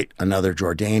his right, another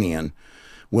Jordanian,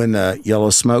 when the yellow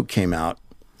smoke came out,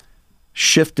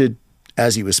 shifted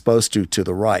as he was supposed to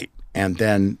the right. And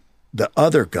then the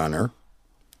other gunner,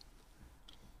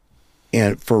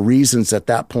 and for reasons at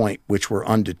that point which were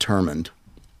undetermined,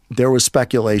 there was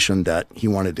speculation that he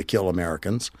wanted to kill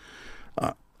Americans.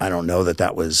 I don't know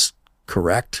that was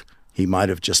correct. He might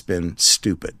have just been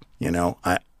stupid,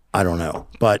 I don't know.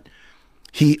 But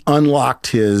he unlocked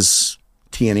his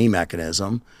T&E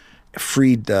mechanism,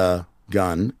 freed the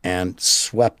gun, and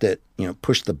swept it,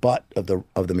 pushed the butt of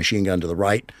the machine gun to the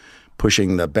right,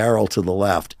 pushing the barrel to the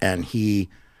left, and he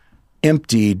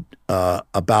emptied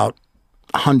about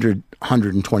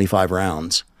 125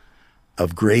 rounds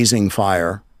of grazing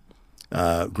fire.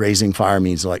 Grazing fire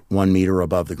means like 1 meter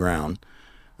above the ground.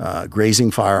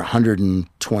 Grazing fire,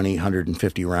 120,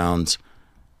 150 rounds,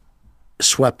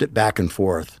 swept it back and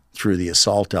forth through the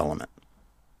assault element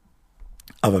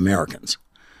of Americans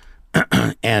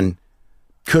and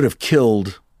could have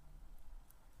killed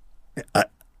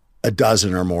a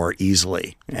dozen or more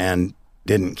easily, and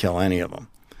didn't kill any of them.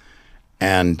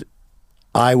 And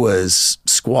I was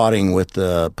squatting with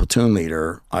the platoon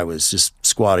leader. I was just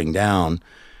squatting down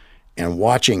and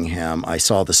watching him. I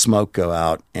saw the smoke go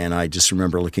out, and I just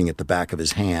remember looking at the back of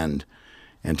his hand.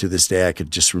 And to this day, I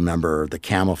could just remember the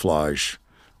camouflage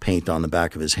paint on the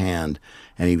back of his hand.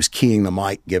 And he was keying the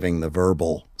mic, giving the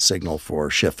verbal signal for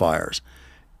shift fires.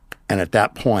 And at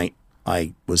that point,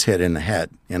 I was hit in the head,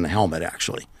 in the helmet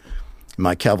actually,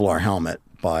 my Kevlar helmet,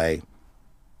 by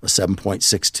a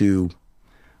 7.62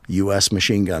 U.S.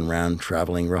 machine gun round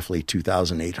traveling roughly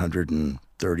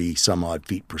 2,830 some odd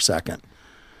feet per second.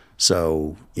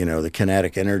 So, the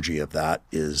kinetic energy of that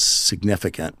is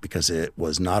significant because it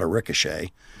was not a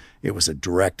ricochet. It was a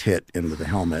direct hit into the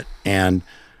helmet, and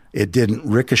it didn't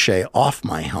ricochet off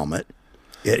my helmet.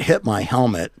 It hit my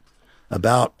helmet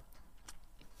about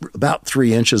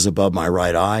 3 inches above my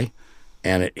right eye,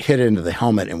 and it hit into the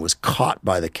helmet and was caught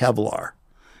by the Kevlar.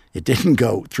 It didn't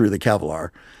go through the Kevlar.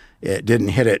 It didn't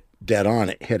hit it dead on.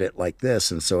 It hit it like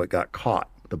this, and so it got caught.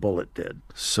 The bullet did.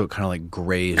 So it kind of like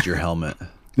grazed your helmet.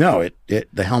 No,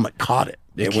 the helmet caught it.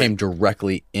 It came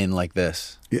directly in like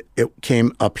this. It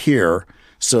came up here,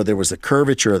 so there was a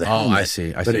curvature of the helmet. I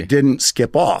see. But it didn't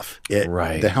skip off.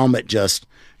 Right. The helmet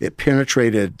it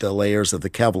penetrated the layers of the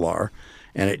Kevlar,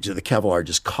 and the Kevlar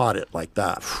just caught it like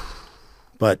that.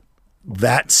 But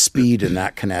that speed and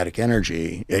that kinetic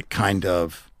energy, it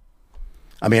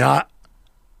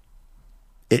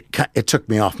took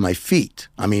me off my feet.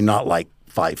 I mean, not like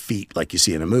 5 feet like you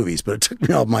see in the movies, but it took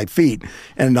me off my feet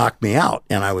and knocked me out,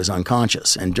 and I was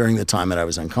unconscious. And during the time that I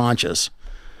was unconscious,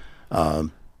 I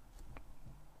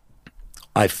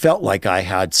felt like I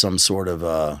had some sort of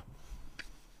a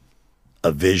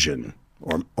vision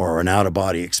or an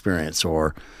out-of-body experience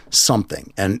or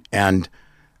something. And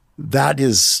that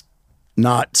is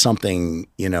not something,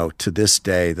 to this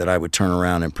day that I would turn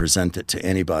around and present it to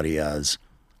anybody as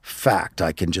fact.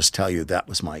 I can just tell you that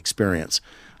was my experience.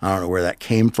 I don't know where that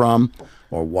came from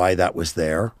or why that was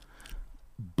there,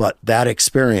 but that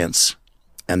experience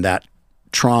and that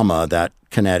trauma, that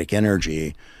kinetic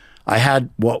energy, I had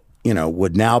what,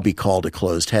 would now be called a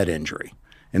closed head injury.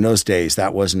 In those days,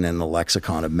 that wasn't in the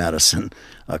lexicon of medicine,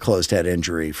 a closed head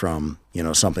injury from,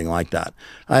 something like that.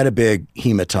 I had a big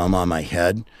hematoma on my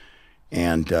head,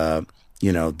 and,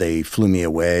 they flew me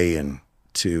away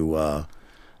to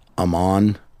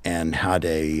Amman and had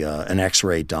an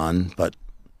x-ray done, but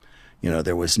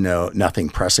there was nothing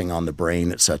pressing on the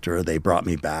brain, et cetera. They brought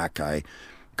me back. I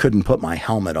couldn't put my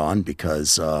helmet on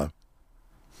because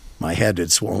my head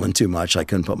had swollen too much. I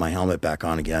couldn't put my helmet back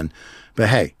on again. But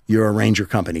hey, you're a Ranger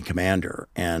Company commander.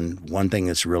 And one thing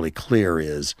that's really clear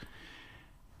is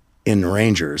in the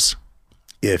Rangers,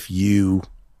 if you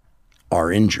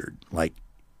are injured, like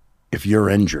if you're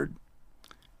injured,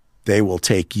 they will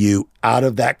take you out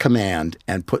of that command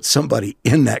and put somebody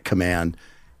in that command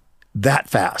that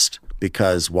fast.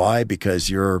 Because why? Because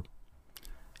your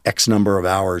X number of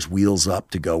hours wheels up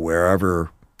to go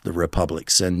wherever the Republic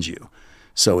sends you.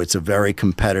 So it's a very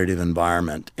competitive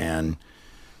environment, and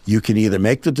you can either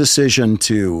make the decision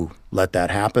to let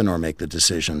that happen or make the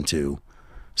decision to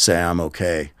say, I'm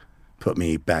okay, put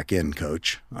me back in,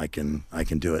 coach. I can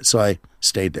do it. So I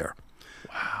stayed there.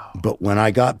 Wow. But when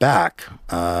I got back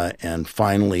and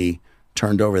finally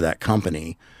turned over that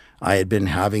company, I had been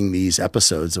having these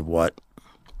episodes of what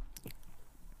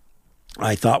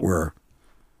I thought were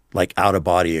like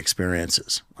out-of-body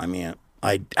experiences. I mean,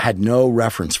 I had no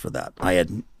reference for that. I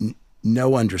had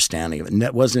no understanding of it. And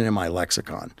that wasn't in my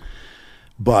lexicon.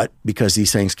 But because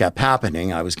these things kept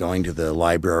happening, I was going to the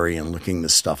library and looking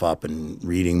this stuff up and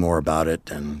reading more about it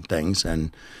and things.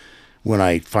 And when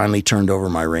I finally turned over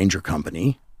my Ranger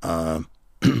company,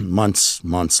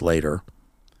 months later,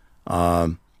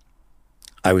 I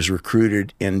was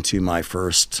recruited into my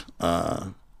first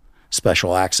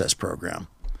special access program.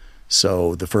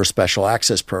 So the first special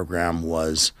access program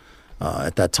was,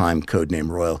 at that time, codenamed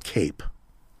Royal Cape.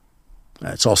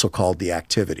 It's also called the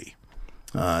Activity.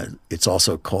 It's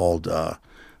also called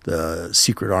the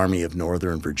Secret Army of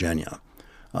Northern Virginia.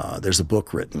 There's a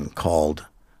book written called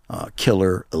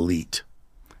Killer Elite.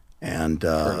 And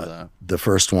the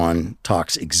first one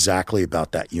talks exactly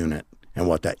about that unit and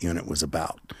what that unit was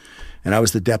about. And I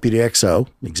was the Deputy XO,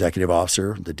 Executive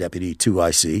Officer, the Deputy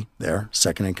 2IC there,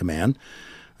 second in command.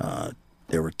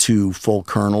 There were 2 full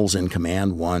colonels in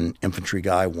command, 1 infantry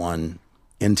guy, 1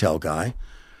 intel guy.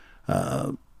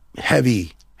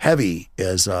 Heavy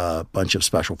as a bunch of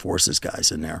special forces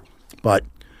guys in there. But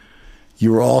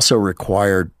you were also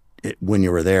required, when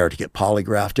you were there, to get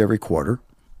polygraphed every quarter.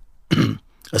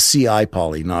 A CI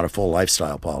poly, not a full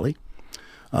lifestyle poly.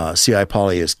 CI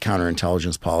poly is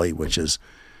counterintelligence poly, which is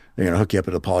they're going to hook you up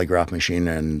at a polygraph machine,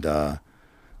 and the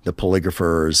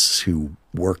polygraphers who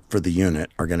work for the unit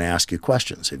are going to ask you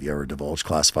questions. Have you ever divulged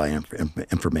classified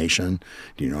information?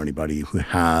 Do you know anybody who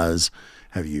has?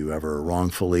 Have you ever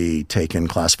wrongfully taken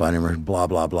classified information? Blah,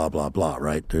 blah, blah, blah, blah,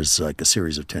 right? There's like a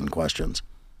series of 10 questions.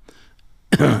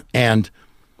 And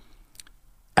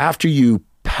after you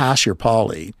pass your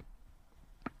poly,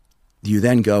 you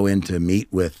then go in to meet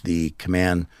with the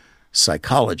command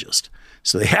psychologist.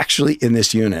 So they actually, in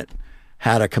this unit,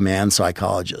 had a command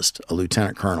psychologist, a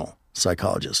lieutenant colonel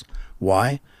psychologist.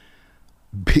 Why?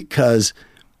 Because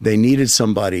they needed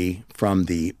somebody from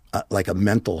the, like a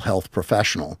mental health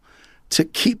professional, to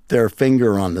keep their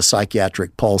finger on the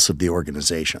psychiatric pulse of the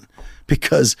organization.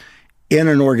 Because in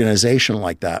an organization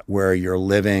like that, where you're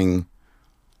living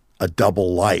a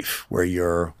double life, where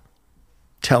you're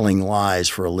telling lies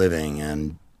for a living,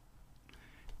 and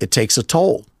it takes a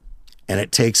toll, and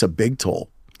it takes a big toll.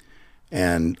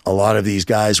 And a lot of these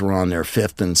guys were on their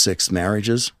 5th and 6th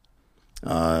marriages.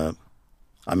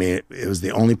 I mean, it was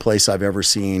the only place I've ever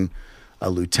seen a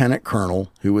lieutenant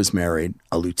colonel who was married,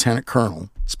 a lieutenant colonel,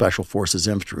 Special Forces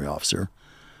infantry officer,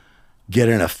 get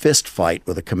in a fist fight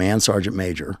with a command sergeant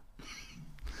major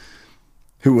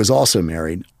who was also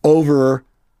married over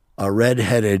a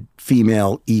redheaded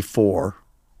female E4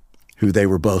 who they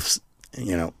were both,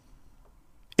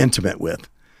 intimate with.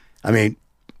 I mean,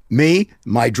 me,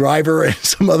 my driver, and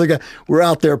some other guy, we're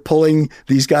out there pulling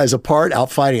these guys apart, out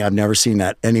fighting. I've never seen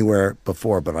that anywhere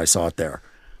before, but I saw it there.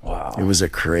 Wow. It was a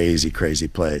crazy, crazy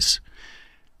place.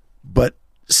 But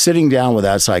sitting down with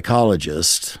that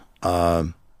psychologist,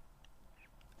 the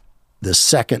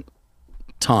second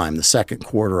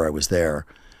quarter I was there,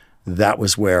 that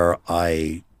was where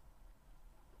I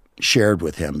shared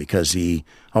with him, because he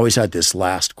always had this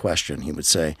last question. He would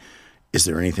say, "Is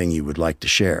there anything you would like to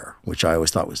share?" Which I always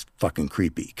thought was fucking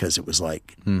creepy, because it was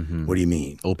like, What do you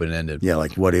mean? Open-ended. Yeah,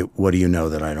 like what do you know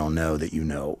that I don't know that you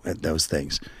know, those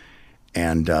things.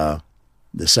 And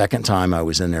the second time I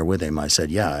was in there with him, I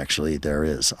said, yeah, actually there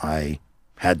is. I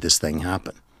had this thing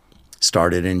happen.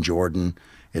 Started in Jordan.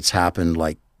 It's happened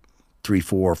like 3,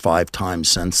 4, 5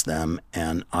 times since then,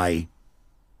 and I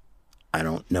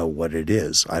don't know what it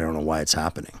is. I don't know why it's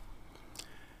happening.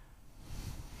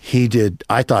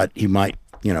 I thought he might,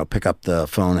 pick up the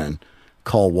phone and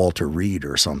call Walter Reed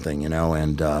or something,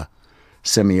 and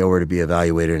send me over to be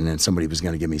evaluated, and then somebody was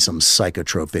going to give me some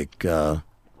psychotropic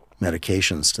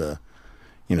medications to,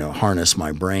 harness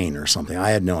my brain or something. I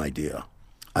had no idea.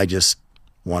 I just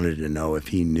wanted to know if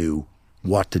he knew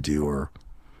what to do or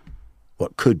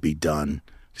what could be done,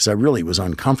 because I really was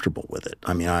uncomfortable with it.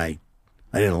 I mean, I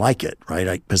didn't like it,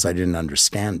 right? Because I didn't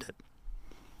understand it.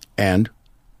 And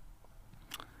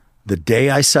the day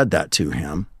I said that to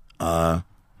him,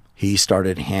 he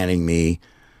started handing me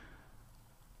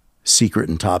secret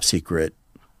and top secret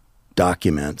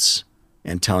documents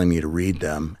and telling me to read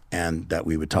them, and that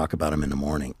we would talk about them in the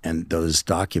morning. And those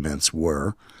documents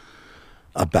were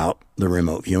about the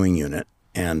remote viewing unit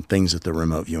and things that the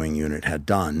remote viewing unit had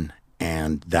done.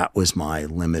 And that was my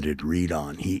limited read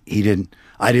on.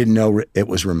 I didn't know it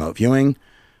was remote viewing.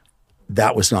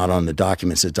 That was not on the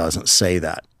documents. It doesn't say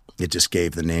that. It just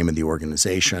gave the name of the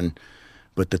organization.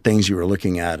 But the things you were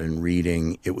looking at and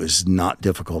reading, it was not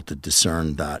difficult to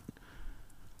discern that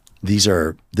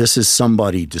this is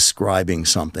somebody describing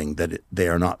something that they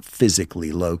are not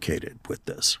physically located with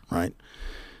this, right?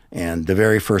 And the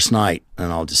very first night,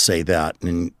 and I'll just say that,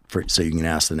 so you can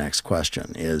ask the next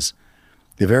question, is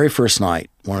the very first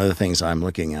night, one of the things I'm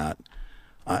looking at,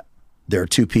 there are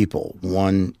 2 people.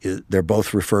 One, they're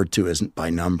both referred to as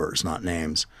by numbers, not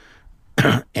names.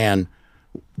 And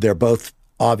they're both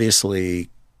obviously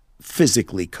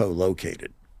physically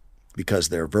co-located because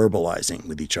they're verbalizing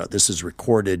with each other. This is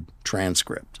recorded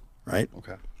transcript, right?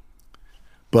 Okay.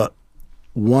 But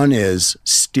one is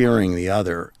steering the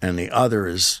other, and the other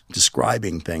is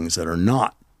describing things that are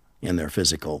not in their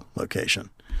physical location.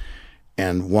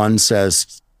 And one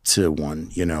says to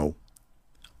one,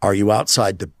 "Are you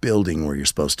outside the building where you're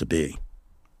supposed to be?"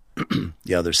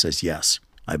 The other says, "Yes,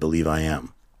 I believe I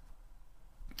am."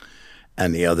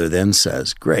 And the other then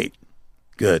says, "Great,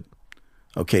 good.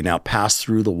 Okay, now pass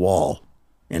through the wall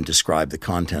and describe the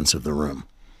contents of the room."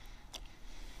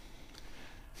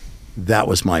 That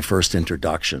was my first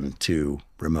introduction to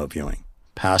remote viewing.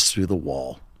 Pass through the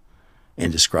wall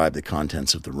and describe the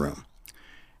contents of the room.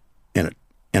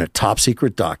 In a top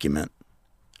secret document,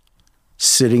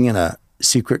 sitting in a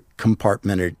secret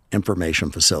compartmented information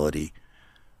facility,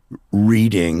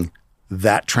 reading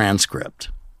that transcript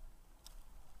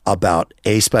about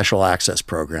a special access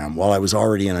program while I was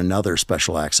already in another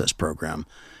special access program.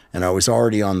 And I was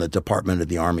already on the Department of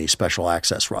the Army special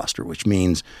access roster, which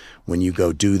means when you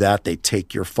go do that, they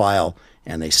take your file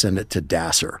and they send it to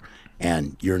DASSER.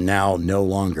 And you're now no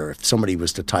longer, if somebody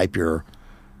was to type your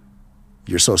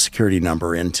Social Security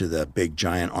number into the big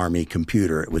giant Army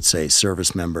computer, it would say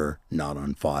service member not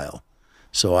on file.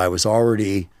 So I was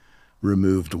already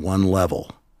removed one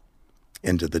level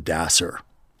into the DASSER.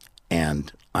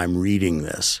 And I'm reading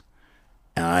this,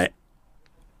 and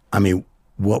I mean,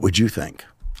 what would you think?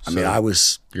 I mean,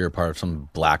 You're a part of some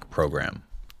black program.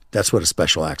 That's what a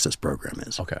special access program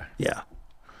is. Okay. Yeah.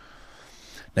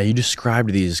 Now, you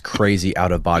described these crazy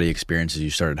out-of-body experiences you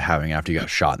started having after you got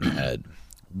shot in the head.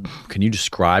 Can you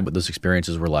describe what those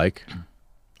experiences were like?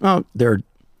 Well, they're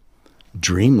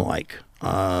dreamlike,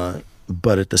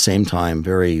 but at the same time,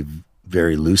 very,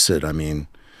 very lucid. I mean,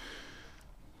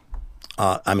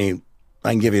 I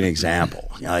can give you an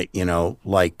example.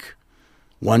 Like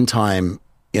one time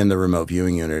in the remote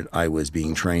viewing unit, I was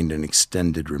being trained in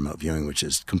extended remote viewing, which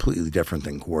is completely different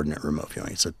than coordinate remote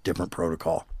viewing. It's a different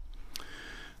protocol.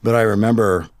 But I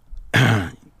remember,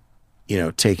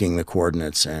 taking the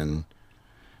coordinates and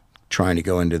trying to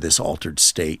go into this altered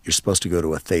state. You're supposed to go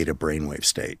to a theta brainwave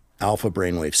state, alpha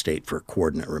brainwave state for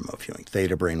coordinate remote viewing,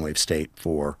 theta brainwave state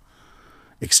for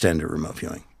extended remote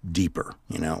viewing, deeper,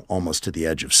 almost to the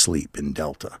edge of sleep in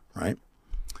delta, right?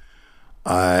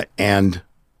 And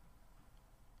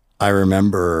I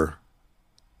remember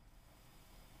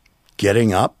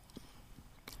getting up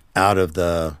out of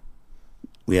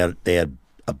they had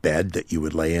a bed that you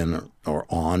would lay in or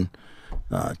on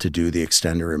to do the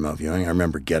extended remote viewing. I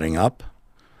remember getting up.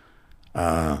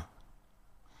 The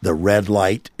red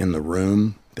light in the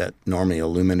room that normally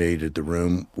illuminated the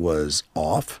room was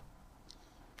off.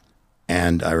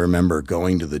 And I remember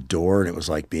going to the door, and it was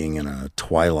like being in a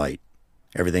twilight.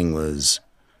 Everything was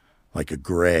like a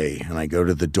gray. And I go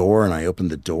to the door, and I open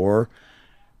the door,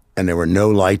 and there were no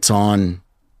lights on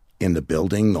in the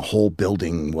building. The whole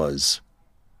building was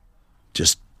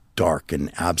just dark and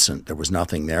absent. There was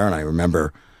nothing there. And I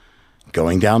remember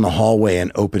going down the hallway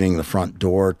and opening the front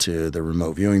door to the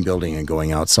remote viewing building and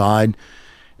going outside.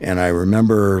 And I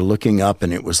remember looking up,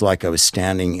 and it was like I was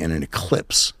standing in an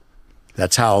eclipse.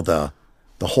 That's how the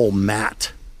whole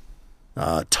matte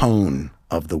tone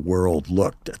of the world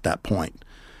looked at that point.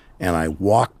 And I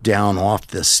walked down off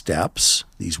the steps,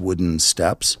 these wooden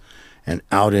steps, and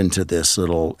out into this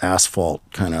little asphalt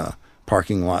kind of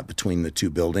parking lot between the two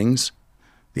buildings,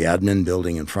 the admin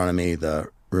building in front of me, the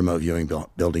remote viewing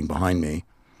building behind me.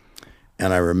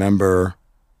 And I remember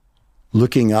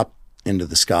looking up into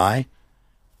the sky,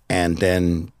 and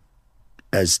then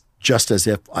just as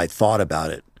if I thought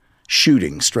about it,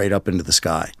 shooting straight up into the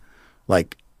sky,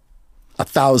 like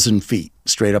 1,000 feet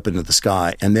straight up into the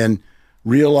sky. And then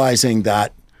realizing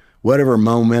that whatever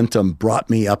momentum brought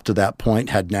me up to that point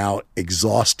had now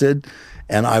exhausted,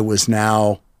 and I was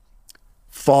now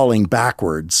falling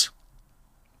backwards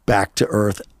back to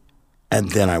earth.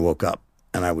 And then I woke up,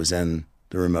 and I was in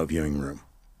the remote viewing room.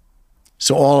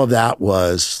 So all of that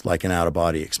was like an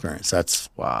out-of-body experience. That's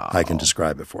wow. I can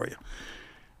describe it for you.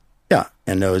 Yeah,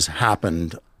 and those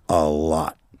happened a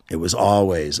lot. It was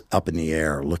always up in the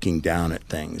air, looking down at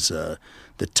things. The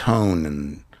tone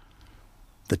and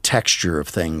the texture of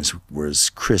things was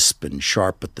crisp and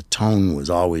sharp, but the tone was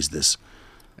always this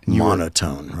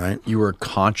monotone, right? You were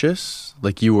conscious?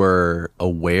 Like you were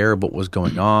aware of what was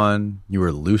going on? You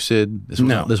were lucid? This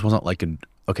wasn't like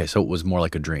okay, so it was more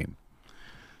like a dream.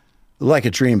 Like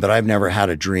a dream, but I've never had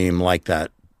a dream like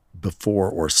that before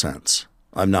or since.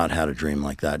 I've not had a dream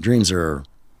like that. Dreams are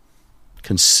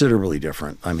considerably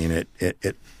different. I mean,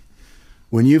 it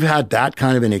when you've had that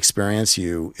kind of an experience,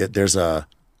 there's a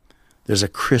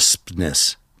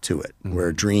crispness to it,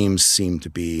 where dreams seem to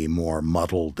be more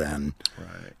muddled and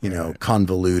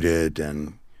convoluted,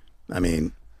 and I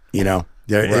mean,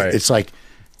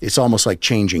 it's almost like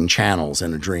changing channels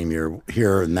in a dream. You're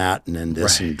here and that, and then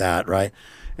this and that, right?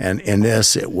 And in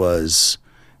this, it was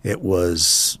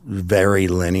very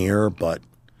linear, but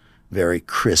very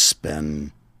crisp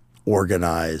and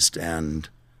organized, and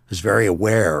was very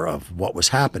aware of what was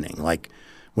happening. Like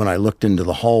when I looked into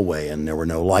the hallway and there were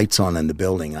no lights on in the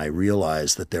building, I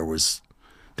realized that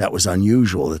that was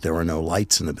unusual, that there were no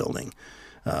lights in the building.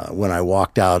 When I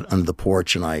walked out under the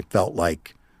porch and I felt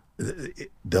like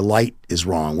the light is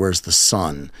wrong. Where's the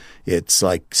sun? It's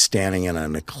like standing in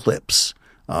an eclipse.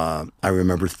 I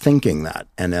remember thinking that.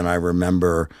 And then I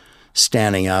remember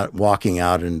walking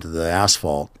out into the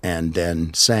asphalt and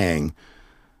then saying,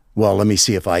 well, let me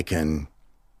see if I can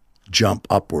jump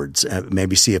upwards,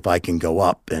 maybe see if I can go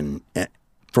up, and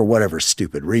for whatever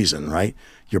stupid reason, right?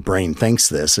 Your brain thinks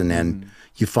this, and then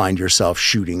you find yourself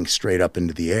shooting straight up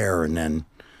into the air, and then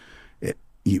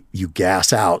you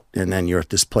gas out, and then you're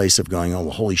at this place of going, oh,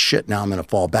 well, holy shit, now I'm going to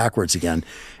fall backwards again.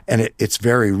 And it's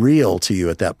very real to you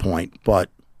at that point, but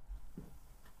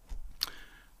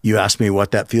you asked me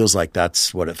what that feels like.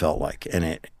 That's what it felt like.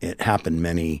 And it happened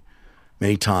many,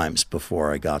 many times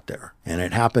before I got there. And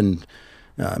it happened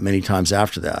many times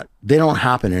after that. They don't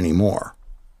happen anymore.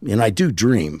 And I do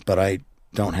dream, but I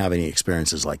don't have any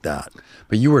experiences like that.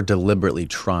 But you were deliberately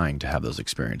trying to have those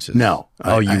experiences. No.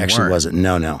 I actually weren't. wasn't.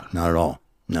 No, not at all.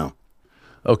 No.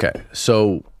 Okay.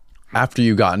 So after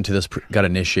you got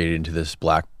initiated into this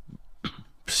black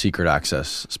secret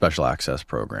access, special access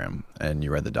program, and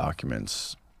you read the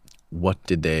documents, what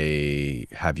did they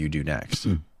have you do next?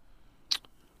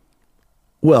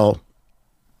 Well,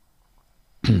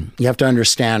 you have to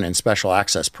understand in special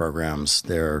access programs,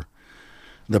 the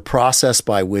process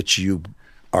by which you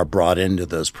are brought into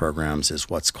those programs is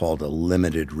what's called a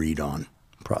limited read-on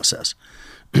process.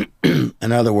 In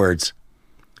other words,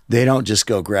 they don't just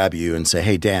go grab you and say,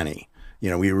 hey, Danny,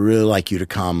 we really like you to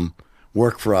come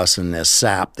work for us in this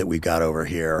SAP that we've got over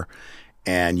here.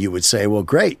 And you would say, well,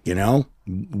 great,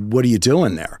 what are you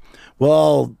doing there?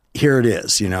 Well, here it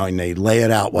is, and they lay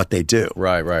it out what they do.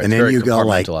 Right. And it's then very you go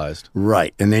like, compartmentalized.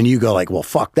 right. And then you go like, well,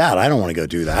 fuck that. I don't want to go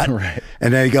do that. Right.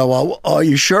 And then you go, well, are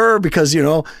you sure? Because,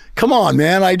 come on,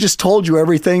 man, I just told you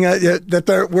everything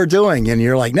that we're doing. And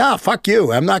you're like, nah, fuck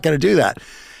you. I'm not going to do that.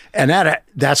 And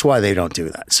that's why they don't do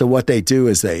that. So what they do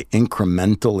is they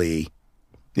incrementally,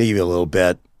 they give you a little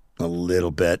bit,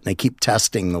 and they keep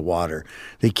testing the water.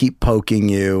 They keep poking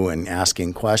you and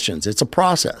asking questions. It's a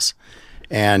process.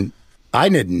 And I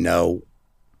didn't know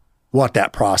what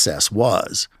that process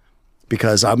was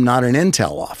because I'm not an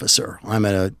intel officer. I'm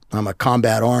a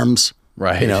combat arms,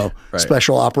 right.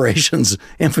 special operations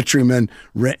infantryman,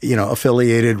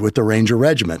 affiliated with the Ranger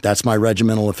Regiment. That's my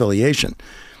regimental affiliation.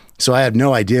 So I had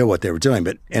no idea what they were doing,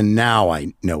 and now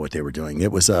I know what they were doing.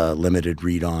 It was a limited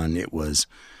read-on. It was,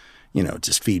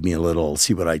 just feed me a little,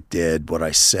 see what I did, what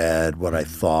I said, what I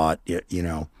thought.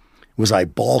 Was I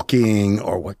balking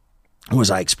or what?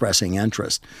 Was I expressing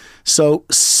interest? So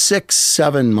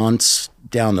 6-7 months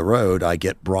down the road, I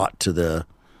get brought to the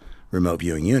remote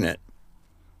viewing unit,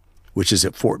 which is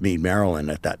at Fort Meade, Maryland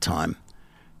at that time.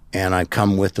 And I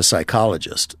come with the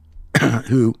psychologist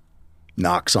who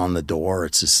knocks on the door.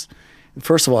 It's just,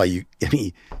 first of all, you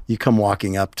come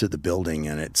walking up to the building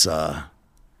and it's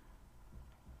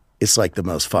like the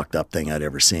most fucked up thing I'd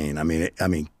ever seen. I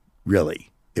mean,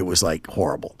 really, it was like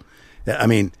horrible.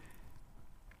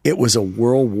 It was a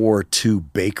World War II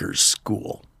baker's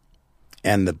school,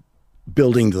 and the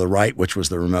building to the right, which was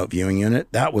the remote viewing unit,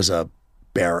 that was a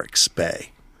barracks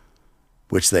bay,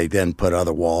 which they then put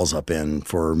other walls up in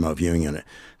for a remote viewing unit.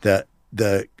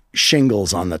 The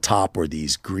shingles on the top were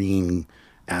these green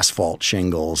asphalt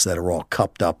shingles that are all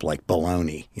cupped up like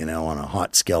bologna, on a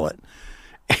hot skillet.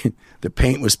 And the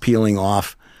paint was peeling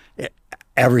off.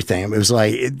 Everything. It was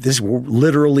like this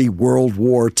literally World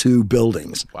War II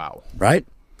buildings. Wow. Right?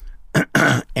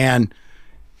 And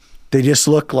they just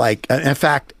look like, in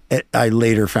fact, I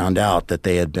later found out that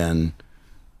they had been,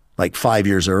 like 5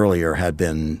 years earlier, had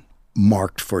been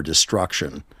marked for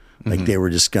destruction. Like they were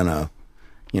just going to,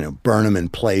 burn them in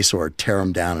place or tear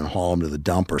them down and haul them to the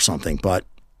dump or something. But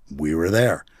we were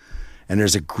there. And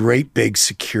there's a great big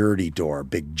security door,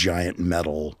 big giant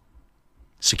metal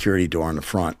security door in the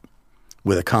front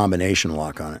with a combination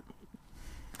lock on it.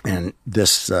 And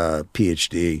this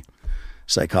PhD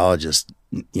psychologist,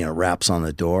 raps on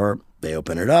the door. They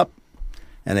open it up,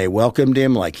 and they welcomed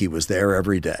him like he was there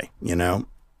every day.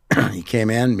 He came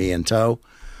in, me in tow,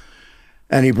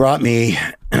 and he brought me.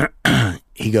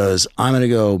 He goes, "I'm going to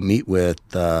go meet with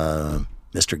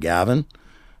Mr. Gavin,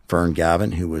 Fern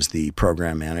Gavin, who was the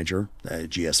program manager, the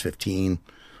GS-15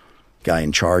 guy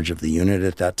in charge of the unit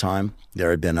at that time.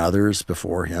 There had been others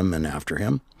before him and after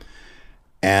him,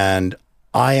 and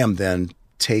I am then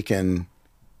taken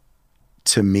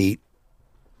to meet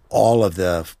all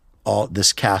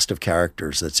this cast of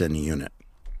characters that's in the unit.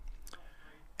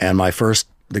 And the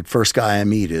first guy I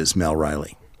meet is Mel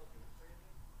Riley.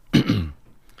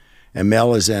 And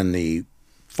Mel is in the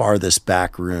farthest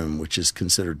back room, which is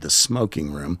considered the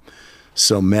smoking room.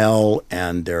 So Mel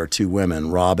and there are two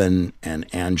women, Robin and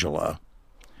Angela.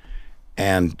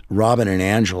 And Robin and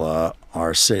Angela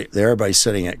everybody's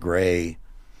sitting at gray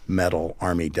metal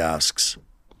Army desks.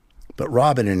 But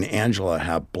Robin and Angela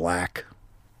have black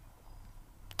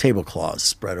tablecloths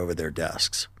spread over their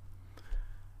desks.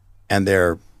 And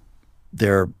they're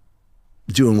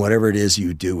doing whatever it is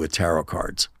you do with tarot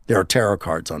cards. There are tarot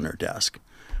cards on their desk,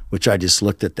 which I just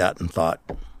looked at that and thought,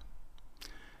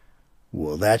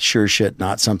 well, that's sure shit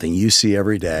not something you see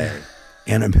every day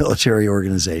in a military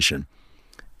organization.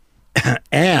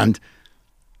 And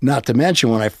not to mention,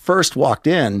 when I first walked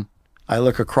in, I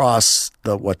look across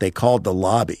what they called the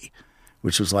lobby,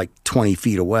 which was like 20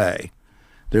 feet away.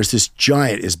 There's this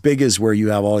giant, as big as where you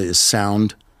have all this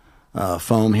sound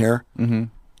foam here. Mm-hmm.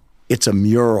 It's a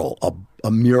mural,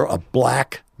 a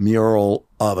black mural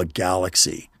of a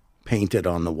galaxy painted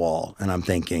on the wall. And I'm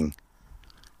thinking,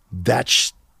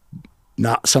 that's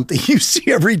not something you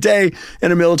see every day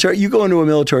in a military. You go into a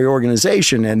military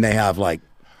organization and they have like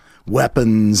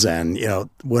weapons and, you know,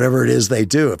 whatever it is they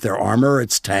do. If they're armor,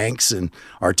 it's tanks and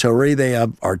artillery. They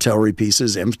have artillery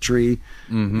pieces, infantry.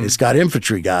 It's got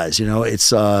infantry guys, you know, it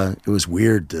was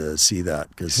weird to see that.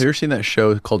 Have you ever seen that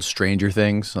show called Stranger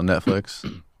Things on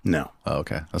Netflix? No. Oh,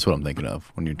 okay. That's what I'm thinking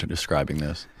of when you're describing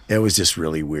this. It was just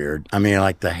really weird. I mean,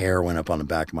 like the hair went up on the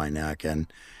back of my neck and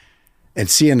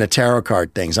seeing the tarot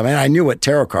card things. I mean, I knew what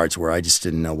tarot cards were. I just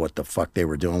didn't know what the fuck they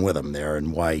were doing with them there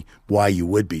and why you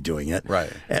would be doing it.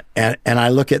 Right. And I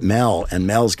look at Mel, and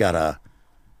Mel's got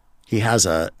he has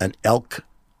an elk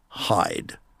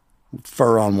hide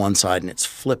fur on one side and it's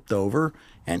flipped over,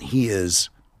 and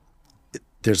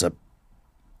there's an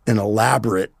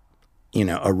elaborate, you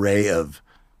know, array of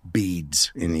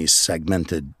beads in these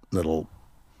segmented little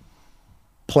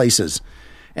places,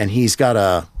 and he's got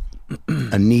a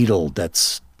needle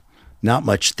that's not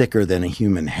much thicker than a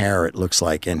human hair, it looks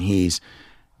like, and he's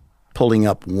pulling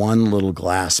up one little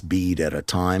glass bead at a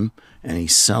time, and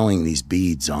he's sewing these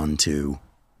beads onto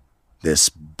this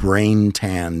brain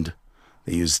tanned.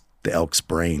 They use the elk's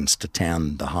brains to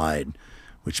tan the hide,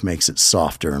 which makes it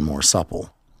softer and more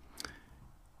supple.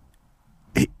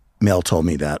 Mel told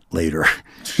me that later.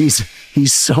 He's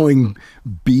sewing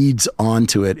beads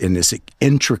onto it in this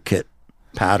intricate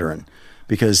pattern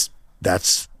because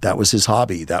that was his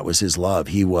hobby. That was his love.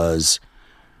 He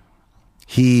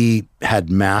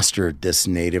had mastered this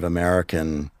Native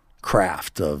American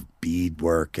craft of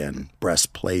beadwork and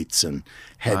breastplates and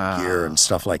headgear and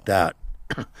stuff like that.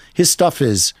 His stuff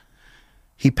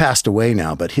he passed away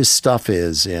now, but his stuff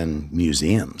is in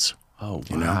museums. Oh, wow.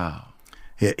 You know?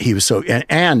 He was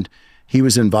and he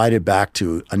was invited back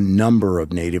to a number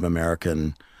of Native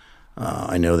American,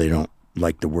 I know they don't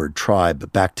like the word tribe,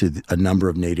 but back to a number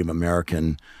of Native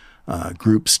American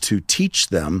groups to teach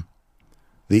them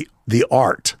the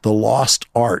art, the lost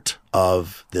art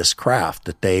of this craft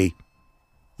that they,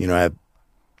 you know, have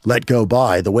let go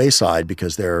by the wayside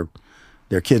because their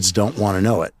kids don't want to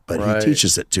know it, but he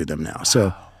teaches it to them now. Wow.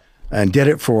 So, and did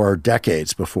it for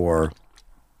decades before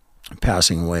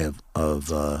passing away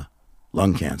of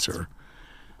lung cancer.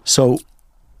 So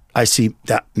I see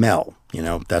that Mel, you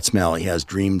know, that's Mel. He has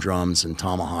dream drums and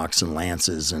tomahawks and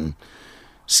lances and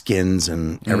skins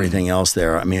and everything else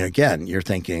there. I mean, again, you're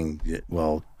thinking,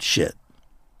 well, shit,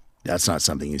 that's not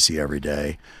something you see every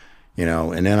day, you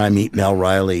know. And then I meet Mel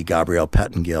Riley, Gabrielle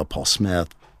Pettingale, Paul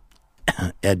Smith,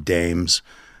 Ed Dames.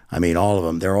 I mean, all of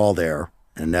them, they're all there.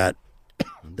 And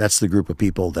that's the group of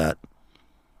people that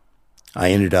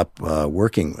I ended up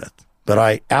working with.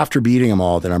 But after meeting them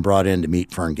all, then I'm brought in to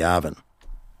meet Fern Gavin.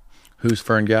 Who's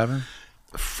Fern Gavin?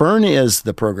 Fern is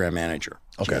the program manager,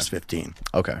 okay. GS-15.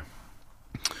 Okay.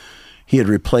 He had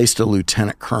replaced a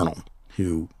lieutenant colonel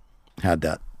who had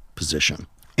that position.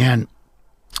 And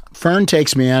Fern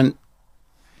takes me in,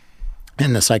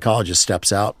 and the psychologist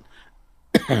steps out.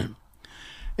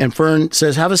 And Fern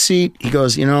says, have a seat. He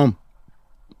goes, you know,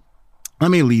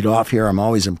 let me lead off here. I'm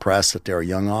always impressed that there are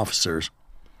young officers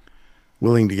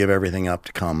willing to give everything up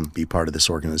to come be part of this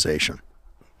organization.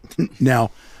 Now,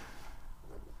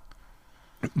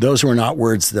 those were not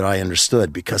words that I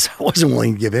understood because I wasn't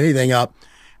willing to give anything up,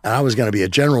 and I was going to be a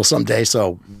general someday,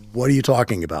 so what are you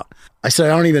talking about? I said,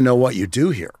 I don't even know what you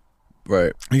do here.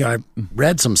 Right. You know, I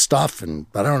read some stuff,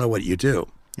 but I don't know what you do.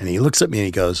 And he looks at me and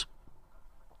he goes,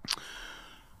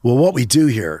 well, what we do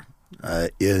here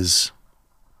is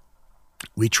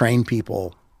we train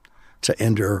people to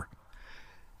enter...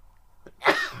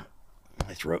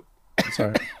 My throat.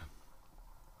 Sorry.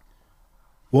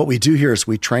 What we do here is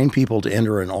we train people to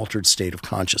enter an altered state of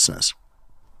consciousness.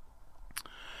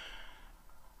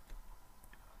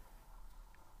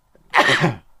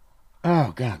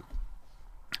 Oh, God.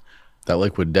 That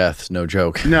liquid death's no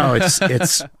joke. No,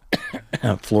 it's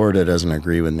Florida doesn't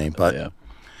agree with me, but yeah.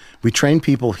 We train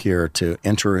people here to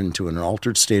enter into an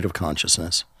altered state of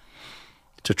consciousness,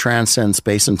 to transcend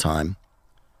space and time,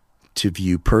 to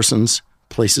view persons,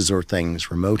 places, or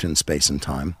things remote in space and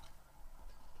time,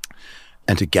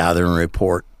 and to gather and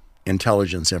report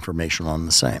intelligence information on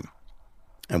the same.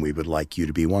 And we would like you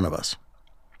to be one of us.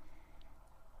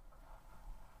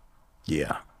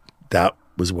 Yeah, that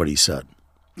was what he said.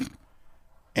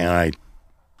 And I,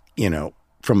 you know,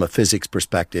 from a physics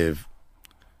perspective,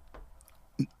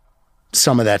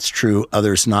 some of that's true,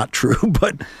 others not true,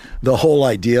 but the whole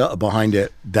idea behind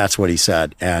it, that's what he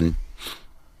said. And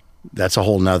that's a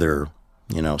whole nother,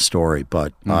 you know, story.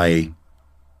 But I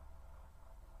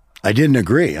didn't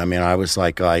agree. I mean, I was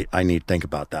like, I need to think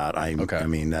about that. I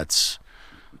mean,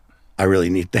 I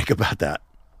really need to think about that.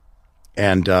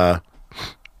 And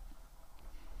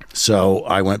so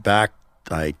I went back.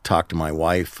 I talked to my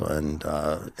wife and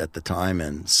at the time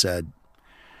and said,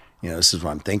 this is what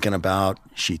I'm thinking about.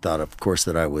 She thought, of course,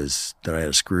 that I had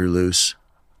a screw loose.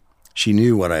 She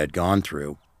knew what I had gone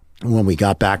through. When we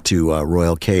got back to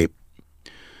Royal Cape,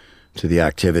 to the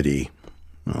activity,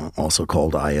 also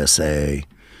called ISA,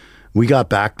 we got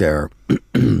back there.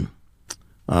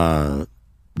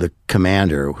 The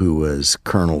commander, who was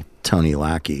Colonel Tony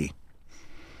Lackey,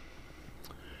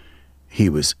 he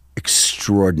was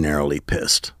extraordinarily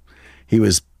pissed. He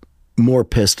was more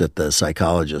pissed at the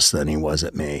psychologist than he was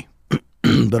at me.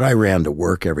 But I ran to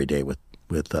work every day with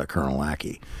Colonel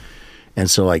Lackey. And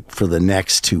so, like, for the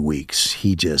next 2 weeks,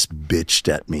 he just bitched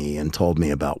at me and told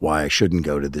me about why I shouldn't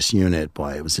go to this unit,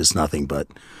 why it was just nothing but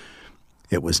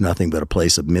a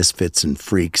place of misfits and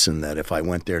freaks, and that if I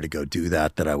went there to go do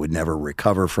that I would never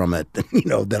recover from it.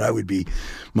 That I would be,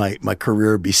 my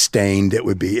career would be stained. It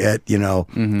would be it.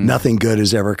 Nothing good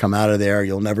has ever come out of there.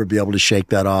 You'll never be able to shake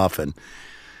that off. And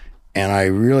I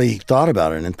really thought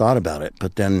about it.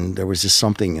 But then there was just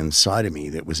something inside of me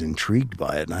that was intrigued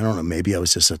by it. And I don't know, maybe I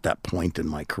was just at that point in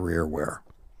my career where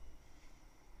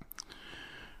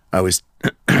I was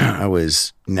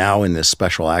now in this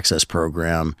special access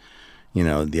program,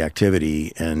 the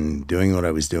activity, and doing what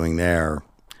I was doing there.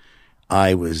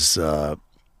 I was a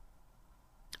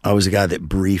guy that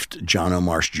briefed John O.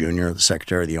 Marsh Jr., the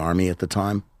Secretary of the Army at the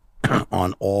time,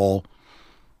 on all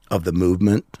of the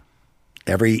movement.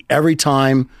 Every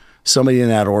time somebody in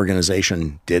that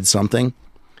organization did something,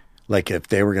 like if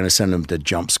they were going to send them to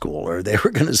jump school or they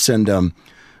were going to send them,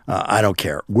 I don't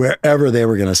care, wherever they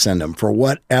were going to send them for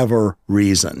whatever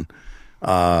reason,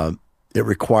 it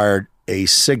required a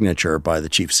signature by the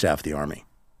Chief of Staff of the Army,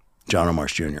 John O.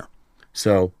 Marsh Jr.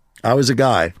 So I was a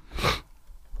guy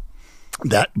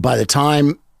that by the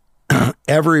time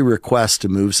every request to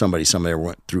move somebody somewhere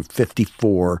went through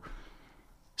 54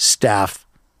 staff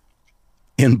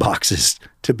inboxes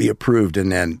to be approved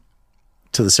and then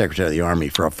to the Secretary of the Army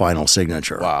for a final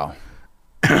signature. Wow.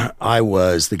 I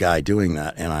was the guy doing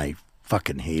that, and I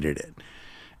fucking hated it.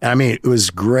 And I mean, it was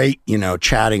great,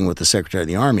 chatting with the Secretary of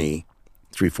the Army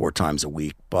 3-4 times a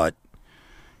week, but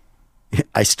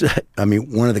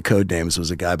one of the code names was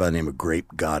a guy by the name of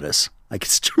Grape Goddess. I can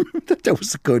still remember that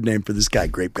was the code name for this guy,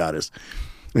 Grape Goddess.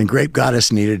 And Grape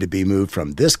Goddess needed to be moved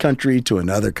from this country to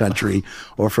another country,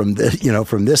 or from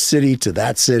this city to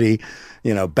that city,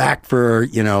 back for,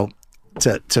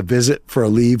 to visit for a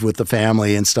leave with the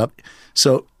family and stuff.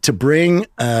 So to bring,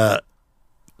 if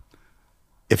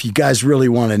you guys really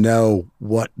want to know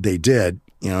what they did,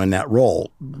 in that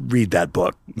role, read that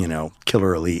book,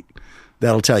 Killer Elite.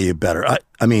 That'll tell you better.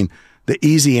 I mean, the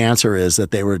easy answer is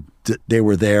that they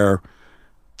were there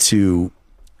to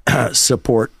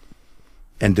support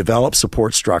and develop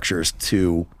support structures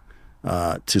to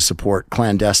support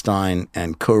clandestine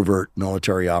and covert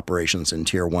military operations in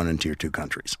Tier 1 and Tier 2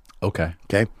 countries. Okay.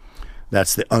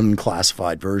 That's the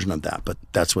unclassified version of that, but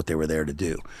that's what they were there to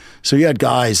do. So you had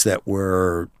guys that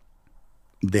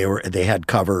they had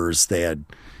covers, they had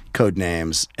code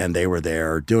names, and they were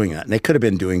there doing that. And they could have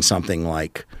been doing something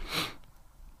like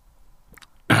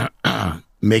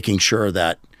making sure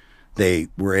that they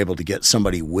were able to get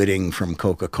somebody witting from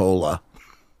Coca-Cola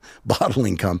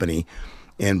bottling company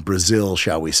in Brazil,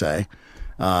 shall we say,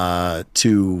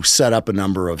 to set up a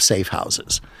number of safe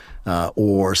houses,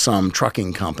 or some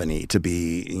trucking company to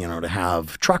be, to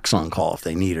have trucks on call if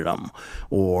they needed them,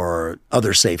 or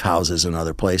other safe houses in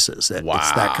other places. Wow.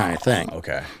 It's that kind of thing.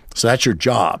 Okay. So that's your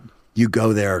job. You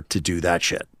go there to do that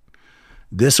shit.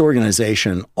 This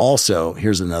organization also,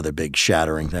 here's another big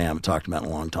shattering thing I haven't talked about in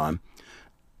a long time,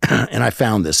 and I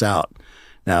found this out.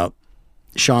 Now,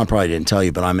 Sean probably didn't tell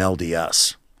you, but I'm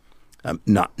LDS. I'm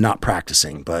not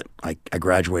practicing, but I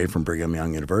graduated from Brigham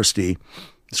Young University.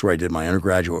 That's where I did my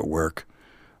undergraduate work.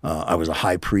 I was a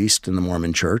high priest in the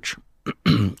Mormon Church,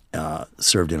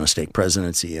 served in a stake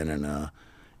presidency and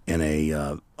in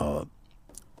a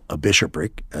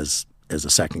bishopric as a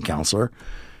second counselor.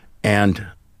 And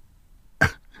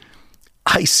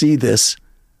I see this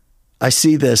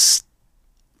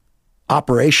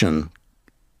operation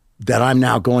that I'm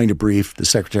now going to brief the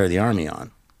Secretary of the Army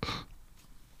on,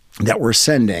 that we're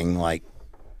sending like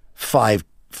five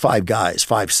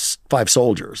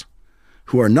soldiers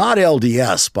who are not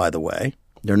LDS, by the way.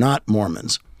 They're not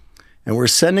Mormons. And we're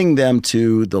sending them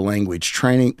to the language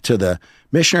training, to the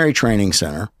missionary training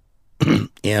center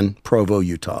in Provo,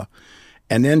 Utah,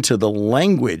 and then to the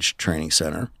language training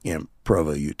center in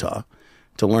Provo, Utah,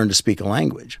 to learn to speak a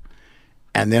language.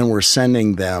 And then we're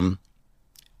sending them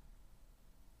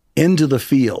into the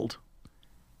field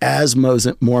as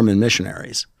Mormon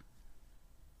missionaries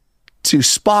to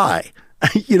spy,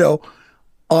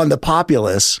 on the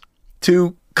populace,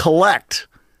 to collect,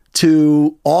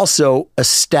 to also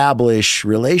establish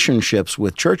relationships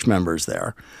with church members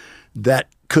there that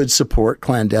could support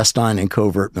clandestine and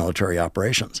covert military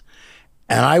operations.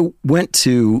 And I went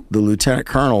to the lieutenant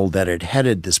colonel that had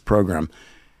headed this program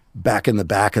back in the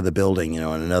back of the building, in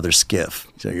another skiff.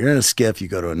 So you're in a skiff, you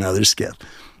go to another skiff.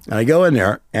 And I go in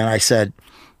there and I said,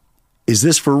 is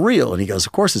this for real? And he goes,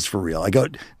 of course it's for real. I go,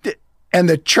 and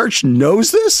the church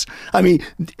knows this? I mean,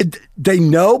 they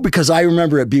know, because I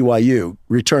remember at BYU,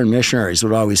 returned missionaries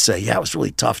would always say, yeah, it was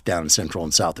really tough down in Central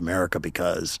and South America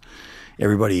because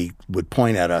everybody would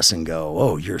point at us and go,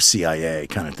 oh, you're CIA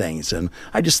kind of things. And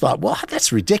I just thought, well,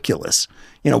 that's ridiculous.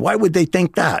 Why would they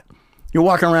think that? You're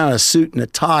walking around in a suit and a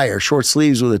tie or short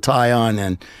sleeves with a tie on,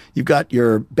 and you've got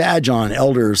your badge on,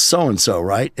 elder so-and-so,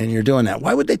 right? And you're doing that.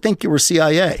 Why would they think you were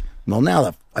CIA? Well,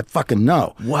 now I fucking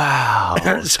know. Wow,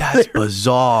 that's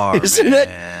bizarre, isn't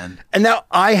man. It? And now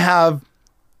I have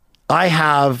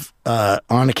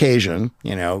on occasion,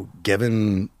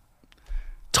 given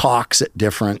talks at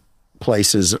different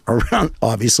places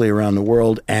obviously around the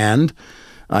world, and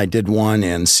I did one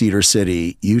in Cedar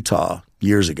City, Utah,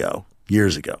 years ago.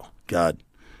 God,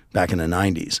 back in the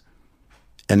 90s,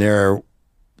 and there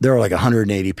were like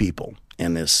 180 people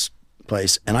in this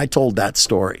place, and I told that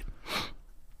story.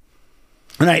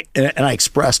 And I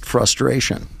expressed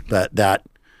frustration that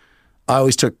I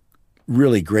always took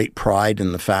really great pride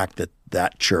in the fact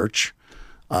that church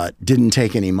didn't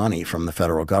take any money from the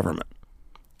federal government.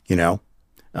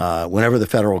 Whenever the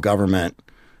federal government,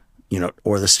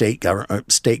 or the state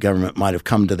government might have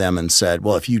come to them and said,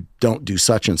 well, if you don't do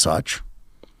such and such,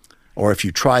 or if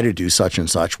you try to do such and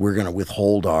such, we're going to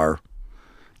withhold our,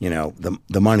 the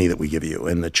money that we give you.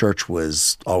 And the church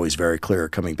was always very clear,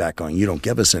 coming back going, you don't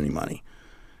give us any money.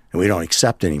 And we don't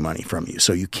accept any money from you,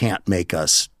 so you can't make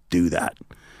us do that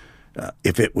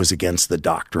if it was against the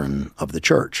doctrine of the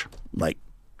church. Like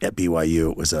at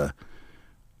BYU, it was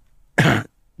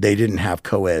they didn't have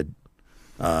co-ed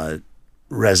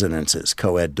residences,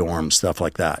 co-ed dorms, stuff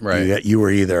like that. Right. You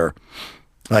were either,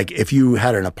 like if you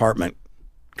had an apartment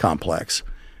complex,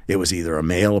 it was either a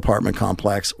male apartment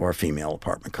complex or a female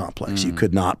apartment complex. You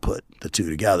could not put the two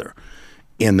together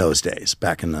in those days,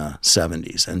 back in the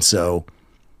 70s. And so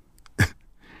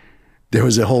there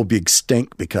was a whole big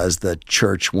stink because the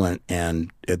church went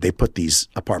and they put these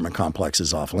apartment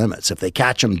complexes off limits. If they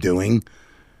catch them doing,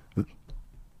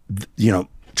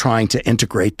 trying to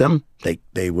integrate them,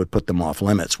 they would put them off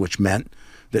limits, which meant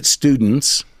that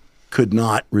students could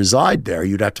not reside there.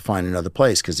 You'd have to find another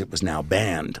place because it was now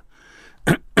banned.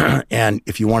 And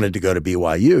if you wanted to go to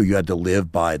BYU, you had to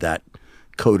live by that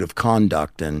code of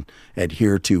conduct and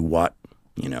adhere to what,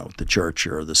 the church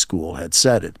or the school had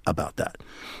said about that.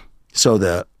 So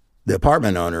the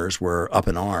apartment owners were up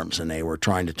in arms, and they were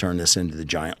trying to turn this into the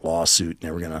giant lawsuit. And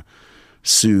they were going to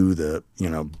sue the,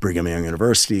 Brigham Young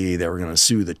University. They were going to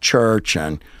sue the church,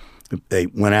 and they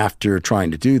went after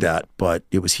trying to do that. But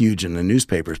it was huge in the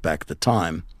newspapers back at the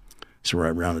time. So right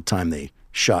around the time they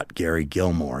shot Gary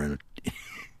Gilmore. And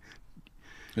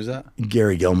who's that?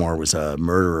 Gary Gilmore was a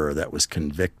murderer that was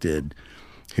convicted,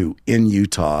 who in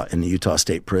Utah, in the Utah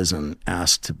State Prison,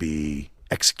 asked to be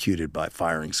executed by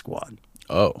firing squad.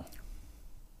 Oh.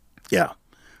 Yeah.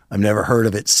 I've never heard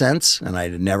of it since, and I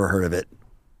had never heard of it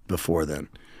before then.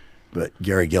 But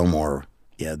Gary Gilmore,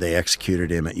 they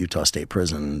executed him at Utah State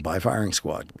Prison by firing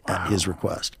squad at his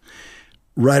request.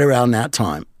 Right around that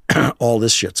time, all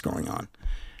this shit's going on.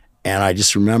 And I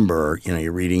just remember,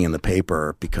 you're reading in the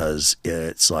paper because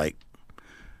it's like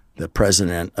the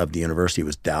president of the university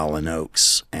was Dallin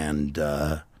Oaks, and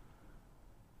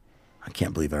I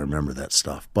can't believe I remember that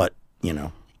stuff. But,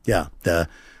 the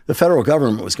federal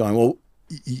government was going, well,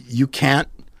 you can't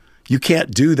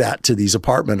do that to these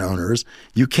apartment owners.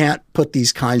 You can't put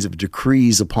these kinds of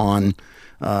decrees upon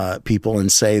people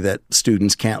and say that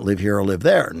students can't live here or live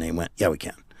there. And they went, yeah, we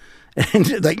can.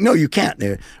 And like, no, you can't.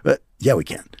 But yeah, we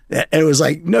can. And it was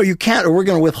like, no, you can't, or we're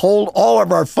going to withhold all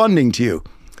of our funding to you.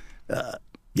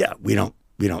 We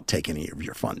don't take any of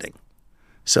your funding.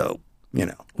 So,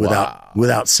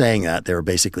 without saying that, they were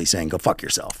basically saying, go fuck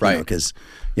yourself. Right. Because,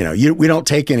 we don't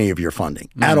take any of your funding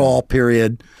at all,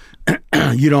 period.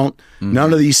 You don't,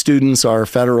 none of these students are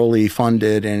federally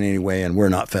funded in any way, and we're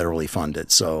not federally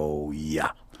funded. So,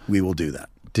 yeah, we will do that.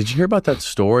 Did you hear about that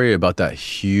story about that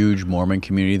huge Mormon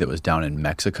community that was down in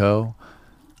Mexico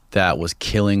that was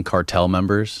killing cartel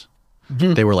members?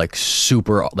 Mm-hmm. They were like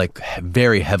super, like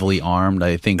very heavily armed.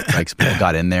 I think like people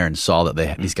got in there and saw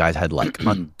that these guys had like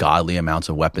ungodly amounts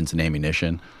of weapons and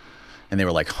ammunition. and they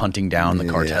were like hunting down the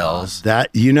cartels. That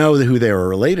you know who they were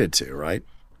related to, right?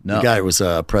 No. The guy was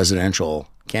a presidential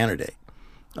candidate.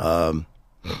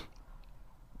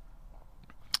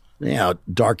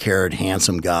 Dark-haired,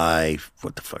 handsome guy.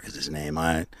 What the fuck is his name?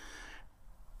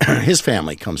 His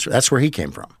family comes from. That's where he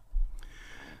came from.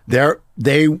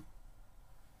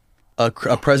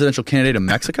 A presidential candidate in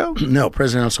Mexico? No,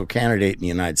 presidential candidate in the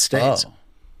United States.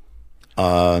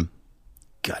 Oh.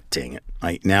 God dang it!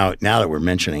 Now that we're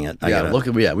mentioning it, we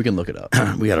can look it up.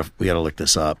 we gotta look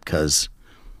this up because,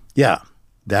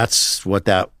 that's what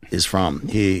that is from.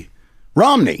 Mitt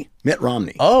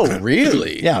Romney. Oh,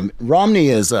 really? Yeah, Romney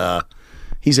is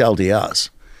he's LDS,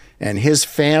 and his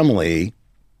family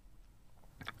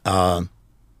kind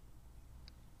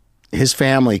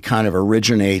of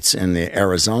originates in the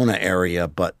Arizona area,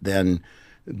 but then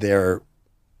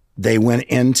they went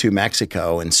into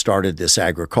Mexico and started this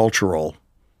agricultural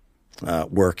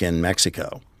work in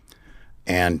Mexico,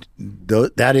 and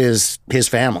that is his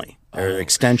family. There are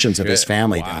extensions of his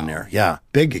family down there. Yeah,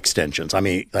 big extensions. I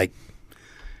mean, like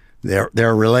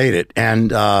they're related,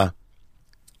 and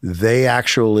they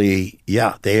actually,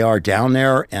 they are down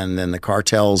there. And then the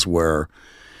cartels were,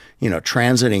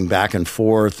 transiting back and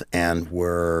forth and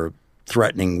were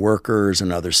threatening workers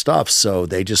and other stuff. So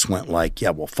they just went like,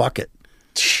 well, fuck it.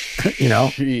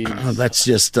 Let's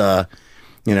just,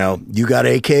 you got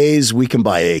AKs, we can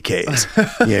buy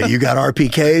AKs. You got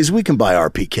RPKs, we can buy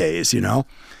RPKs,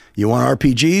 You want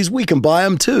RPGs, we can buy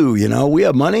them too. We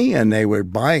have money, and they were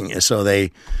buying it. So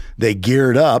they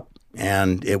geared up,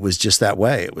 and it was just that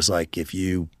way. It was like, if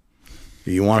you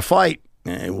want to fight,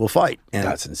 we'll fight. And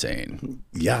that's insane.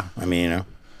 Yeah. I mean,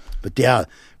 but yeah,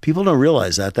 people don't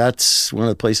realize that that's one of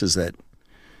the places that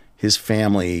his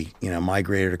family,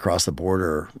 migrated across the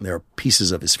border. There are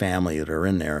pieces of his family that are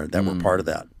in there that were part of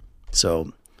that.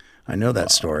 So I know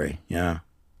that story. Yeah.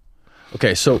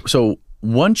 Okay. So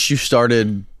once you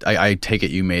started, I take it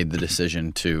you made the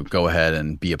decision to go ahead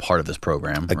and be a part of this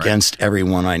program. Against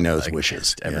everyone I know's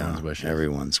wishes. Everyone's wishes.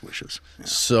 Everyone's wishes. Yeah.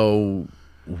 So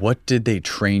what did they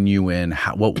train you in?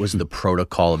 What was the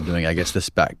protocol of doing it? I guess this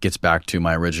gets back to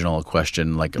my original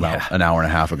question like about an hour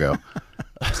and a half ago.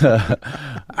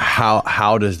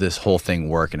 How does this whole thing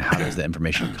work, and how does the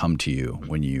information come to you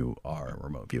when you are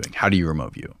remote viewing? How do you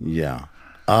remote view? Yeah.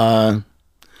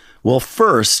 Well,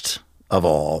 first of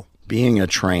all, being a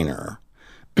trainer,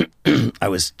 I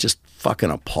was just fucking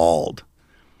appalled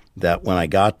that when I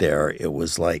got there, it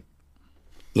was like,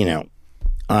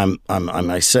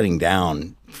 I'm sitting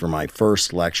down for my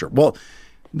first lecture. Well,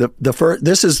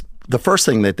 the first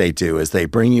thing that they do is they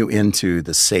bring you into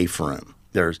the safe room.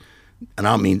 And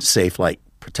I don't mean safe like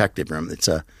protective room. It's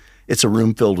a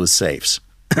room filled with safes,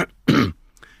 and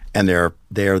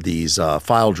they're these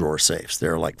file drawer safes.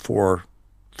 They're like four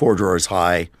drawers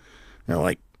high. They're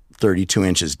like 32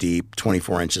 inches deep,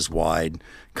 24 inches wide.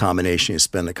 Combination, you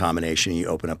spin the combination, you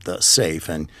open up the safe,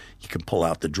 and you can pull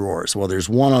out the drawers. Well, there's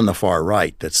one on the far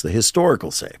right that's the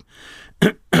historical safe.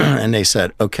 And they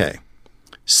said, okay,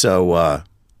 so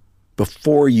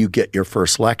before you get your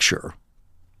first lecture,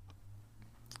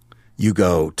 you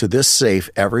go to this safe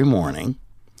every morning,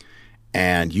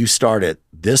 and you start at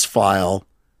this file,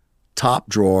 top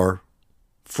drawer,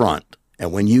 front.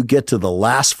 And when you get to the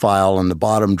last file in the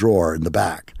bottom drawer in the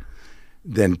back,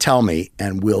 then tell me,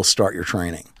 and we'll start your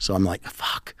training. So I'm like,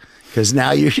 fuck. Because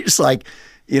now you're just like,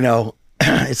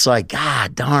 it's like,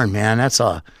 God darn, man, that's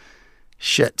a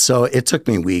shit. So it took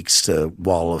me weeks to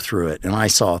wallow through it. And I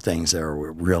saw things that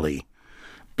were really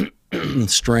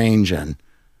strange and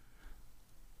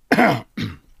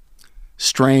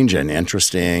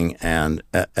interesting. And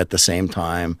at the same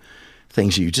time,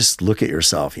 things you just look at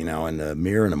yourself, in the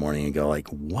mirror in the morning and go like,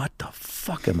 what the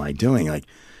fuck am I doing? Like,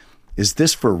 is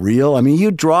this for real? I mean,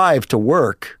 you drive to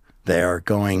work there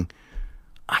going,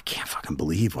 I can't fucking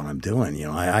believe what I'm doing.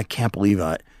 I can't believe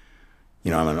I'm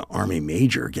an Army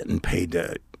major getting paid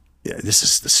to, this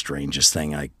is the strangest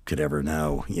thing I could ever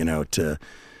know, to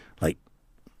like,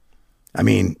 I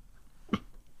mean,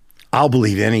 I'll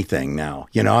believe anything now,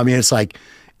 I mean, it's like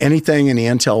anything in the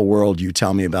intel world you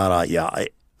tell me about,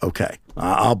 okay,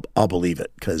 I'll believe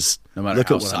it because no matter look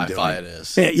how at what I'm sci-fi doing. it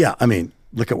is. Yeah, I mean,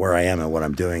 look at where I am and what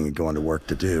I'm doing and going to work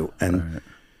to do. And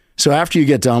so after you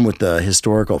get done with the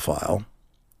historical file,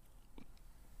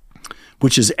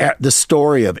 which is the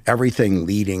story of everything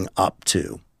leading up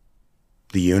to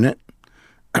the unit,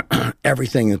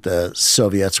 everything that the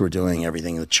Soviets were doing,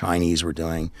 everything the Chinese were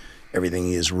doing,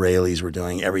 everything the Israelis were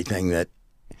doing, everything that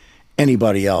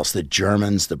anybody else, the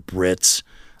Germans, the Brits,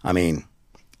 I mean,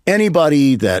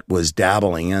 anybody that was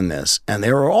dabbling in this, and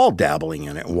they were all dabbling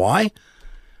in it. Why?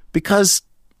 Because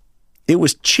it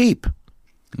was cheap.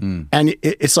 And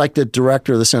it's like the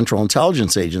director of the Central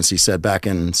Intelligence Agency said back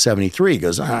in 73, he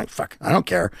goes, I don't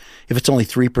care if it's only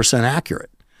 3% accurate,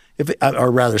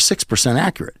 or rather 6%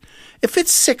 accurate. If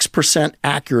it's 6%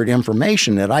 accurate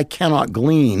information that I cannot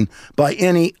glean by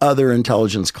any other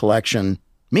intelligence collection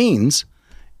means,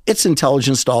 it's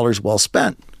intelligence dollars well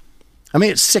spent. I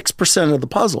mean, it's 6% of the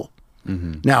puzzle.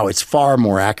 Now, it's far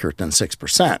more accurate than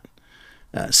 6%.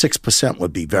 6%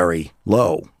 would be very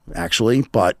low, actually,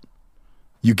 but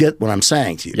you get what I'm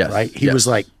saying to you, right? He was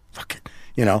like, fuck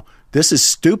it, this is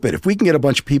stupid. If we can get a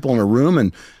bunch of people in a room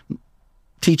and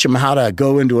teach them how to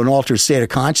go into an altered state of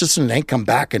consciousness and they come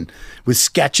back and with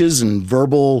sketches and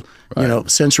verbal,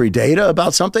 sensory data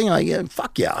about something, like,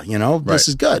 fuck yeah, this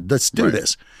is good. Let's do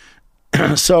this.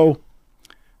 So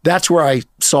that's where I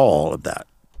saw all of that.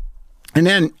 And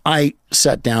then I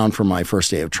sat down for my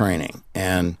first day of training,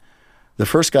 and the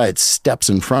first guy that steps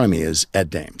in front of me is Ed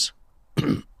Dames,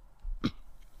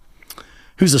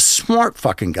 who's a smart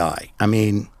fucking guy. I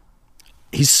mean,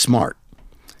 he's smart.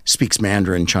 Speaks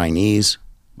Mandarin Chinese.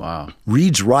 Wow.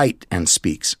 Reads, writes, and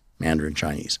speaks Mandarin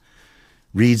Chinese.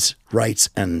 Reads, writes,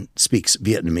 and speaks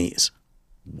Vietnamese.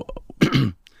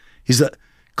 Whoa. He's the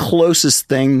closest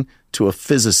thing to a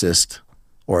physicist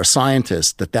or a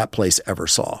scientist that place ever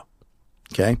saw.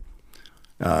 Okay?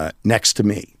 Next to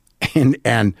me.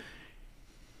 And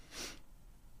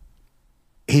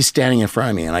he's standing in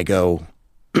front of me, and I go,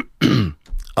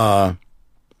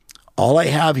 all I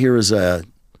have here is a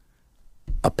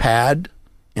pad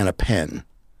and a pen.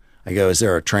 I go, is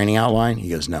there a training outline? He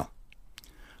goes, no.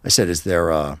 I said, is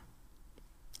there a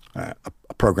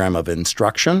program of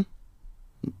instruction?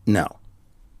 No.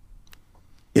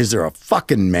 Is there a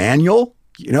fucking manual,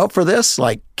 for this?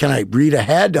 Like, can I read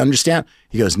ahead to understand?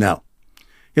 He goes, no.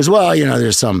 He goes, well,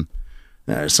 there's some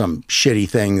shitty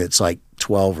thing that's like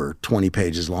 12 or 20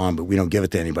 pages long, but we don't give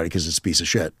it to anybody because it's a piece of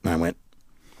shit. And I went,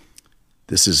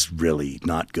 this is really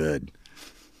not good.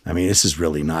 I mean, this is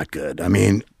really not good. I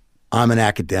mean, I'm an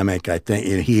academic. I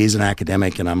think he's an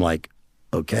academic, and I'm like,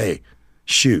 okay,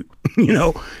 shoot,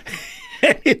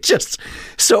 It just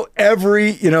so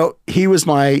he was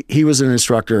an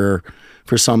instructor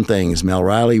for some things. Mel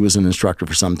Riley was an instructor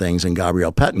for some things, and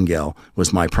Gabrielle Pettengill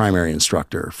was my primary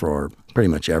instructor for pretty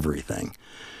much everything.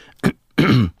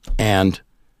 And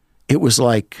it was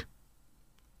like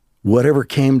whatever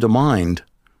came to mind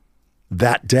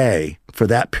that day for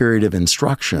that period of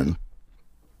instruction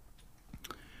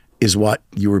is what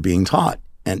you were being taught.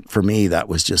 And for me, that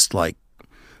was just like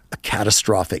a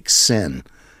catastrophic sin,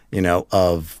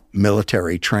 of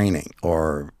military training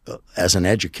or as an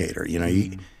educator.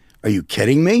 Are you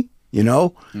kidding me?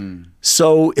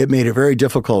 So it made it very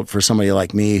difficult for somebody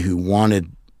like me who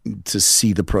wanted to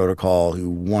see the protocol, who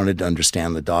wanted to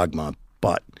understand the dogma.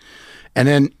 And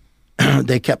then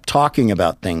they kept talking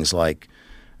about things like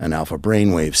an alpha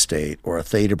brainwave state or a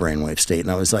theta brainwave state.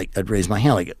 And I was like, I'd raise my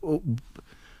hand like,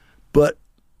 but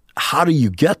how do you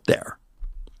get there?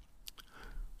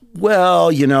 Well,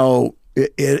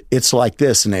 it's like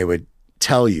this. And they would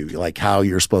tell you like how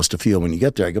you're supposed to feel when you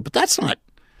get there. I go, but that's not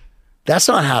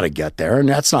how to get there. And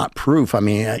that's not proof. I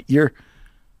mean,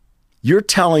 you're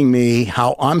telling me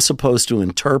how I'm supposed to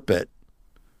interpret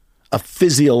a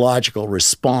physiological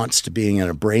response to being in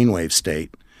a brainwave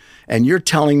state. And you're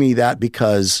telling me that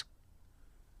because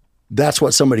that's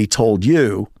what somebody told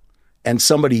you, and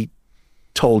somebody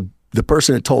told the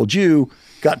person that told you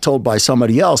got told by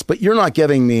somebody else, but you're not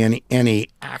giving me any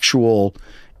actual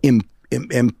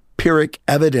empiric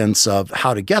evidence of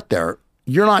how to get there.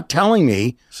 You're not telling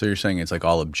me. So you're saying it's like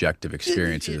all objective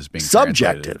experiences being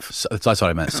subjective. That's what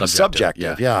I meant.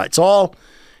 Subjective. Yeah. It's all.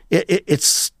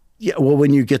 It's. Yeah. Well,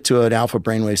 when you get to an alpha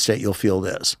brainwave state, you'll feel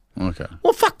this. Okay.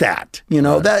 Well, fuck that.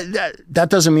 Right. That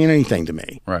doesn't mean anything to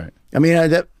me. Right. I mean,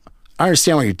 I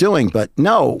understand what you're doing, but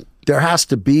no, there has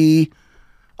to be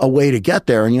a way to get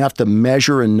there, and you have to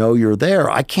measure and know you're there.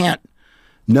 I can't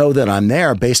know that I'm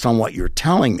there based on what you're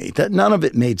telling me. That none of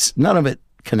it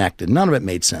connected. None of it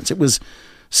made sense. It was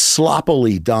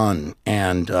sloppily done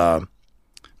and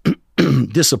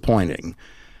disappointing.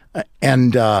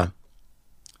 And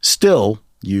still,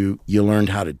 you learned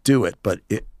how to do it, but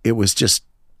it was just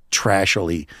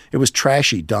trashy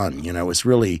done. It was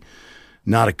really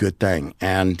not a good thing.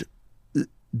 And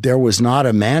there was not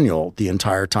a manual the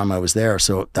entire time I was there.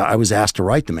 So I was asked to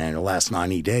write the manual the last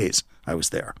 90 days I was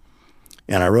there.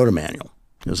 And I wrote a manual.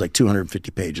 It was like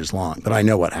 250 pages long, but I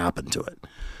know what happened to it.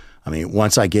 I mean,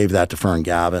 once I gave that to Fern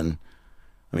Gavin,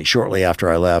 shortly after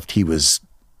I left, he was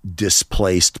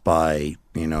displaced by,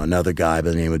 another guy by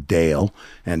the name of Dale.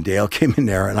 And Dale came in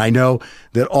there. And I know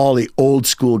that all the old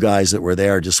school guys that were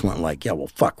there just went like, yeah, well,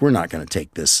 fuck, we're not going to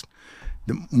take this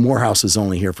Morehouse is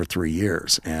only here for 3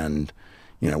 years, and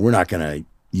we're not going to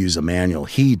use a manual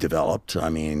he developed. I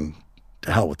mean,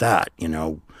 to hell with that.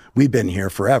 We've been here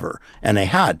forever, and they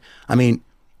had. I mean,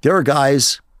 there are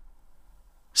guys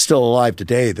still alive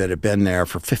today that have been there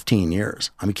for 15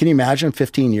 years. I mean, can you imagine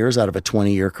 15 years out of a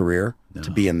 20-year career to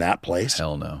be in that place?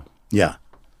 Hell no. Yeah.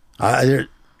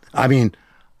 I mean,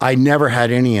 I never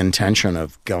had any intention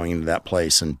of going into that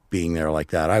place and being there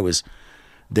like that. I was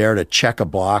there to check a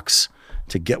box,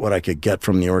 to get what I could get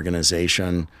from the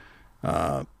organization.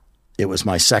 It was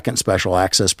my second special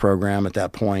access program at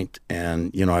that point,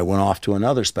 and I went off to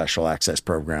another special access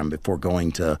program before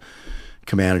going to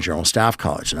Command and General Staff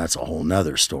College, and that's a whole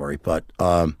nother story. But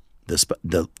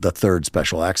the third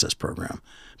special access program,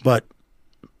 but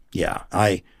yeah,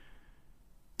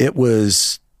 it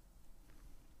was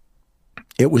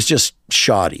just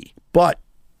shoddy. But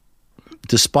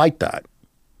despite that,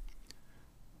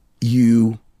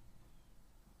 you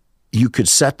could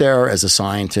sit there as a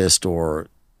scientist or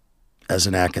as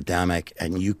an academic,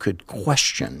 and you could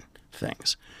question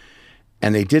things.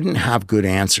 And they didn't have good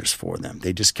answers for them.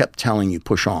 They just kept telling you,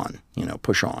 push on,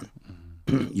 push on.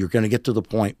 You're going to get to the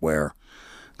point where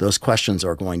those questions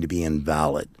are going to be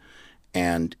invalid.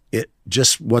 And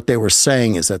what they were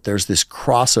saying is that there's this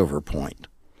crossover point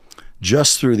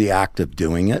just through the act of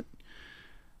doing it,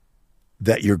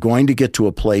 that you're going to get to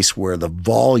a place where the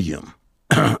volume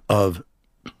of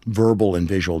verbal and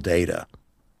visual data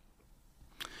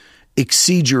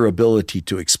exceeds your ability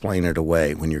to explain it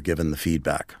away when you're given the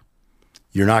feedback.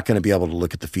 You're not going to be able to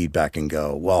look at the feedback and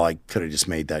go, well, I could have just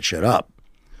made that shit up,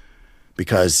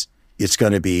 because it's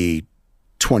going to be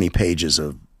 20 pages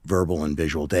of verbal and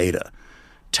visual data,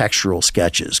 textural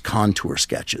sketches, contour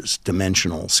sketches,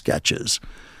 dimensional sketches,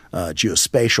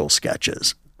 geospatial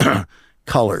sketches,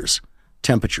 colors,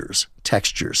 temperatures,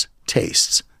 textures,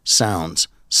 tastes, sounds,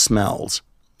 smells,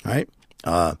 right?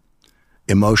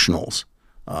 Emotionals,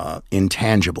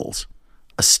 intangibles,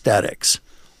 aesthetics,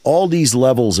 all these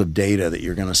levels of data that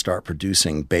you're going to start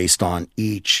producing based on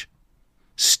each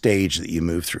stage that you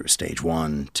move through, stage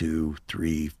 1, 2,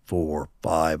 3, 4,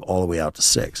 5, all the way out to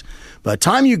 6. By the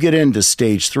time you get into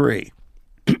stage 3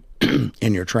 in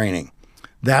your training,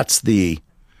 that's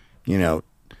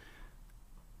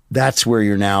that's where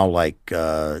you're now like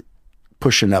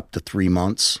pushing up to 3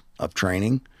 months of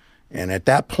training. And at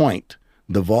that point,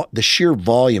 the sheer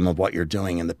volume of what you're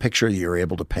doing and the picture that you're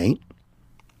able to paint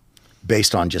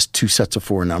based on just 2 sets of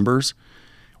 4 numbers,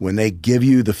 when they give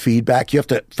you the feedback, you have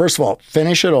to, first of all,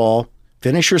 finish it all,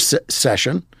 finish your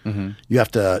session. Mm-hmm. You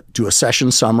have to do a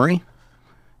session summary.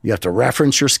 You have to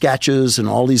reference your sketches and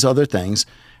all these other things.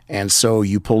 And so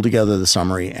you pull together the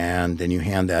summary and then you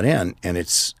hand that in, and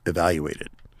it's evaluated.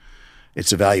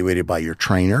 It's evaluated by your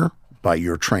trainer, by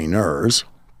your trainers,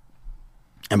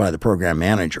 and by the program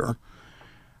manager.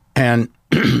 And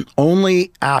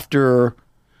only after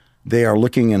they are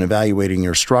looking and evaluating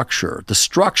your structure, the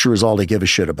structure is all they give a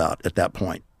shit about at that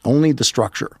point, only the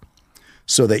structure,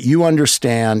 so that you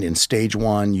understand in stage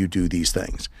 1, you do these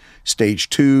things. Stage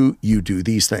 2, you do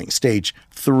these things. Stage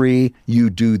 3,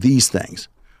 you do these things.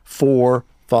 4,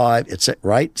 5, etc.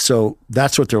 Right? So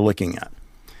that's what they're looking at.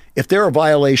 If there are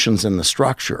violations in the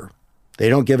structure, they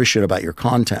don't give a shit about your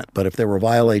content. But if there were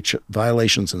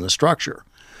violations in the structure,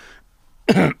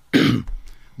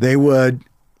 they would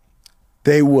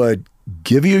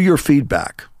give you your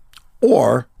feedback,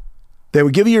 or they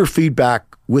would give you your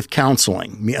feedback with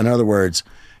counseling. In other words,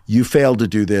 you failed to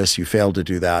do this, you failed to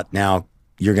do that. Now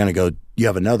you're going to go, you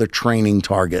have another training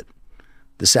target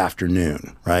this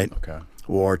afternoon, right? Okay.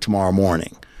 Or tomorrow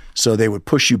morning. So they would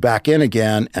push you back in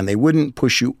again, and they wouldn't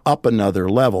push you up another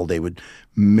level. They would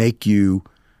make you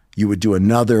would do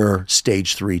another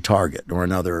stage 3 target or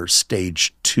another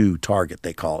stage 2 target,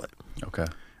 they call it. Okay.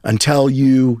 Until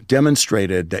you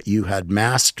demonstrated that you had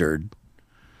mastered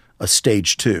a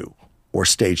stage 2 or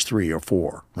stage 3 or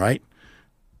 4, right?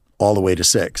 All the way to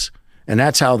 6. And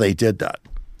that's how they did that,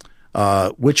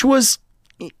 which was,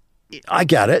 I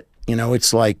get it.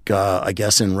 It's like, I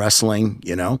guess in wrestling,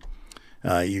 you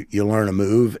learn a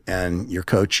move and your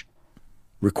coach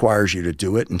requires you to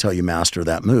do it until you master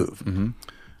that move. Mm-hmm.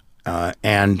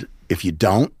 And if you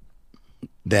don't,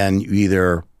 then you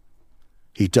either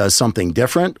he does something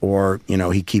different or,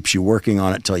 he keeps you working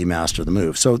on it till you master the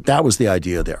move. So that was the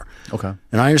idea there. Okay.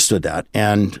 And I understood that.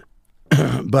 And,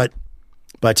 but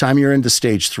by the time you're into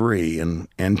stage 3 and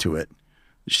into it,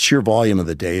 sheer volume of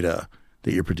the data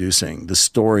that you're producing, the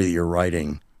story that you're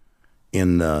writing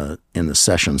in the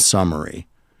session summary,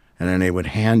 and then they would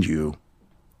hand you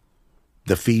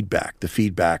the feedback. The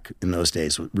feedback in those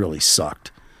days really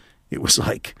sucked. It was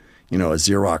like, a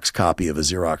Xerox copy of a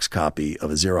Xerox copy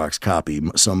of a Xerox copy,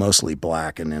 so mostly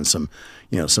black, and then some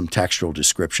textual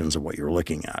descriptions of what you're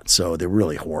looking at. So they're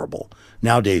really horrible.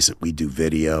 Nowadays we do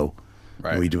video,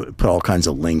 Right. we put all kinds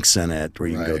of links in it where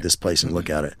you can go this place and look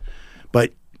at it.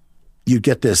 But you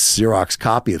get this Xerox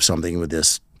copy of something with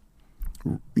this,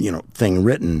 thing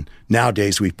written.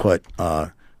 Nowadays we put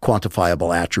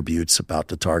quantifiable attributes about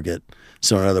the target.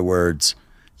 So in other words,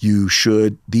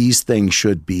 these things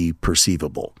should be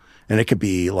perceivable. And it could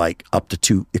be like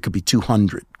it could be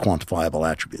 200 quantifiable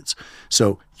attributes.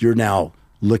 So you're now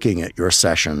looking at your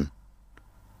session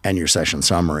and your session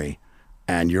summary,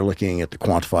 and you're looking at the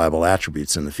quantifiable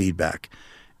attributes in the feedback,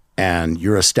 and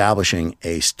you're establishing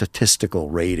a statistical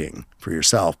rating for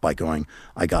yourself by going,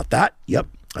 I got that. Yep.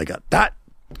 I got that.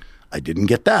 I didn't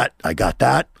get that. I got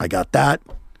that. I got that.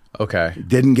 Okay.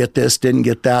 Didn't get this, didn't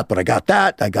get that, but I got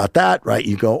that. I got that. Right.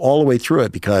 You go all the way through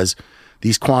it because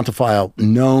these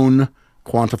known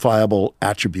quantifiable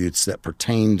attributes that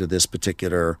pertain to this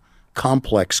particular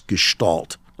complex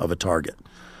gestalt of a target.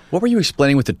 What were you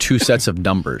explaining with the two sets of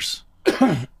numbers?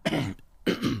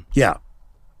 Yeah.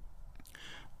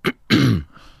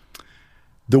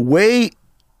 The way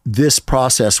this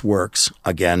process works,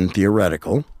 again,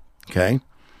 theoretical, okay,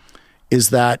 is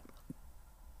that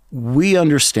we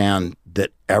understand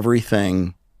that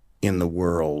everything in the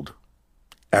world,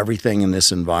 everything in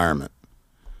this environment,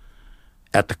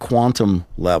 at the quantum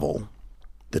level,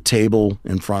 the table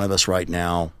in front of us right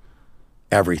now,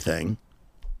 everything,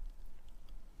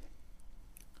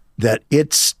 that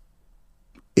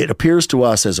it appears to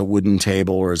us as a wooden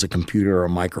table or as a computer or a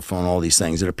microphone, all these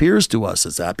things. It appears to us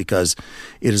as that because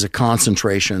it is a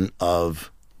concentration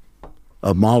of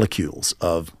molecules,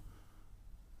 of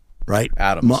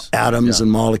atoms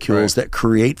and molecules that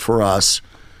create for us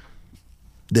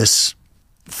this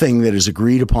thing that is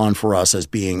agreed upon for us as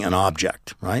being an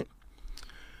object, right?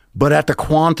 But at the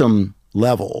quantum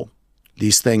level,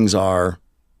 these things are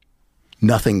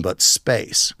nothing but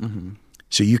space. Mm-hmm.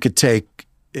 So you could take,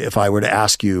 if I were to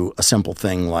ask you a simple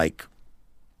thing like,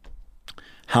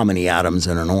 how many atoms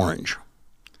in an orange?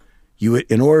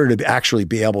 In order to actually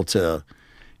be able to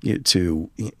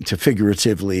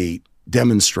figuratively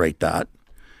demonstrate that,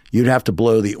 you'd have to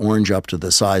blow the orange up to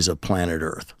the size of planet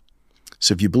Earth.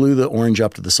 So if you blew the orange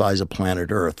up to the size of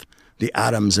planet Earth, the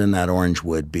atoms in that orange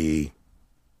would be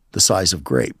the size of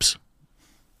grapes.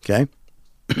 Okay?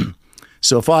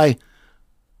 So if I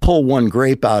pull one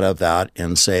grape out of that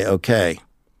and say, okay,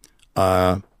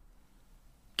 can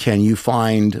you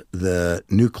find the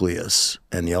nucleus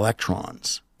and the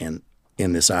electrons in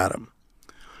this atom?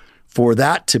 For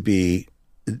that to be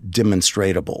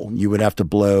demonstratable, you would have to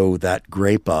blow that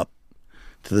grape up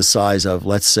to the size of,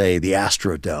 let's say, the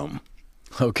Astrodome.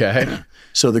 Okay.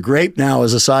 So the grape now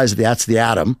is the size of that's the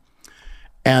atom,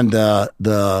 and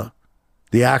the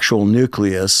actual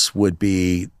nucleus would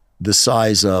be the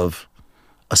size of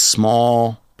a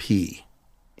small pea,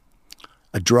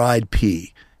 a dried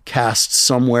pea cast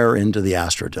somewhere into the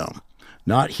Astrodome,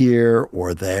 not here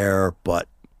or there, but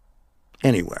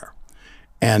anywhere.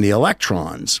 And the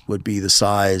electrons would be the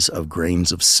size of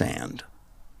grains of sand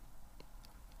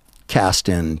cast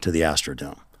into the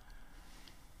Astrodome.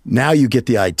 Now you get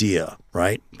the idea,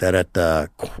 right? That at the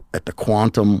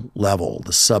quantum level,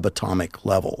 the subatomic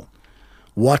level,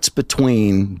 what's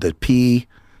between the pea,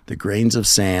 the grains of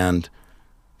sand,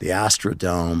 the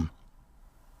Astrodome?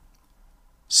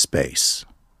 Space.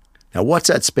 Now, what's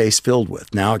that space filled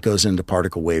with? Now it goes into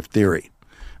particle wave theory.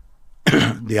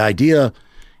 The idea,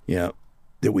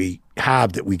 that we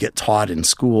get taught in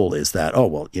school is that,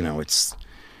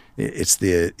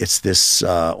 it's this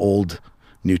old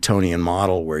Newtonian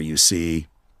model where you see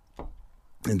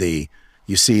the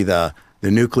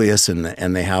nucleus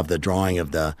and they have the drawing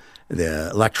of the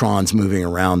electrons moving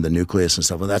around the nucleus and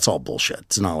stuff. Well, that's all bullshit.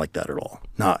 It's not like that at all.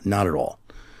 Not at all.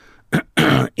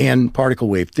 In particle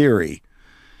wave theory,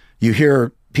 you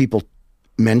hear people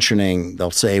mentioning,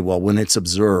 they'll say, well, when it's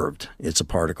observed, it's a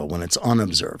particle. When it's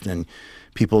unobserved, and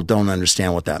people don't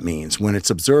understand what that means. When it's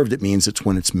observed, it means it's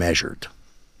when it's measured.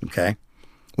 Okay?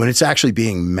 When it's actually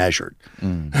being measured.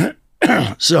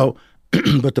 So,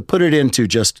 but to put it into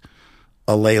just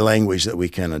a lay language that we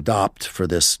can adopt for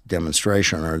this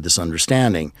demonstration or this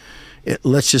understanding,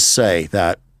 let's just say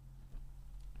that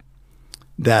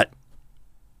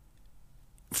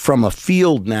from a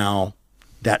field now,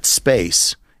 that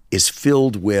space is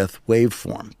filled with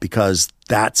waveform because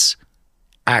that's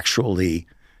actually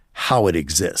how it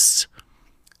exists.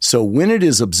 So when it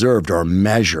is observed or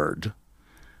measured,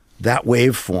 that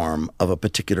waveform of a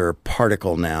particular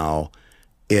particle now,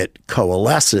 it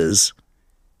coalesces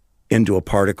into a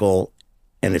particle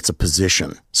and it's a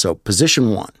position. So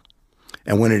position 1.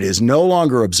 And when it is no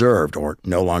longer observed or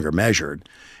no longer measured,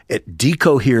 it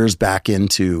decoheres back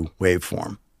into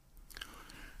waveform.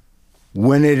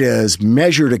 When it is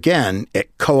measured again,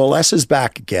 it coalesces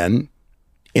back again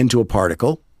into a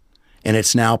particle, and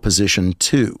it's now position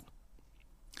 2.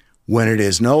 When it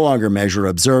is no longer measured or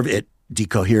observed, it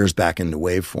decoheres back into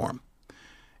waveform.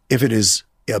 If it is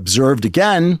observed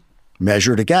again,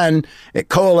 measured again, it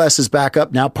coalesces back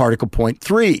up, now particle point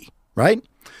 3, right?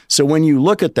 So when you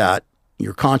look at that,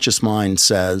 your conscious mind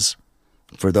says,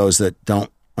 for those that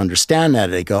don't understand that,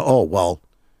 they go, oh, well,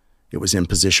 it was in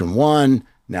position 1,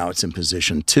 now it's in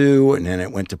position 2, and then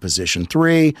it went to position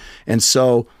 3. And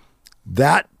so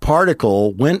that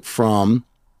particle went from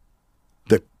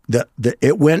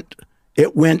it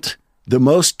went the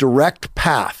most direct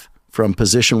path from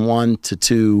position 1 to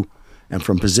 2 and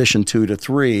from position 2 to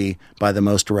 3 by the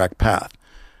most direct path.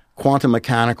 Quantum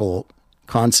mechanical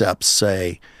concepts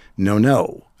say,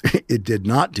 no, it did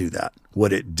not do that.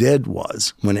 What it did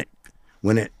was when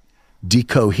it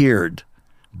decohered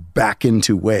back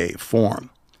into wave form,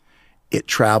 it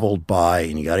traveled by,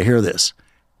 and you got to hear this,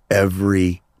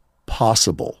 every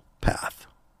possible path.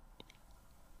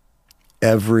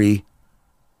 Every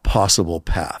possible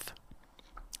path,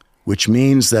 which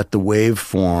means that the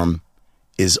waveform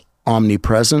is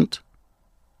omnipresent,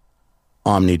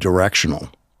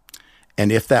 omnidirectional.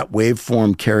 And if that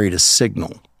waveform carried a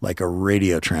signal, like a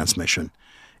radio transmission,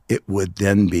 it would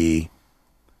then be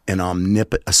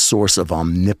a source of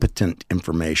omnipotent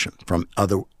information from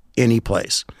any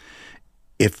place.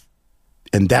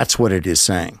 And that's what it is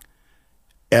saying.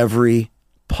 Every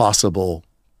possible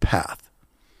path.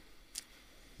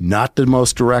 Not the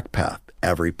most direct path,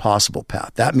 every possible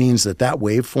path. That means that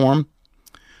waveform,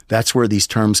 that's where these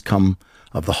terms come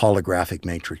of the holographic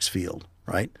matrix field,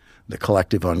 right? The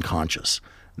collective unconscious.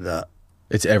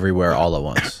 It's everywhere all at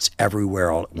once. It's everywhere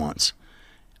all at once.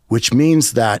 Which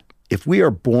means that if we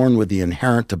are born with the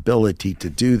inherent ability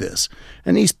to do this,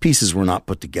 and these pieces were not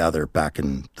put together back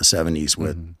in the 70s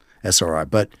with SRI,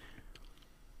 but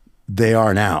they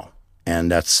are now.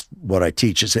 And that's what I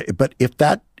teach. But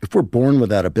if we're born with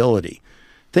that ability,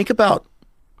 think about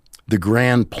the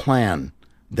grand plan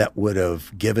that would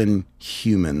have given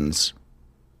humans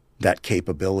that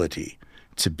capability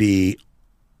to be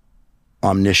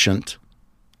omniscient,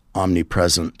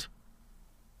 omnipresent,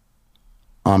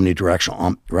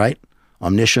 omnidirectional, right?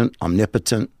 Omniscient,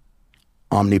 omnipotent,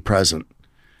 omnipresent.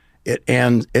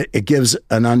 It gives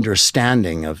an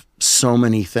understanding of so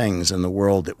many things in the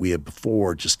world that we had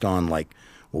before just gone like,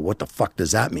 well, what the fuck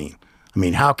does that mean? I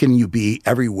mean, how can you be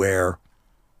everywhere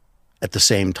at the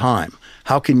same time?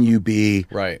 How can you be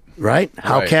right?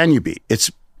 How can you be?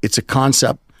 It's a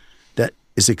concept that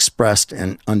is expressed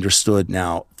and understood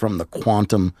now from the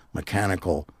quantum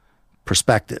mechanical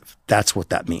perspective. That's what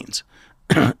that means.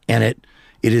 And it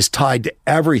is tied to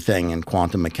everything in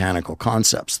quantum mechanical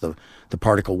concepts, the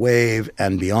particle wave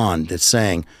and beyond. It's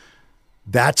saying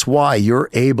that's why you're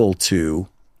able to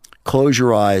close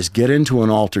your eyes, get into an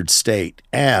altered state,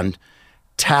 and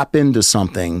tap into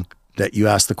something that you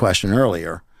asked the question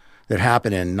earlier that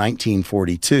happened in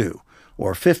 1942 or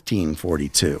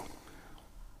 1542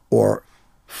 or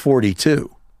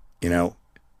 42,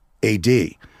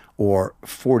 AD or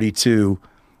 42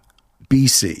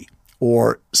 BC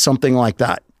or something like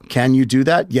that. Can you do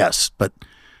that? Yes, but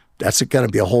that's going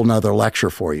to be a whole nother lecture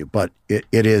for you. But it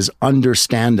is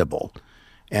understandable,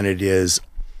 and it is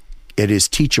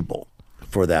teachable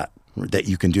for that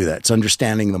you can do that. It's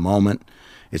understanding the moment.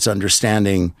 It's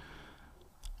understanding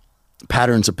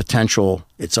patterns of potential.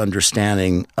 It's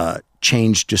understanding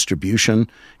change distribution.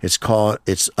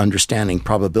 It's understanding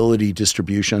probability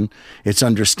distribution. It's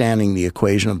understanding the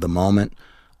equation of the moment.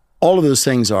 All of those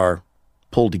things are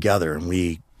pulled together, and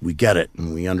we get it,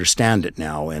 and we understand it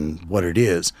now and what it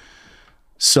is.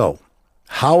 So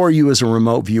how are you as a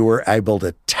remote viewer able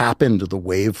to tap into the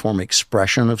waveform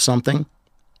expression of something?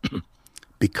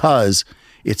 Because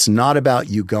it's not about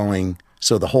you going,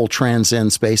 so the whole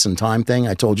transcend space and time thing,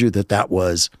 I told you that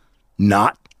was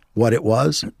not what it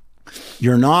was.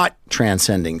 You're not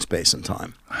transcending space and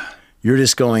time. You're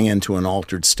just going into an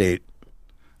altered state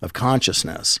of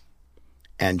consciousness,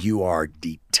 and you are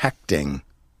detecting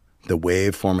the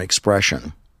waveform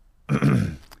expression.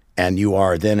 And you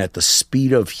are then at the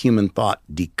speed of human thought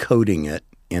decoding it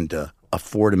into a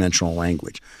four-dimensional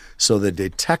language. So the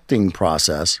detecting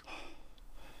process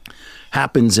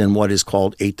happens in what is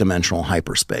called eight-dimensional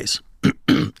hyperspace.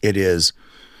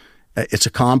 It's a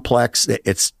complex,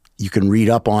 you can read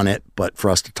up on it, but for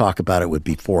us to talk about it would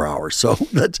be 4 hours. So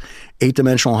that's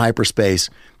eight-dimensional hyperspace,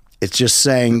 It's just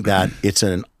saying that it's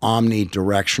an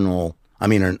omnidirectional,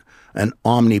 an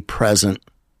omnipresent,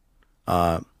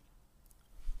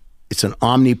 it's an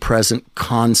omnipresent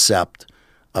concept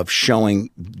of showing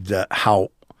how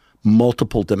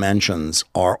multiple dimensions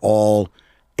are all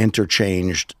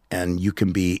interchanged, and you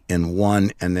can be in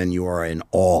one and then you are in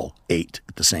all 8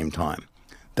 at the same time.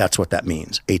 That's what that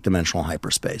means, 8-dimensional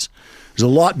hyperspace. There's a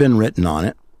lot been written on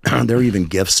it. There are even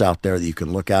GIFs out there that you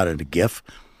can look at a GIF,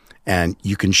 and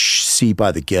you can see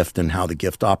by the GIF and how the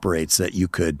GIF operates that you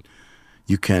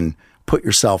can put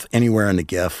yourself anywhere in the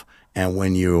GIF, and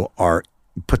when you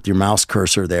put your mouse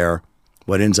cursor there,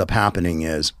 what ends up happening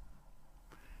is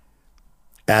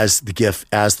as the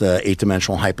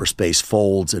 8-dimensional hyperspace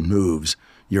folds and moves,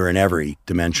 you're in every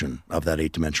dimension of that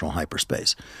 8-dimensional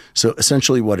hyperspace. So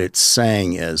essentially what it's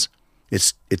saying is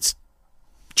it's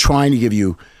trying to give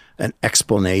you an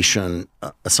explanation,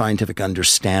 a scientific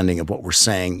understanding of what we're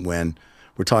saying when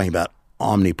we're talking about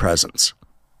omnipresence,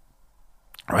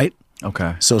 right?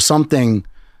 Okay. So something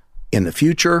in the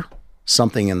future,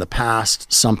 something in the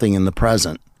past, something in the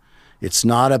present. It's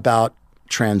not about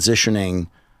transitioning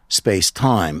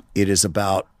space-time. It is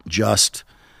about just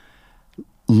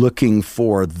looking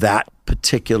for that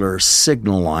particular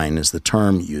signal line is the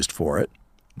term used for it,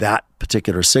 that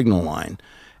particular signal line.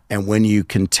 And when you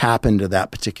can tap into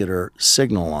that particular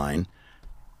signal line,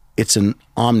 it's an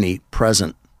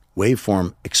omnipresent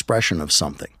waveform expression of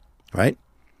something, right?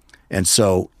 And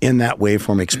so in that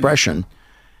waveform expression,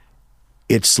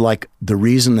 it's like the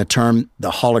reason the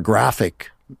holographic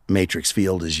matrix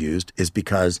field is used is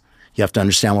because you have to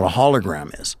understand what a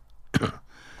hologram is.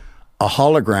 A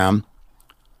hologram,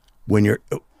 when you're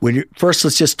first,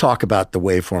 let's just talk about the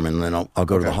waveform, and then I'll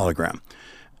go to the hologram.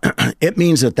 It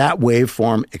means that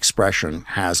waveform expression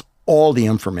has all the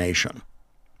information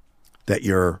that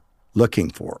you're looking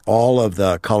for, all of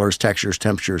the colors, textures,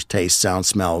 temperatures, tastes, sound,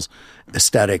 smells,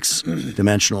 aesthetics,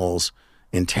 dimensionals,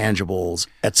 intangibles,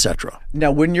 etc.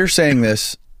 Now, when you're saying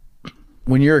this,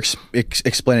 when you're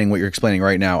explaining what you're explaining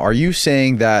right now, are you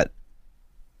saying that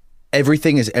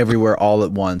everything is everywhere all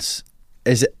at once?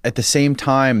 Is it at the same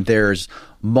time there's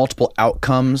multiple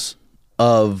outcomes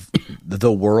of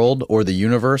the world or the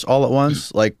universe all at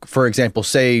once? Like, for example,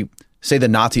 say the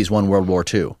Nazis won World War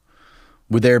II.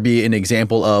 Would there be an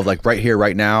example of, like, right here,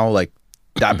 right now, like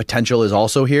that potential is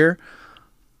also here?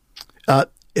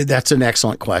 That's an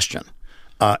excellent question.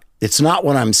 It's not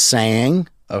what I'm saying.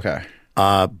 Okay.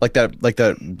 Like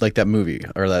that movie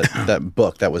or that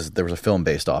book there was a film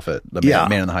based off it. The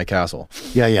Man in the High Castle.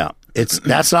 Yeah.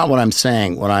 That's not what I'm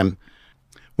saying.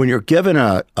 When you're given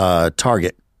a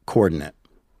target coordinate,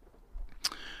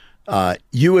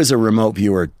 you as a remote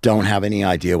viewer don't have any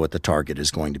idea what the target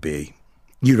is going to be.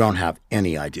 You don't have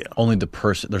any idea. Only the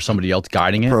person, there's somebody else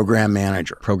guiding it? Program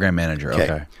manager.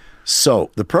 Okay.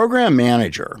 So the program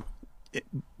manager,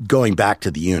 going back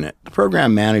to the unit, the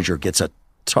program manager gets a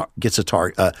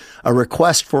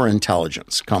request for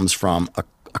intelligence comes from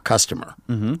a customer,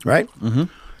 right? Mm-hmm.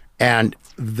 And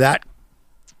that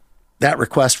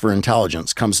request for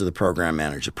intelligence comes to the program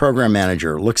manager. The program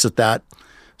manager looks at that,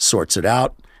 sorts it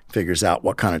out, figures out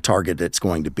what kind of target it's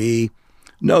going to be,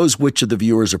 knows which of the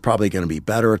viewers are probably going to be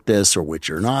better at this or which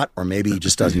are not, or maybe he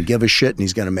just doesn't give a shit and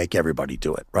he's going to make everybody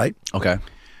do it, right? Okay.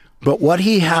 But what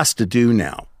he has to do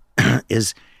now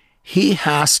is he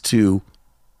has to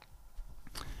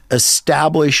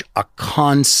establish a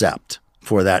concept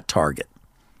for that target,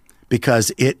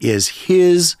 because it is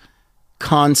his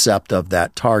concept of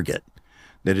that target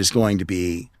that is going to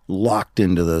be locked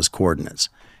into those coordinates.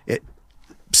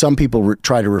 Some people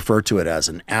try to refer to it as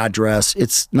an address.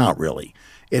 It's not really.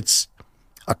 It's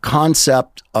a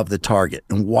concept of the target.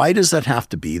 And why does that have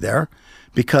to be there?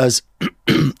 Because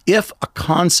if a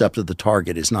concept of the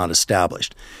target is not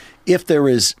established, if there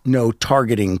is no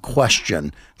targeting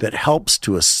question that helps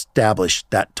to establish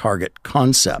that target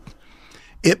concept,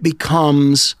 it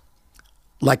becomes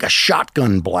like a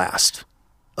shotgun blast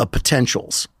of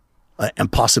potentials and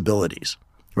possibilities,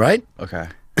 right? Okay.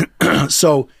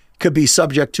 So it could be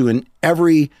subject to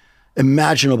every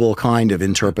imaginable kind of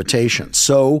interpretation.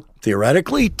 So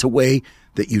theoretically, the way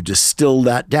that you distill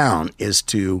that down is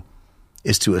to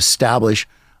establish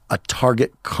a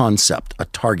target concept, a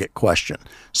target question.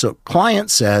 So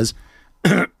client says,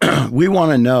 we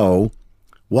want to know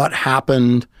what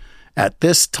happened at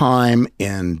this time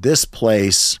in this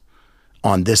place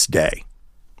on this day.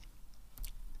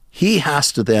 He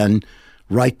has to then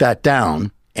write that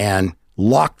down and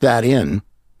lock that in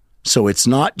so it's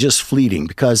not just fleeting,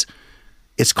 because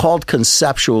it's called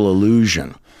conceptual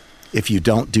illusion if you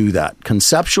don't do that.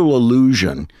 Conceptual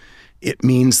illusion, it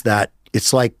means that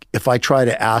it's like if I try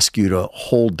to ask you to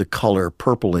hold the color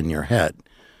purple in your head,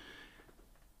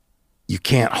 you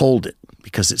can't hold it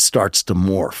because it starts to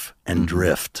morph and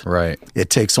drift. Right.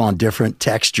 It takes on different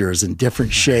textures and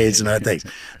different shades and other things.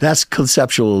 That's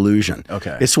conceptual illusion.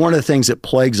 Okay. It's one of the things that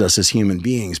plagues us as human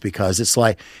beings because it's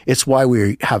why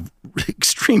we have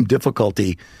extreme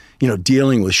difficulty,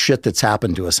 dealing with shit that's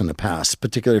happened to us in the past,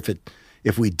 particularly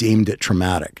if we deemed it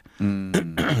traumatic.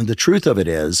 The truth of it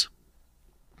is,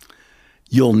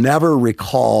 you'll never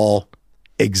recall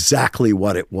exactly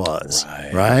what it was,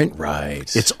 right?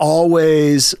 Right. It's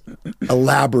always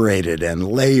elaborated and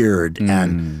layered,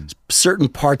 and certain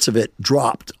parts of it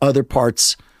dropped, other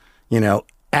parts,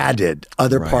 added,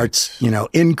 other parts,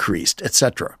 increased,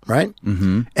 etc. Right?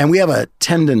 Mm-hmm. And we have a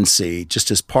tendency, just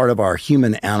as part of our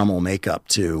human animal makeup,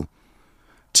 to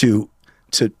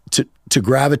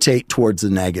gravitate towards the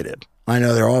negative. I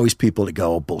know there are always people that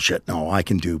go, "Oh, bullshit! No, I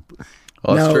can do."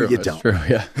 Oh, no, true. you That's don't. True.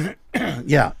 Yeah.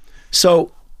 Yeah.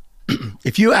 So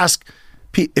if you ask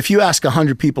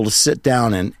 100 people to sit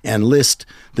down and list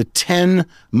the 10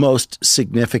 most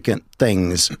significant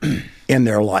things in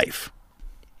their life,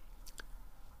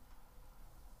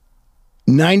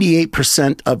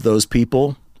 98% of those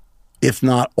people, if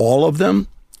not all of them,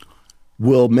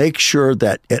 will make sure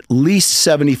that at least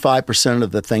 75%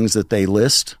 of the things that they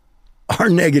list are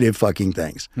negative fucking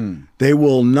things. They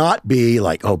will not be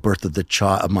like, oh, birth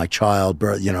of my child,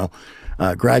 birth,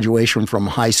 graduation from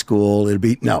high school.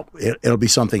 It'll be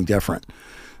something different.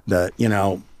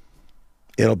 It'll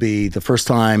be the first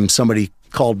time somebody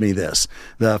called me this.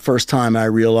 The first time I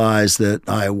realized that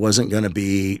I wasn't going to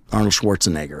be Arnold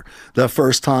Schwarzenegger. The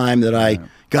first time that I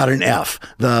got an F.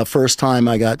 The first time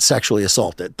I got sexually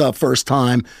assaulted. The first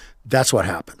time. That's what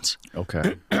happens.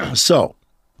 Okay. So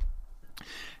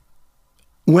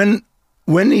when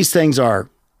these things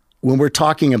when we're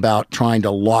talking about trying to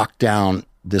lock down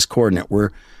this coordinate,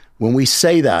 when we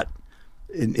say that,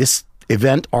 this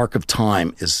event arc of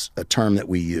time is a term that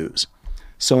we use.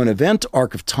 So an event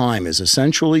arc of time is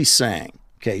essentially saying,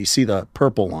 okay, you see the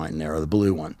purple line there, or the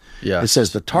blue one. Yeah. It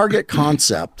says the target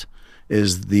concept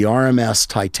is the RMS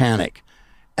Titanic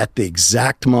at the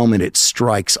exact moment it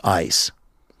strikes ice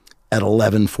at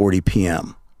 11:40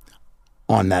 p.m.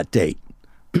 on that date.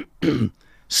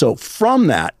 So from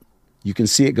that, you can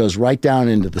see it goes right down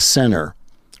into the center,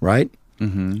 right,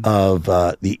 of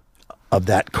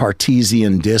that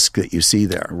Cartesian disk that you see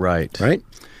there. Right. Right.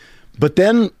 But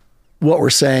then what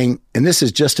we're saying, and this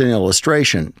is just an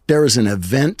illustration, there is an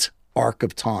event arc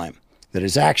of time that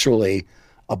is actually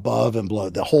above and below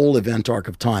the whole event arc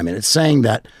of time. And it's saying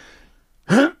that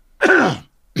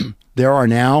there are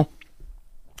now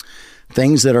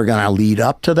things that are going to lead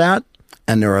up to that,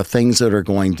 and there are things that are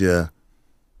going to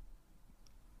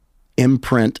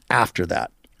imprint after that.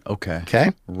 Okay.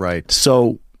 Okay? Right.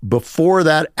 So before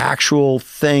that actual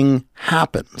thing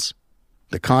happens,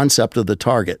 the concept of the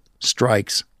target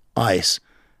strikes ice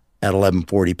at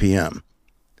 11:40 p.m.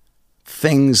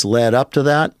 Things led up to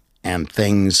that and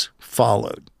things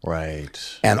followed.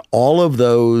 Right. And all of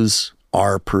those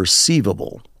are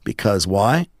perceivable because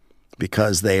why?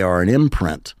 Because they are an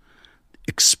imprint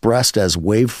expressed as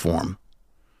waveform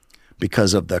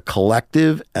because of the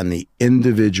collective and the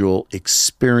individual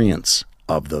experience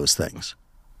of those things.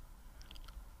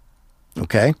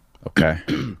 Okay? Okay.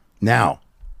 Now,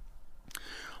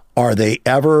 are they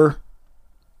ever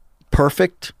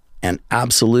perfect and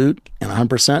absolute and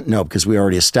 100%? No, because we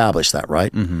already established that,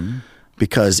 right? Mm-hmm.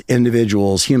 Because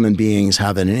individuals, human beings,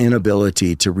 have an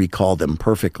inability to recall them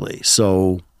perfectly.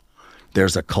 So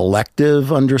there's a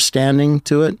collective understanding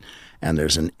to it, and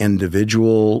there's an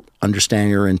individual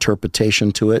understanding or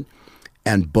interpretation to it,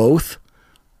 and both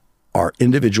are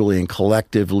individually and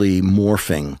collectively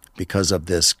morphing because of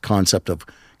this concept of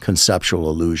conceptual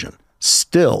illusion.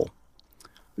 Still,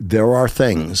 there are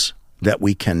things that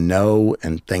we can know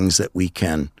and things that we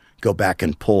can go back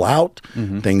and pull out,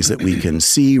 things that we can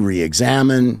see,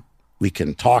 re-examine, we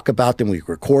can talk about them, we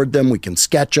can record them, we can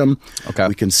sketch them,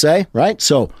 we can say, right?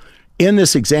 So in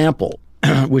this example,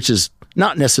 which is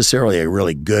not necessarily a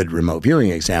really good remote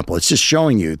viewing example, it's just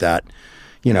showing you that,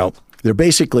 they're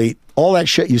basically, all that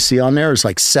shit you see on there is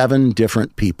like 7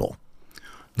 different people.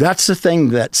 That's the thing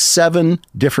that 7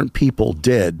 different people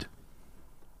did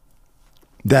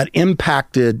that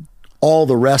impacted all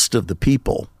the rest of the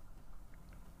people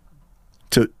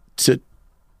to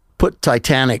put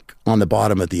Titanic on the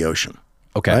bottom of the ocean.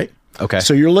 Okay. Right? Okay.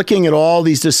 So you're looking at all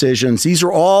these decisions. These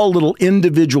are all little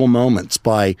individual moments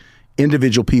by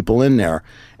individual people in there.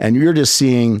 And you're just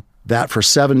seeing that for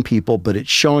 7 people, but it's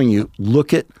showing you,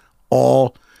 look at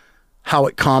all how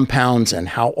it compounds and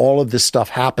how all of this stuff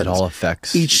happens. It all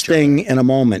affects each thing in a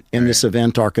moment in this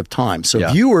event arc of time. So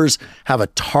viewers have a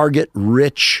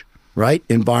target-rich, right,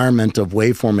 environment of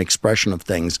waveform expression of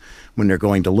things when they're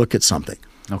going to look at something.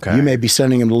 Okay. You may be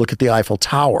sending them to look at the Eiffel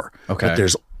Tower. Okay. But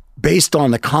there's, based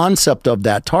on the concept of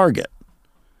that target,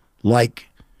 like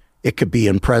it could be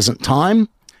in present time,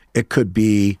 it could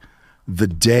be the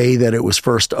day that it was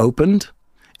first opened,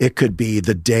 it could be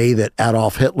the day that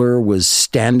Adolf Hitler was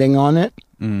standing on it,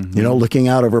 you know, looking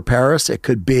out over Paris. It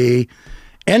could be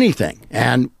anything.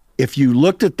 And if you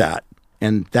looked at that,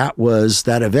 and that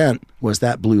event was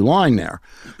that blue line there,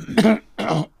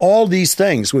 all these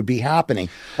things would be happening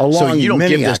along So you don't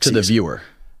many give this axes. to the viewer?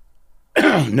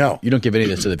 No. You don't give any of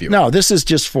this to the viewer? No, this is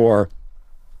just for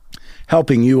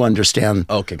helping you understand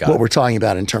got we're talking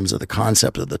about in terms of the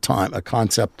concept of the time, a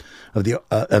concept of the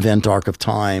event arc of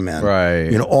time,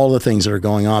 and you know, all the things that are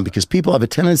going on, because people have a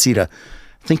tendency to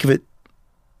think of it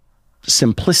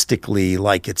simplistically,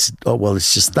 like it's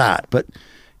it's just that, but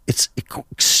it's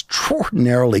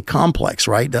extraordinarily complex,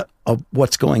 right? Of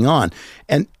what's going on.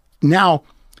 And now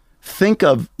think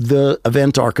of the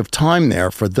event arc of time there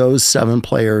for those 7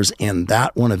 players in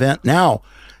that one event. Now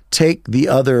take the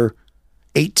other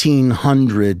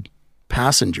 1,800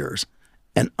 passengers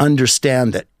and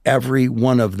understand that every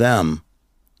one of them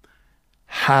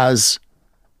has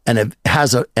an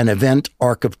event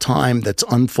arc of time that's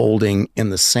unfolding in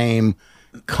the same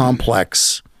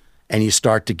complex, and you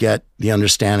start to get the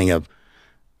understanding of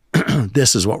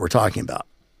this is what we're talking about.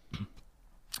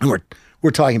 And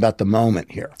we're talking about the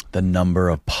moment here. The number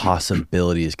of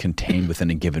possibilities contained within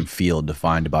a given field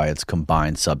defined by its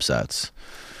combined subsets.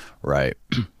 Right.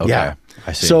 Okay. Yeah.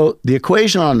 I see. So the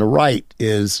equation on the right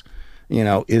is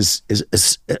a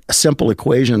simple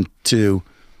equation to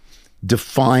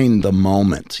define the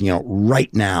moment,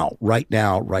 right now.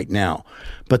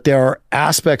 But there are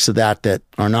aspects of that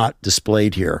are not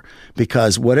displayed here,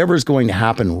 because whatever is going to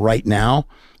happen right now,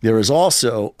 there is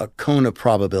also a cone of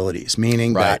probabilities,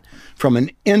 meaning that from an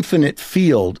infinite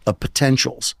field of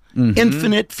potentials, and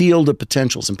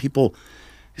people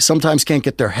sometimes can't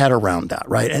get their head around that,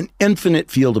 right? An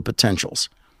infinite field of potentials.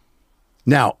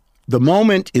 Now, the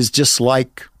moment is just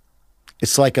like,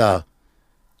 think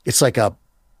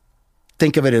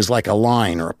of it as like a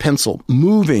line or a pencil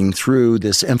moving through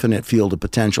this infinite field of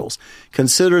potentials.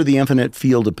 Consider the infinite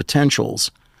field of potentials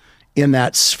in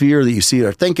that sphere that you see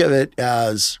there. Think of it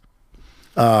as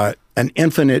an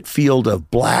infinite field of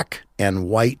black and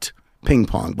white ping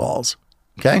pong balls,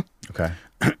 okay? Okay.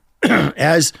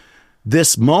 As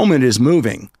this moment is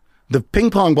moving, the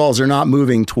ping pong balls are not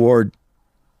moving toward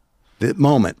the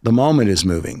moment. The moment is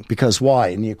moving. Because why?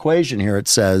 In the equation here, it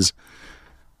says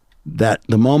that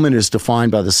the moment is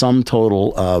defined by the sum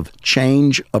total of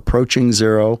change approaching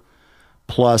zero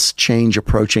plus change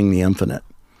approaching the infinite.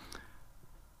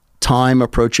 Time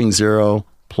approaching zero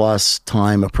plus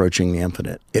time approaching the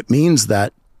infinite. It means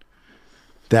that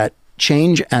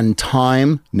change and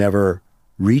time never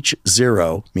reach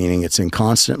zero, meaning it's in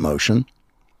constant motion,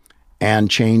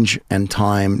 and change and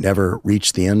time never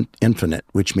reach the infinite,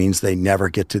 which means they never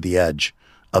get to the edge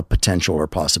of potential or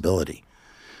possibility.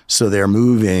 So they're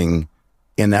moving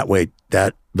in that way,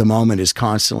 that the moment is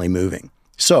constantly moving.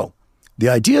 So the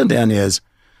idea then is,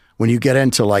 when you get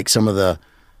into like some of the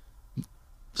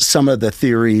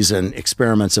theories and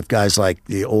experiments of guys like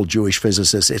the old Jewish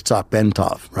physicist Itzhak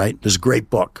Bentov, right? There's a great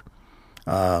book,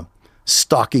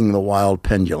 Stalking the Wild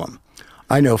Pendulum.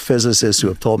 I know physicists who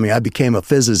have told me I became a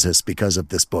physicist because of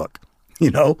this book.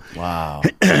 Wow.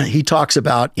 He talks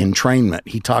about entrainment.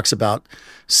 He talks about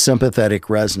sympathetic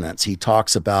resonance. He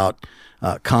talks about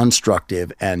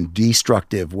constructive and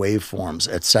destructive waveforms,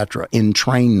 etc.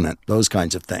 Entrainment, those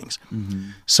kinds of things. Mm-hmm.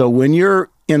 So when you're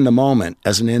in the moment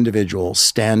as an individual,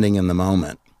 standing in the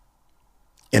moment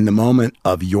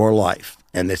of your life,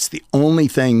 and it's the only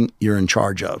thing you're in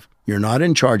charge of. You're not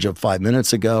in charge of 5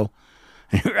 minutes ago.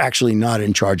 You're actually not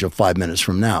in charge of 5 minutes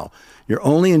from now. You're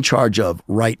only in charge of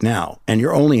right now. And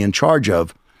you're only in charge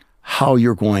of how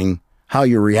you're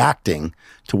reacting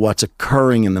to what's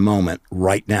occurring in the moment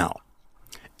right now.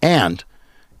 And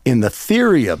in the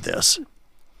theory of this,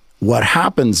 what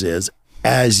happens is,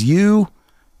 as you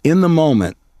in the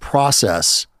moment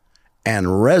process and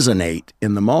resonate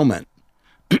in the moment,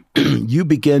 you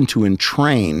begin to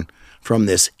entrain from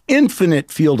this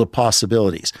infinite field of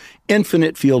possibilities,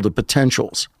 infinite field of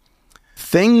potentials,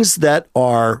 things that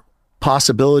are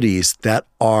possibilities that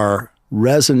are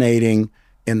resonating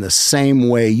in the same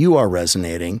way you are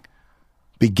resonating,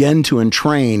 begin to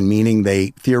entrain, meaning they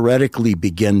theoretically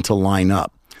begin to line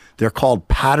up. They're called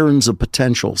patterns of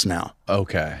potentials now.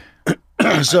 Okay.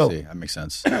 So I see. That makes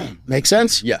sense. Make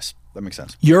sense? Yes, that makes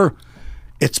sense.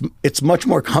 It's much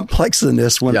more complex than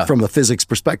this from a physics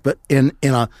perspective. But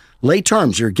in a lay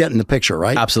terms, you're getting the picture,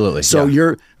 right? Absolutely. So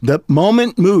the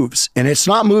moment moves, and it's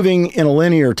not moving in a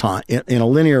linear time, in a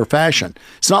linear fashion.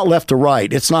 It's not left to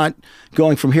right. It's not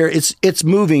going from here. It's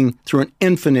moving through an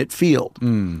infinite field.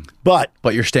 But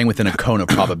you're staying within a cone of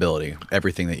probability.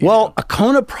 Everything that you do. a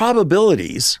cone of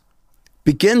probabilities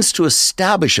begins to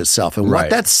establish itself, and what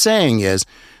that's saying is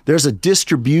there's a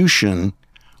distribution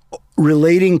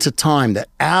relating to time that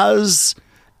as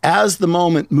the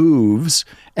moment moves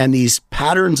and these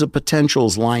patterns of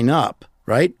potentials line up,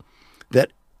 right?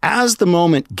 That as the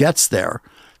moment gets there,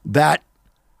 that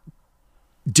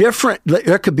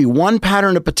there could be one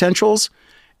pattern of potentials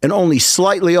and only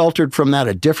slightly altered from that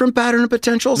a different pattern of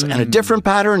potentials and a different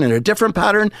pattern and a different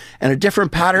pattern and a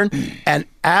different pattern. And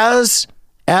as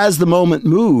the moment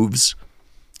moves,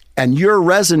 and your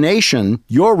resonation,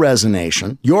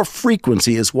 your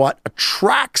frequency is what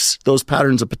attracts those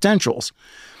patterns of potentials.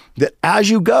 That as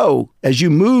you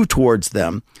move towards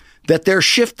them, that they're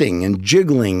shifting and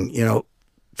jiggling,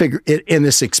 in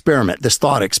this experiment, this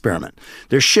thought experiment.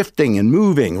 They're shifting and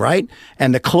moving, right?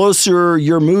 And the closer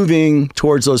you're moving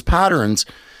towards those patterns,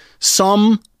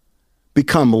 some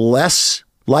become less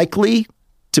likely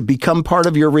to become part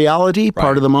of your reality,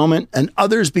 part of the moment, and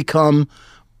others become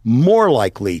more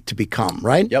likely to become,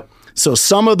 right? Yep. So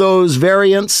some of those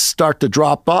variants start to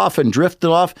drop off and drift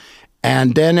off.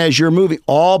 And then as you're moving,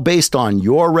 all based on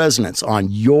your resonance, on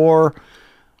your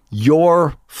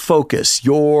focus,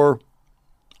 your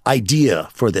idea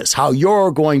for this, how you're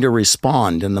going to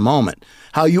respond in the moment,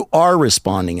 how you are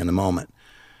responding in the moment.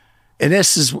 And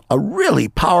this is a really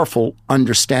powerful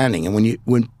understanding. And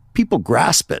when people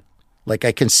grasp it, like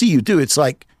I can see you do, it's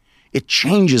like it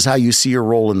changes how you see your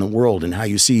role in the world and how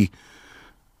you see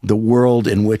the world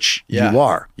in which you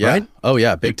are, right? Oh,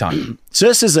 yeah, big time. So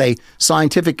this is a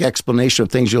scientific explanation of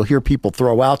things you'll hear people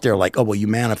throw out there like, oh, well, you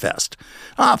manifest.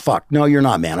 Fuck. No, you're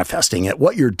not manifesting it.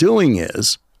 What you're doing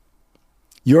is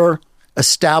you're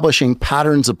establishing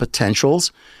patterns of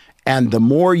potentials, and the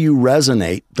more you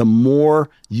resonate, the more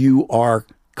you are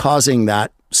causing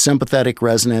that sympathetic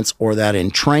resonance or that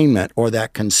entrainment or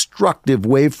that constructive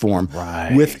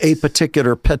waveform with a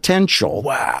particular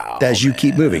potential as you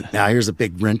keep moving. Now, here's a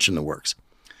big wrench in the works.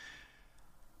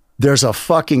 There's a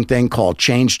fucking thing called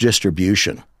change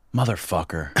distribution.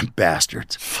 Motherfucker.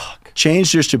 Bastards. Fuck.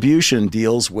 Change distribution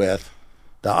deals with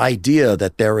the idea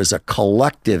that there is a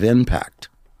collective impact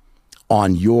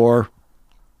on your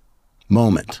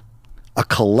moment, a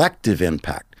collective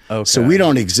impact. Okay. So we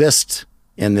don't exist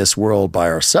in this world by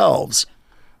ourselves.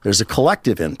 There's a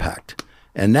collective impact.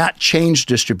 And that change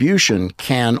distribution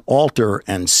can alter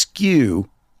and skew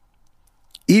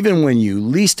even when you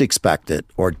least expect it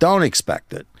or don't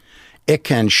expect it. It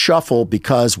can shuffle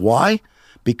because why?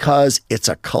 Because it's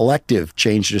a collective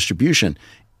change distribution.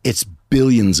 It's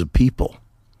billions of people.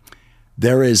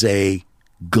 There is a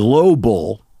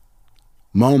global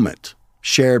moment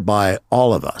shared by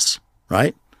all of us,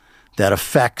 right? That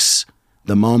affects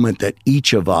the moment that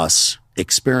each of us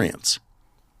experience.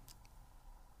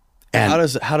 And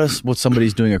how does what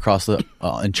somebody's doing across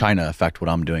in China affect what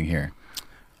I'm doing here?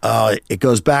 It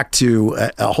goes back to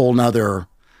a whole nother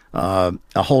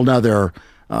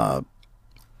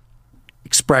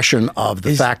expression of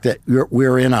the fact that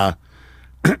we're in a.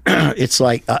 It's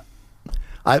like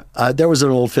there was an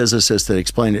old physicist that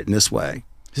explained it in this way.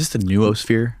 Is this the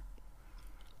noosphere?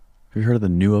 Have you heard of the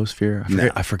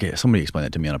noosphere? I forget. Somebody explained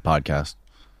it to me on a podcast.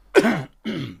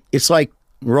 It's like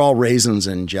we're all raisins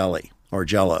in jelly or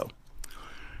jello.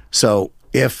 So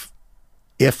if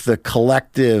the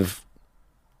collective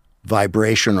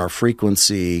vibration or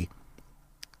frequency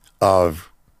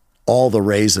of all the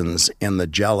raisins in the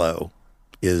jello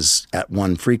is at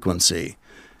one frequency,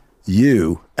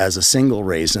 you as a single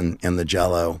raisin in the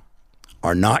jello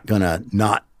are not going to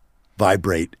not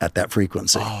vibrate at that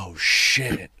frequency. Oh,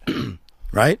 shit.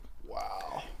 Right?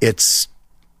 Wow.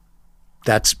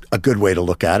 That's a good way to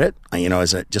look at it,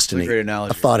 as a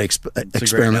thought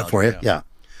experiment for you. Yeah.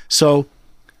 So,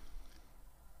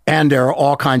 and there are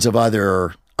all kinds of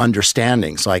other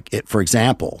understandings. Like, for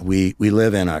example, we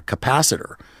live in a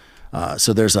capacitor.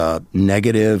 So there's a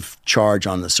negative charge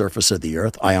on the surface of the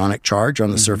Earth, ionic charge on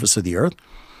the surface of the Earth,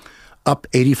 up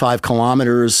 85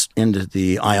 kilometers into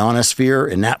the ionosphere,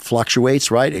 and that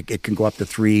fluctuates, right? It can go up to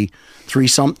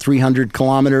 300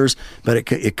 kilometers,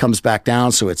 but it comes back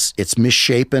down, so it's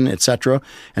misshapen, etc.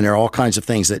 And there are all kinds of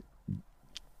things that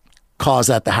cause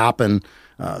that to happen,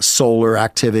 solar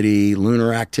activity,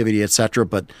 lunar activity, etc.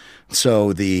 But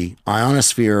so the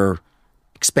ionosphere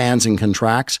expands and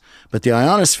contracts, but the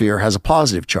ionosphere has a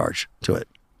positive charge to it.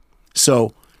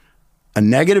 So a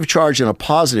negative charge and a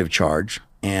positive charge,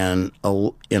 and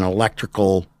in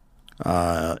electrical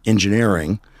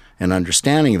engineering and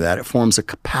understanding of that, it forms a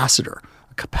capacitor.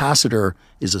 A capacitor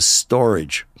is a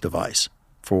storage device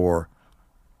for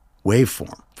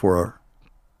waveform, for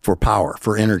power,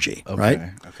 for energy, right?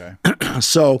 Okay.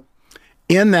 So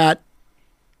in that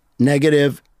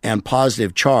negative and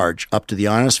positive charge up to the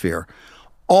ionosphere,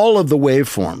 all of the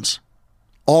waveforms,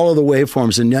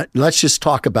 and let's just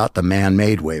talk about the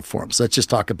man-made waveforms. Let's just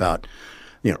talk about,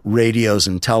 radios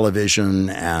and television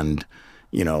and,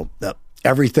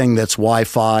 everything that's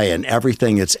Wi-Fi and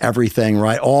everything that's everything,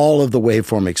 right? All of the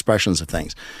waveform expressions of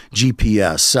things,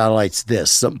 GPS, satellites,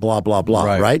 this, blah, blah,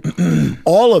 blah, right?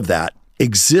 All of that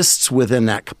exists within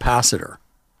that capacitor.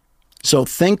 So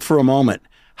think for a moment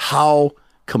how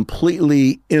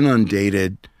completely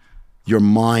inundated your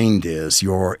mind is,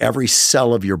 every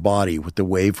cell of your body with the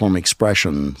waveform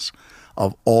expressions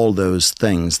of all those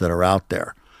things that are out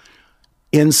there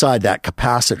inside that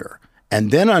capacitor. And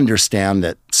then understand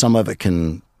that some of it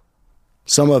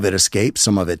escapes,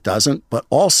 some of it doesn't, but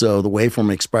also the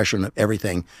waveform expression of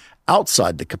everything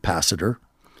outside the capacitor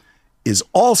is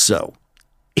also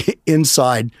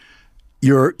inside.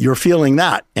 You're feeling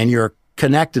that, and you're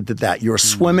connected to that. You're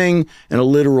swimming in a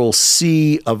literal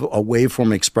sea of a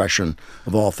waveform expression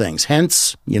of all things.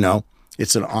 Hence,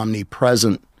 it's an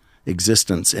omnipresent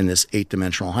existence in this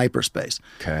 8-dimensional hyperspace.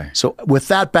 Okay. So with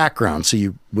that background, so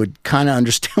you would kind of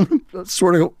understand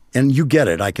sort of, and you get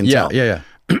it, I can tell. Yeah.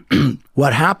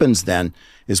 What happens then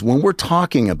is when we're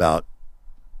talking about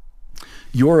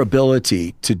your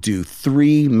ability to do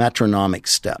 3 metronomic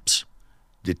steps: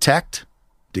 detect,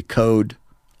 decode,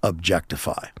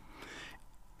 objectify.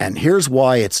 And here's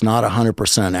why it's not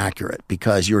 100% accurate,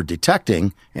 because you're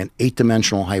detecting an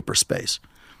 8-dimensional hyperspace.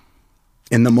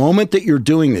 In the moment that you're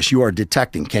doing this, you are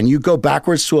detecting. Can you go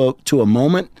backwards to a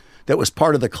moment that was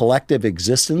part of the collective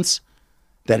existence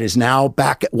that is now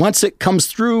back? Once it comes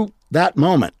through that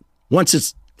moment, once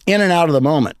it's in and out of the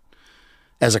moment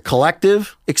as a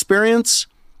collective experience,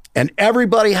 and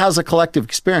everybody has a collective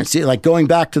experience. See, like going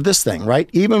back to this thing, right?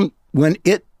 Even when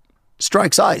it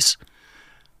strikes ice,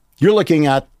 you're looking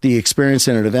at the experience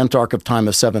in an event arc of time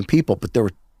of 7 people, but there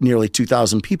were nearly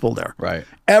 2,000 people there. Right.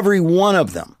 Every one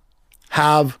of them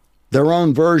have their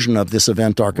own version of this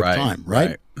event arc of time,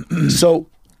 right? So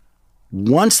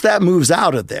once that moves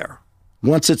out of there,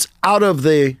 once it's out of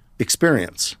the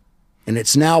experience and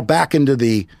it's now back into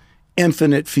the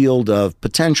infinite field of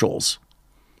potentials,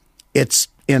 it's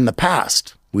in the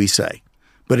past, we say,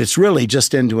 but it's really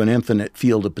just into an infinite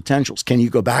field of potentials. Can you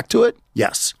go back to it?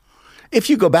 Yes. If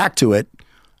you go back to it,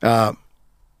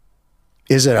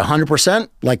 is it 100%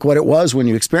 like what it was when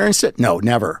you experienced it? No,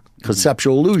 never.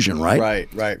 Conceptual illusion, right?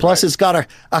 Right. Plus, it's got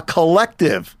a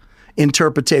collective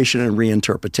interpretation and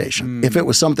reinterpretation. If it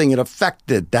was something that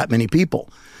affected that many people.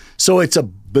 So it's a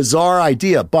bizarre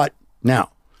idea. But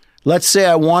now, let's say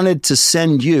I wanted to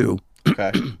send you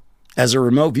as a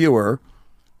remote viewer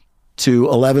to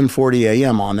 11:40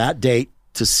 a.m. on that date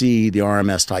to see the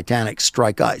RMS Titanic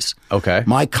strike ice. Okay.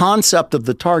 My concept of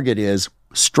the target is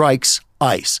strikes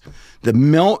ice. The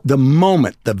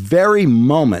moment, the very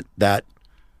moment that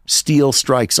steel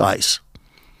strikes ice,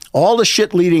 all the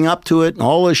shit leading up to it and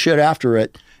all the shit after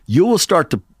it, you'll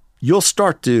start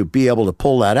to be able to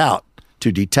pull that out,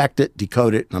 to detect it,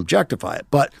 decode it, and objectify it.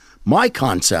 But my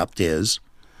concept is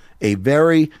a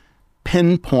very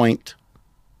pinpoint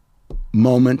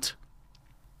moment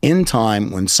in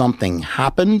time when something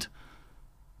happened,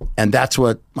 and that's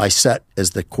what I set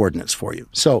as the coordinates for you.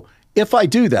 So if I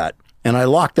do that and I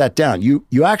lock that down, you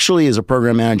actually, as a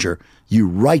program manager, you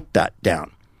write that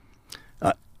down.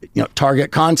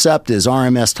 Target concept is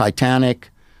RMS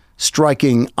Titanic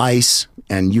striking ice,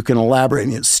 and you can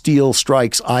elaborate. Steel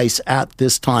strikes ice at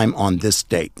this time on this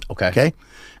date. Okay.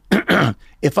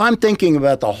 If I'm thinking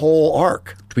about the whole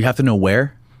arc, Do we have to know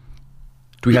where?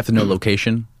 Do we have to know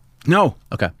location? no.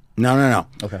 Okay. No.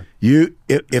 Okay.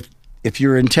 If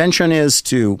your intention is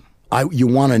you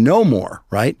want to know more,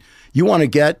 right? You want to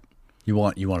get You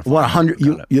want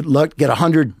to get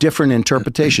 100 different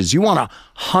interpretations. You want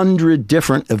 100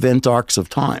 different event arcs of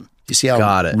time. You see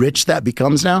how rich that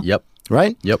becomes now? Yep.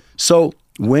 Right? Yep. So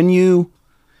when you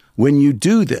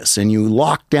do this and you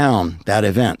lock down that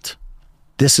event,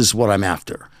 this is what I'm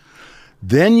after.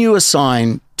 Then you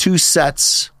assign 2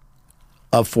 sets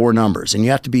of 4 numbers, and you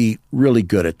have to be really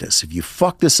good at this. If you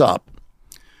fuck this up,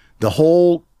 the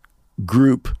whole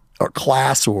group or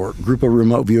class or group of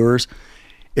remote viewers,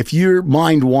 if your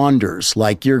mind wanders,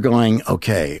 like you're going,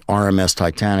 okay, RMS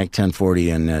Titanic 1040,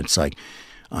 and it's like,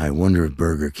 I wonder if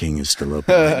Burger King is still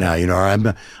open right now. You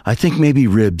know, I think maybe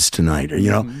ribs tonight. Or,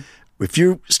 you know, if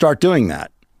you start doing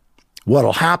that,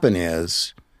 what'll happen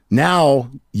is now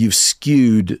you've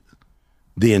skewed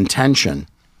the intention,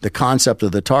 the concept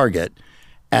of the target,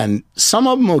 and some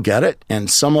of them will get it, and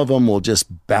some of them will just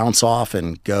bounce off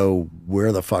and go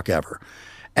where the fuck ever.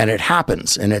 And it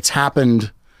happens, and it's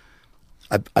happened.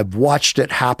 I've watched it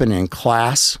happen in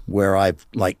class where I've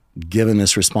like given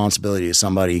this responsibility to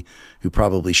somebody who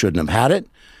probably shouldn't have had it,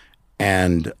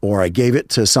 or I gave it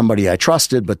to somebody I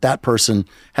trusted, but that person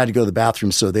had to go to the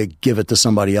bathroom, so they give it to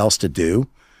somebody else to do,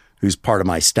 who's part of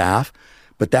my staff.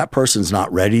 But that person's not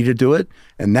ready to do it.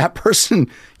 And that person,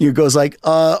 goes like,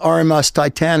 RMS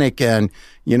Titanic. And,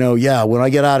 yeah, when I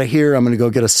get out of here, I'm going to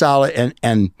go get a salad.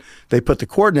 And they put the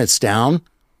coordinates down,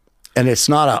 and it's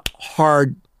not a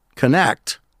hard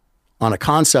connect on a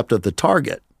concept of the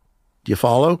target. Do you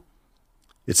follow?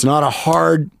 It's not a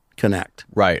hard connect.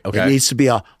 Right. Okay. It needs to be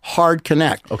a hard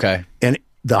connect. Okay. And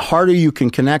the harder you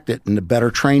can connect it and the better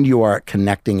trained you are at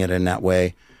connecting it in that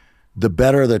way, the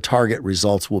better the target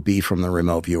results will be from the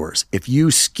remote viewers. If you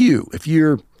skew, if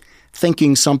you're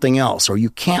thinking something else, or you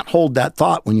can't hold that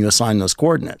thought when you assign those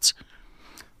coordinates,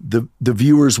 the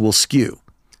viewers will skew.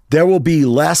 There will be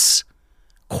less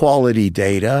quality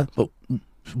data. But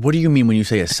what do you mean when you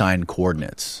say assign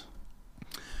coordinates?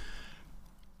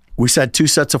 We said 2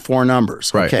 sets of 4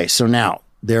 numbers. Right. Okay, so now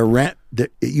it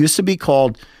used to be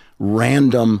called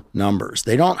random numbers.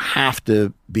 They don't have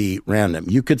to be random.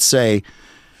 You could say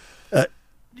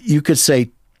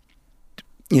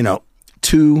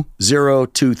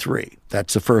 2023.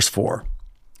 That's the first 4.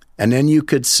 And then you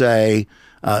could say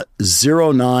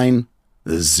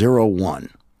 0901.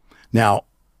 Now,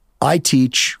 I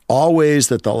teach always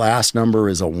that the last number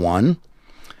is a 1.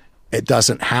 It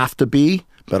doesn't have to be,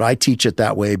 but I teach it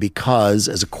that way because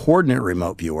as a coordinate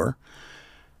remote viewer,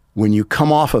 when you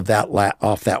come off of that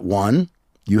 1,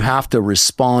 you have to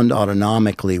respond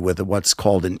autonomically with what's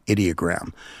called an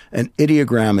ideogram. An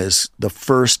ideogram is the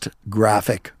first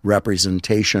graphic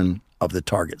representation of the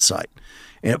target site.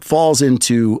 And it falls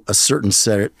into a certain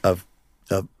set of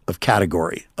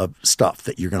category of stuff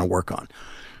that you're going to work on.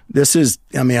 This is,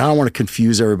 I don't want to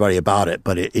confuse everybody about it,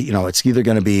 but it's either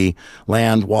going to be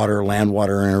land, water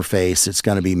interface. It's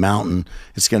going to be mountain.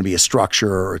 It's going to be a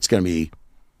structure, or it's going to be,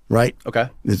 right? Okay.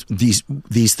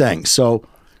 These things. So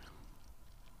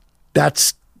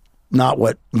that's not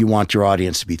what you want your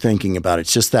audience to be thinking about.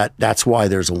 It's just that's why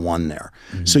there's a 1 there.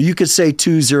 Mm-hmm. So you could say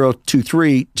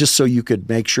 2023 just so you could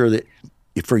make sure that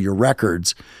for your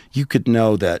records, you could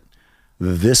know that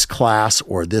this class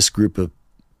or this group of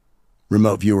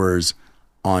remote viewers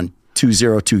on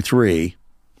 2023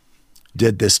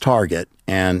 did this target,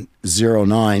 and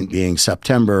 09 being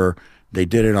September, they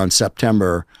did it on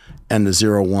September, and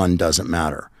the 01 doesn't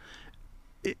matter.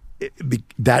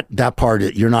 That part,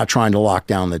 you're not trying to lock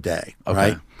down the day,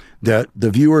 okay, right?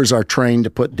 The viewers are trained to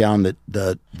put down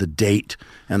the date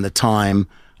and the time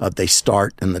they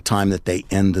start and the time that they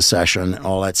end the session, and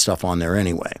all that stuff on there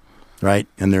anyway, right?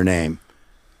 And their name,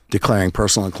 declaring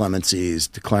personal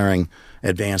inclemencies, declaring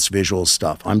advanced visual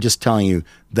stuff. I'm just telling you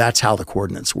that's how the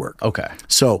coordinates work. Okay.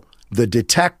 So the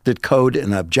detect, decode,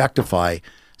 and objectify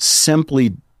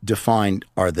simply defined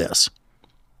are this.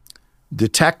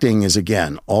 Detecting is,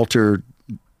 again, altered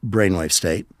brainwave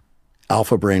state,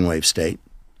 alpha brainwave state,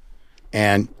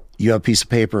 and you have a piece of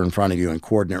paper in front of you in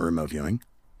coordinate remote viewing.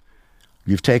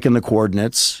 You've taken the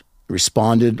coordinates,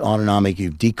 responded autonomic,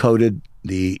 you've decoded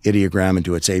the ideogram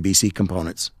into its ABC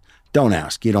components. Don't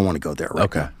ask. You don't want to go there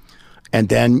right now. And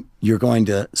then you're going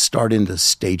to start into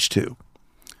stage 2.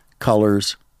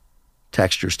 Colors,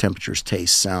 textures, temperatures,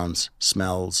 tastes, sounds,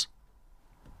 smells,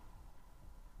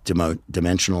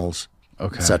 dimensionals,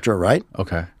 etc., right?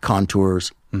 Okay.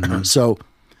 Contours. Mm-hmm. So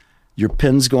your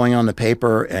pen's going on the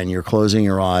paper and you're closing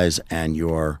your eyes and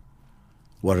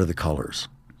what are the colors?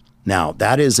 Now,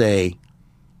 that is a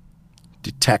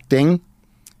detecting,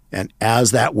 and as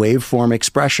that waveform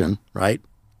expression, right,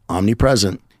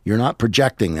 omnipresent, you're not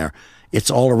projecting there.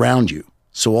 It's all around you.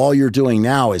 So all you're doing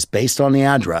now is based on the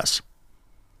address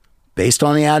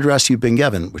you've been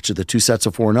given, which are the 2 sets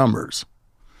of 4 numbers,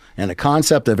 and the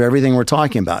concept of everything we're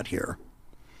talking about here.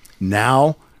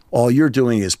 Now, all you're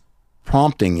doing is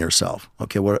prompting yourself.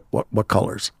 Okay, what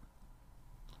colors?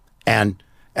 And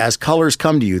as colors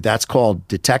come to you, that's called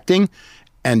detecting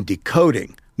and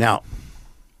decoding. Now,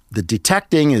 the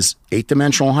detecting is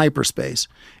 8-dimensional hyperspace.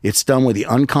 It's done with the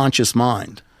unconscious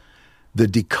mind. The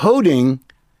decoding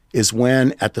is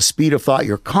when, at the speed of thought,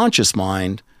 your conscious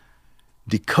mind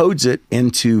decodes it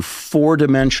into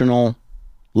 4-dimensional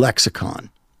lexicon.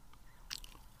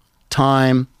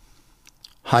 Time,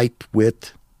 height,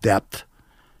 width, depth.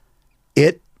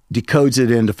 It decodes it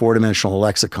into four-dimensional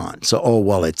lexicon. So,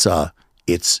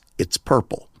 it's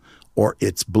purple, or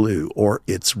it's blue, or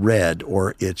it's red,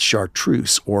 or it's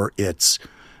chartreuse, or it's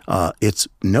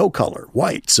no color,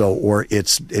 white. So, or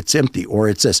it's empty, or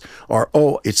it's this, or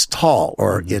it's tall,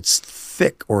 or it's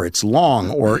thick, or it's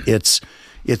long, or it's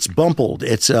bumpled.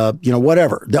 It's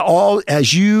whatever. All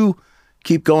as you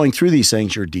keep going through these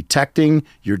things, you're decoding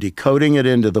it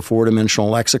into the four-dimensional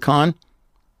lexicon,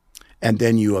 and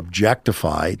then you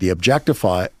objectify. The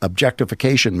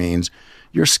objectification means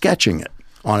you're sketching it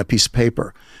on a piece of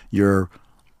paper. You're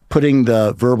putting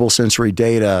the verbal sensory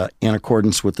data in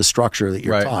accordance with the structure that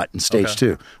you're taught in stage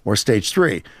 2, or stage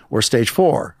 3, or stage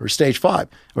 4, or stage 5,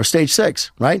 or stage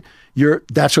 6, right?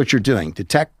 That's what you're doing.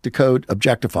 Detect, decode,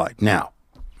 objectify. Now,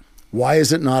 why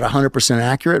is it not 100%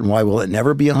 accurate, and why will it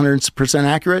never be 100%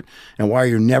 accurate, and why are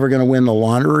you never going to win the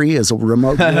lottery as a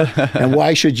remote viewer, and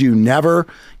why should you never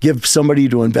give somebody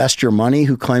to invest your money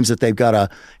who claims that they've got a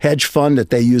hedge fund that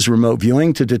they use remote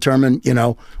viewing to determine,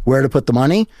 where to put the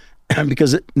money?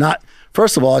 Because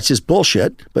first of all, it's just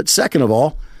bullshit, but second of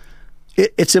all,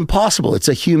 it's impossible. It's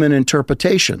a human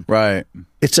interpretation. Right.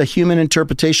 It's a human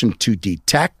interpretation to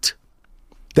detect.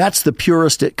 That's the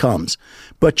purest it comes.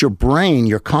 But your brain,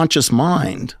 your conscious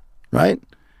mind, right?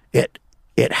 It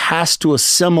has to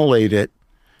assimilate it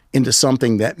into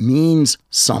something that means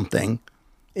something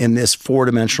in this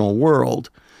four-dimensional world.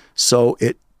 So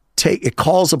it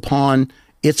calls upon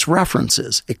its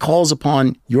references. It calls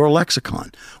upon your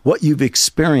lexicon, what you've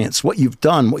experienced, what you've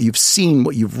done, what you've seen,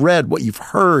 what you've read, what you've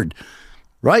heard,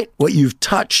 right? What you've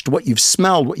touched, what you've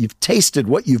smelled, what you've tasted,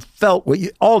 what you've felt,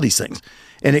 all these things.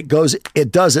 And it does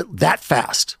it that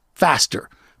faster.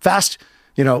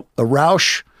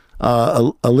 Rausch,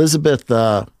 Elizabeth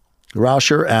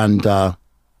Rauscher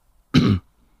and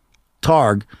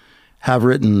Targ have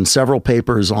written several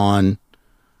papers on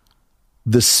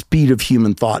the speed of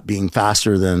human thought being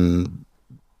faster than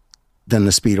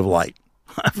the speed of light.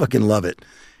 I fucking love it.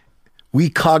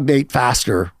 We cognate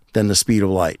faster than the speed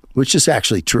of light, which is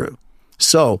actually true.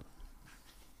 So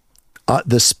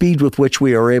the speed with which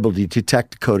we are able to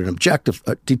detect, decode, and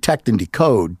detect and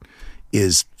decode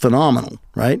is phenomenal,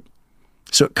 right?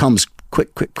 So it comes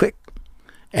quick.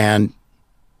 And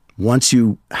once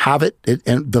you have it,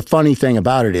 and the funny thing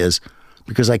about it is,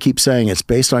 because I keep saying it's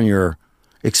based on your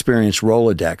experience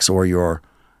Rolodex or your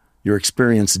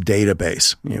experience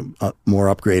database, a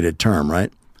more upgraded term,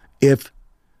 right? If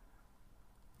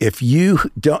you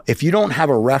don't have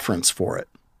a reference for it,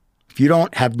 if you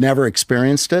have never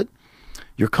experienced it,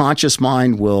 your conscious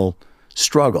mind will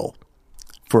struggle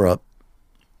for a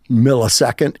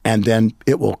millisecond, and then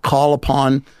it will call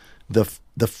upon the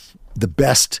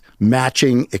best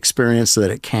matching experience that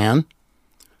it can.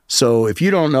 So if you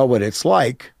don't know what it's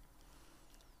like,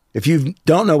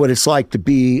 to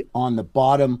be on the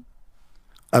bottom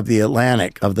of the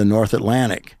Atlantic, of the North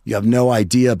Atlantic, you have no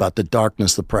idea about the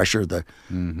darkness, the pressure,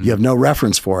 you have no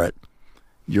reference for it.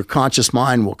 Your conscious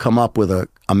mind will come up with a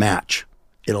match.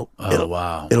 It'll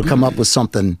come up with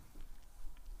something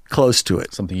close to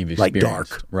it. Something you've experienced. Like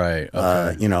dark. Right.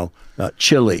 Okay.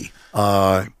 Chilly,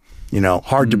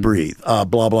 hard to breathe, blah,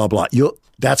 blah, blah.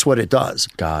 That's what it does.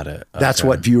 Got it. Okay. That's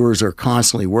what viewers are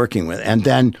constantly working with. And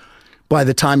then by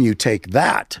the time you take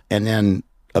that and then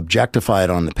objectify it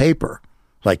on the paper,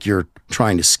 like you're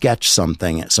trying to sketch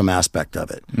something, some aspect of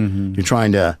it. Mm-hmm. You're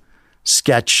trying to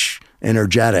sketch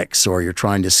energetics, or you're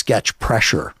trying to sketch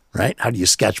pressure, right? How do you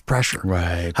sketch pressure?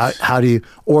 Right. How do you,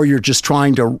 or you're just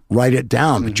trying to write it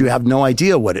down, but you have no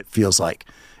idea what it feels like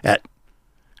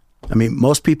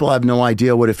most people have no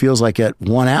idea what it feels like at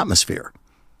 1 atmosphere,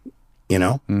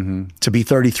 to be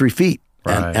 33 feet.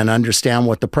 Right. And understand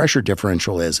what the pressure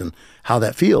differential is and how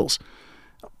that feels.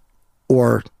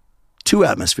 Or 2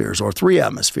 atmospheres or 3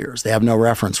 atmospheres. They have no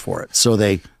reference for it. So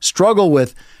they struggle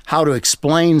with how to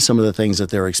explain some of the things that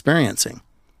they're experiencing.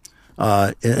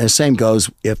 And the same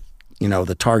goes if,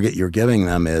 the target you're giving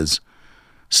them is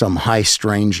some high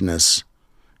strangeness,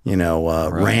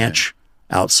 ranch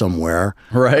out somewhere.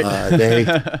 Right.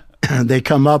 They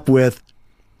come up with,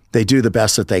 they do the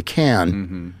best that they can.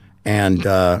 Mm-hmm. And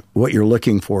what you're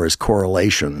looking for is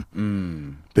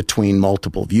correlation between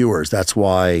multiple viewers. That's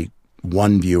why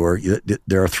one viewer,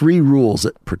 there are 3 rules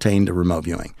that pertain to remote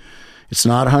viewing. It's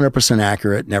not 100%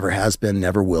 accurate, never has been,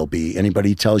 never will be. Anybody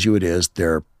who tells you it is,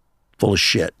 they're full of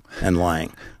shit and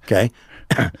lying, okay?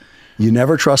 You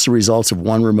never trust the results of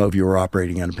one remote viewer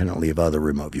operating independently of other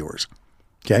remote viewers,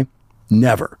 okay?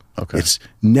 Never. Okay. It's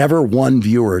never one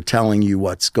viewer telling you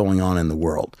what's going on in the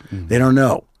world. Mm-hmm. They don't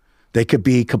know. They could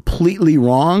be completely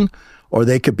wrong, or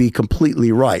they could be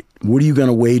completely right. What are you going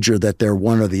to wager that they're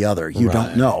one or the other? You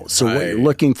don't know. So what you're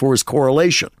looking for is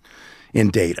correlation in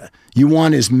data. You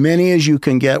want as many as you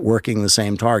can get working the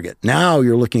same target. Now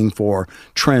you're looking for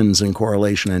trends and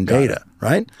correlation in data,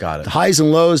 right? Got it. The highs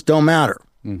and lows don't matter.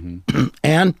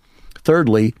 And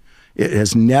thirdly, it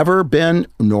has never been,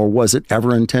 nor was it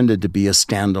ever intended to be, a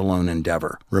standalone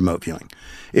endeavor, remote viewing.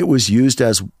 It was used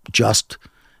as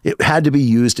it had to be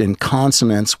used in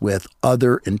consonance with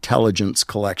other intelligence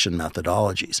collection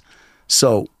methodologies.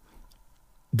 So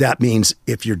that means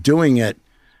if you're doing it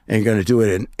and you're going to do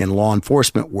it in law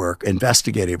enforcement work,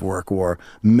 investigative work, or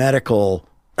medical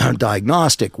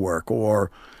diagnostic work, or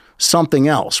something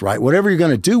else, right? Whatever you're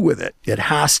going to do with it, it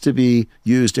has to be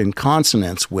used in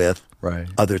consonance with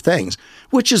other things,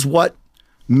 which is what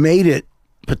made it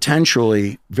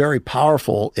potentially very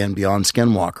powerful in Beyond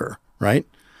Skinwalker, right?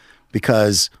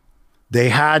 Because they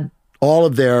had all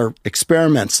of their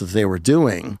experiments that they were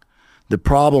doing. The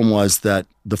problem was that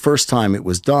the first time it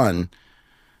was done,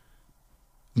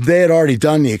 they had already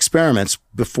done the experiments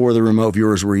before the remote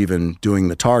viewers were even doing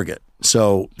the target.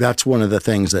 So that's one of the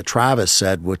things that Travis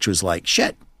said, which was like,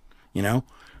 shit,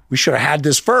 we should have had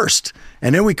this first.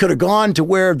 And then we could have gone to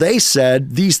where they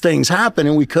said these things happen,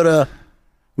 and we could have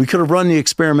run the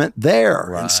experiment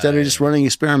there instead of just running the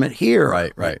experiment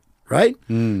here. Right?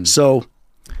 So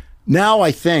now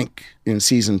I think in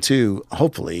season 2,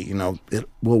 hopefully, it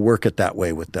will work it that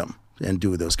way with them and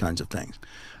do those kinds of things.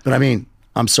 But I mean,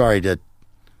 I'm sorry to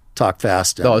talk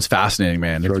fast. No, it's fascinating,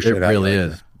 man. It really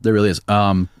is. There really is.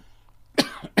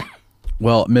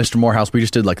 Well, Mr. Morehouse, we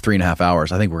just did like 3.5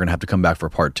 hours. I think we're going to have to come back for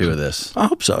part 2 of this. I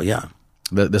hope so, yeah.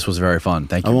 This was very fun.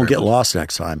 Thank you. I won't get lost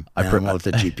next time. I won't let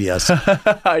the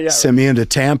GPS send me into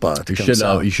Tampa.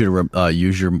 You should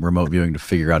use your remote viewing to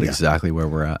figure out exactly where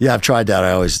we're at. Yeah, I've tried that.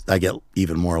 I get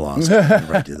even more lost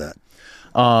whenever I do that.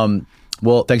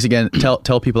 Well, thanks again.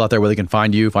 Tell people out there where they can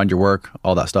find you, find your work,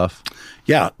 all that stuff.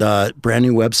 Yeah, brand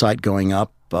new website going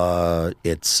up.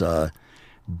 It's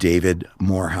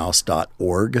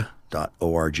davidmorehouse.org.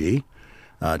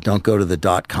 Don't go to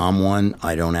the .com one.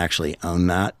 I don't actually own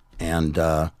that. And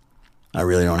I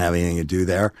really don't have anything to do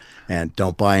there. And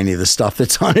don't buy any of the stuff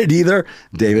that's on it either,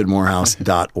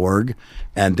 davidmorehouse.org.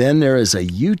 And then there is a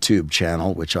YouTube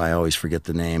channel, which I always forget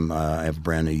the name. I have a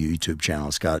brand new YouTube channel.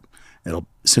 As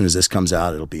soon as this comes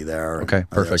out, it'll be there. Okay,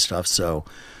 perfect stuff. So,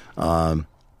 I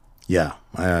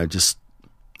just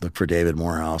look for David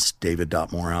Morehouse,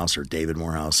 David.Morehouse, or David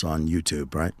Morehouse on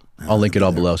YouTube, right? I'll link it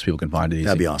all below so people can find it easy.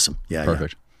 That'd be awesome. Yeah,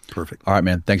 perfect. Yeah. Perfect. All right,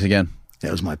 man. Thanks again. It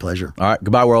was my pleasure. All right.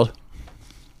 Goodbye, world.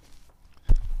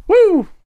 Woo!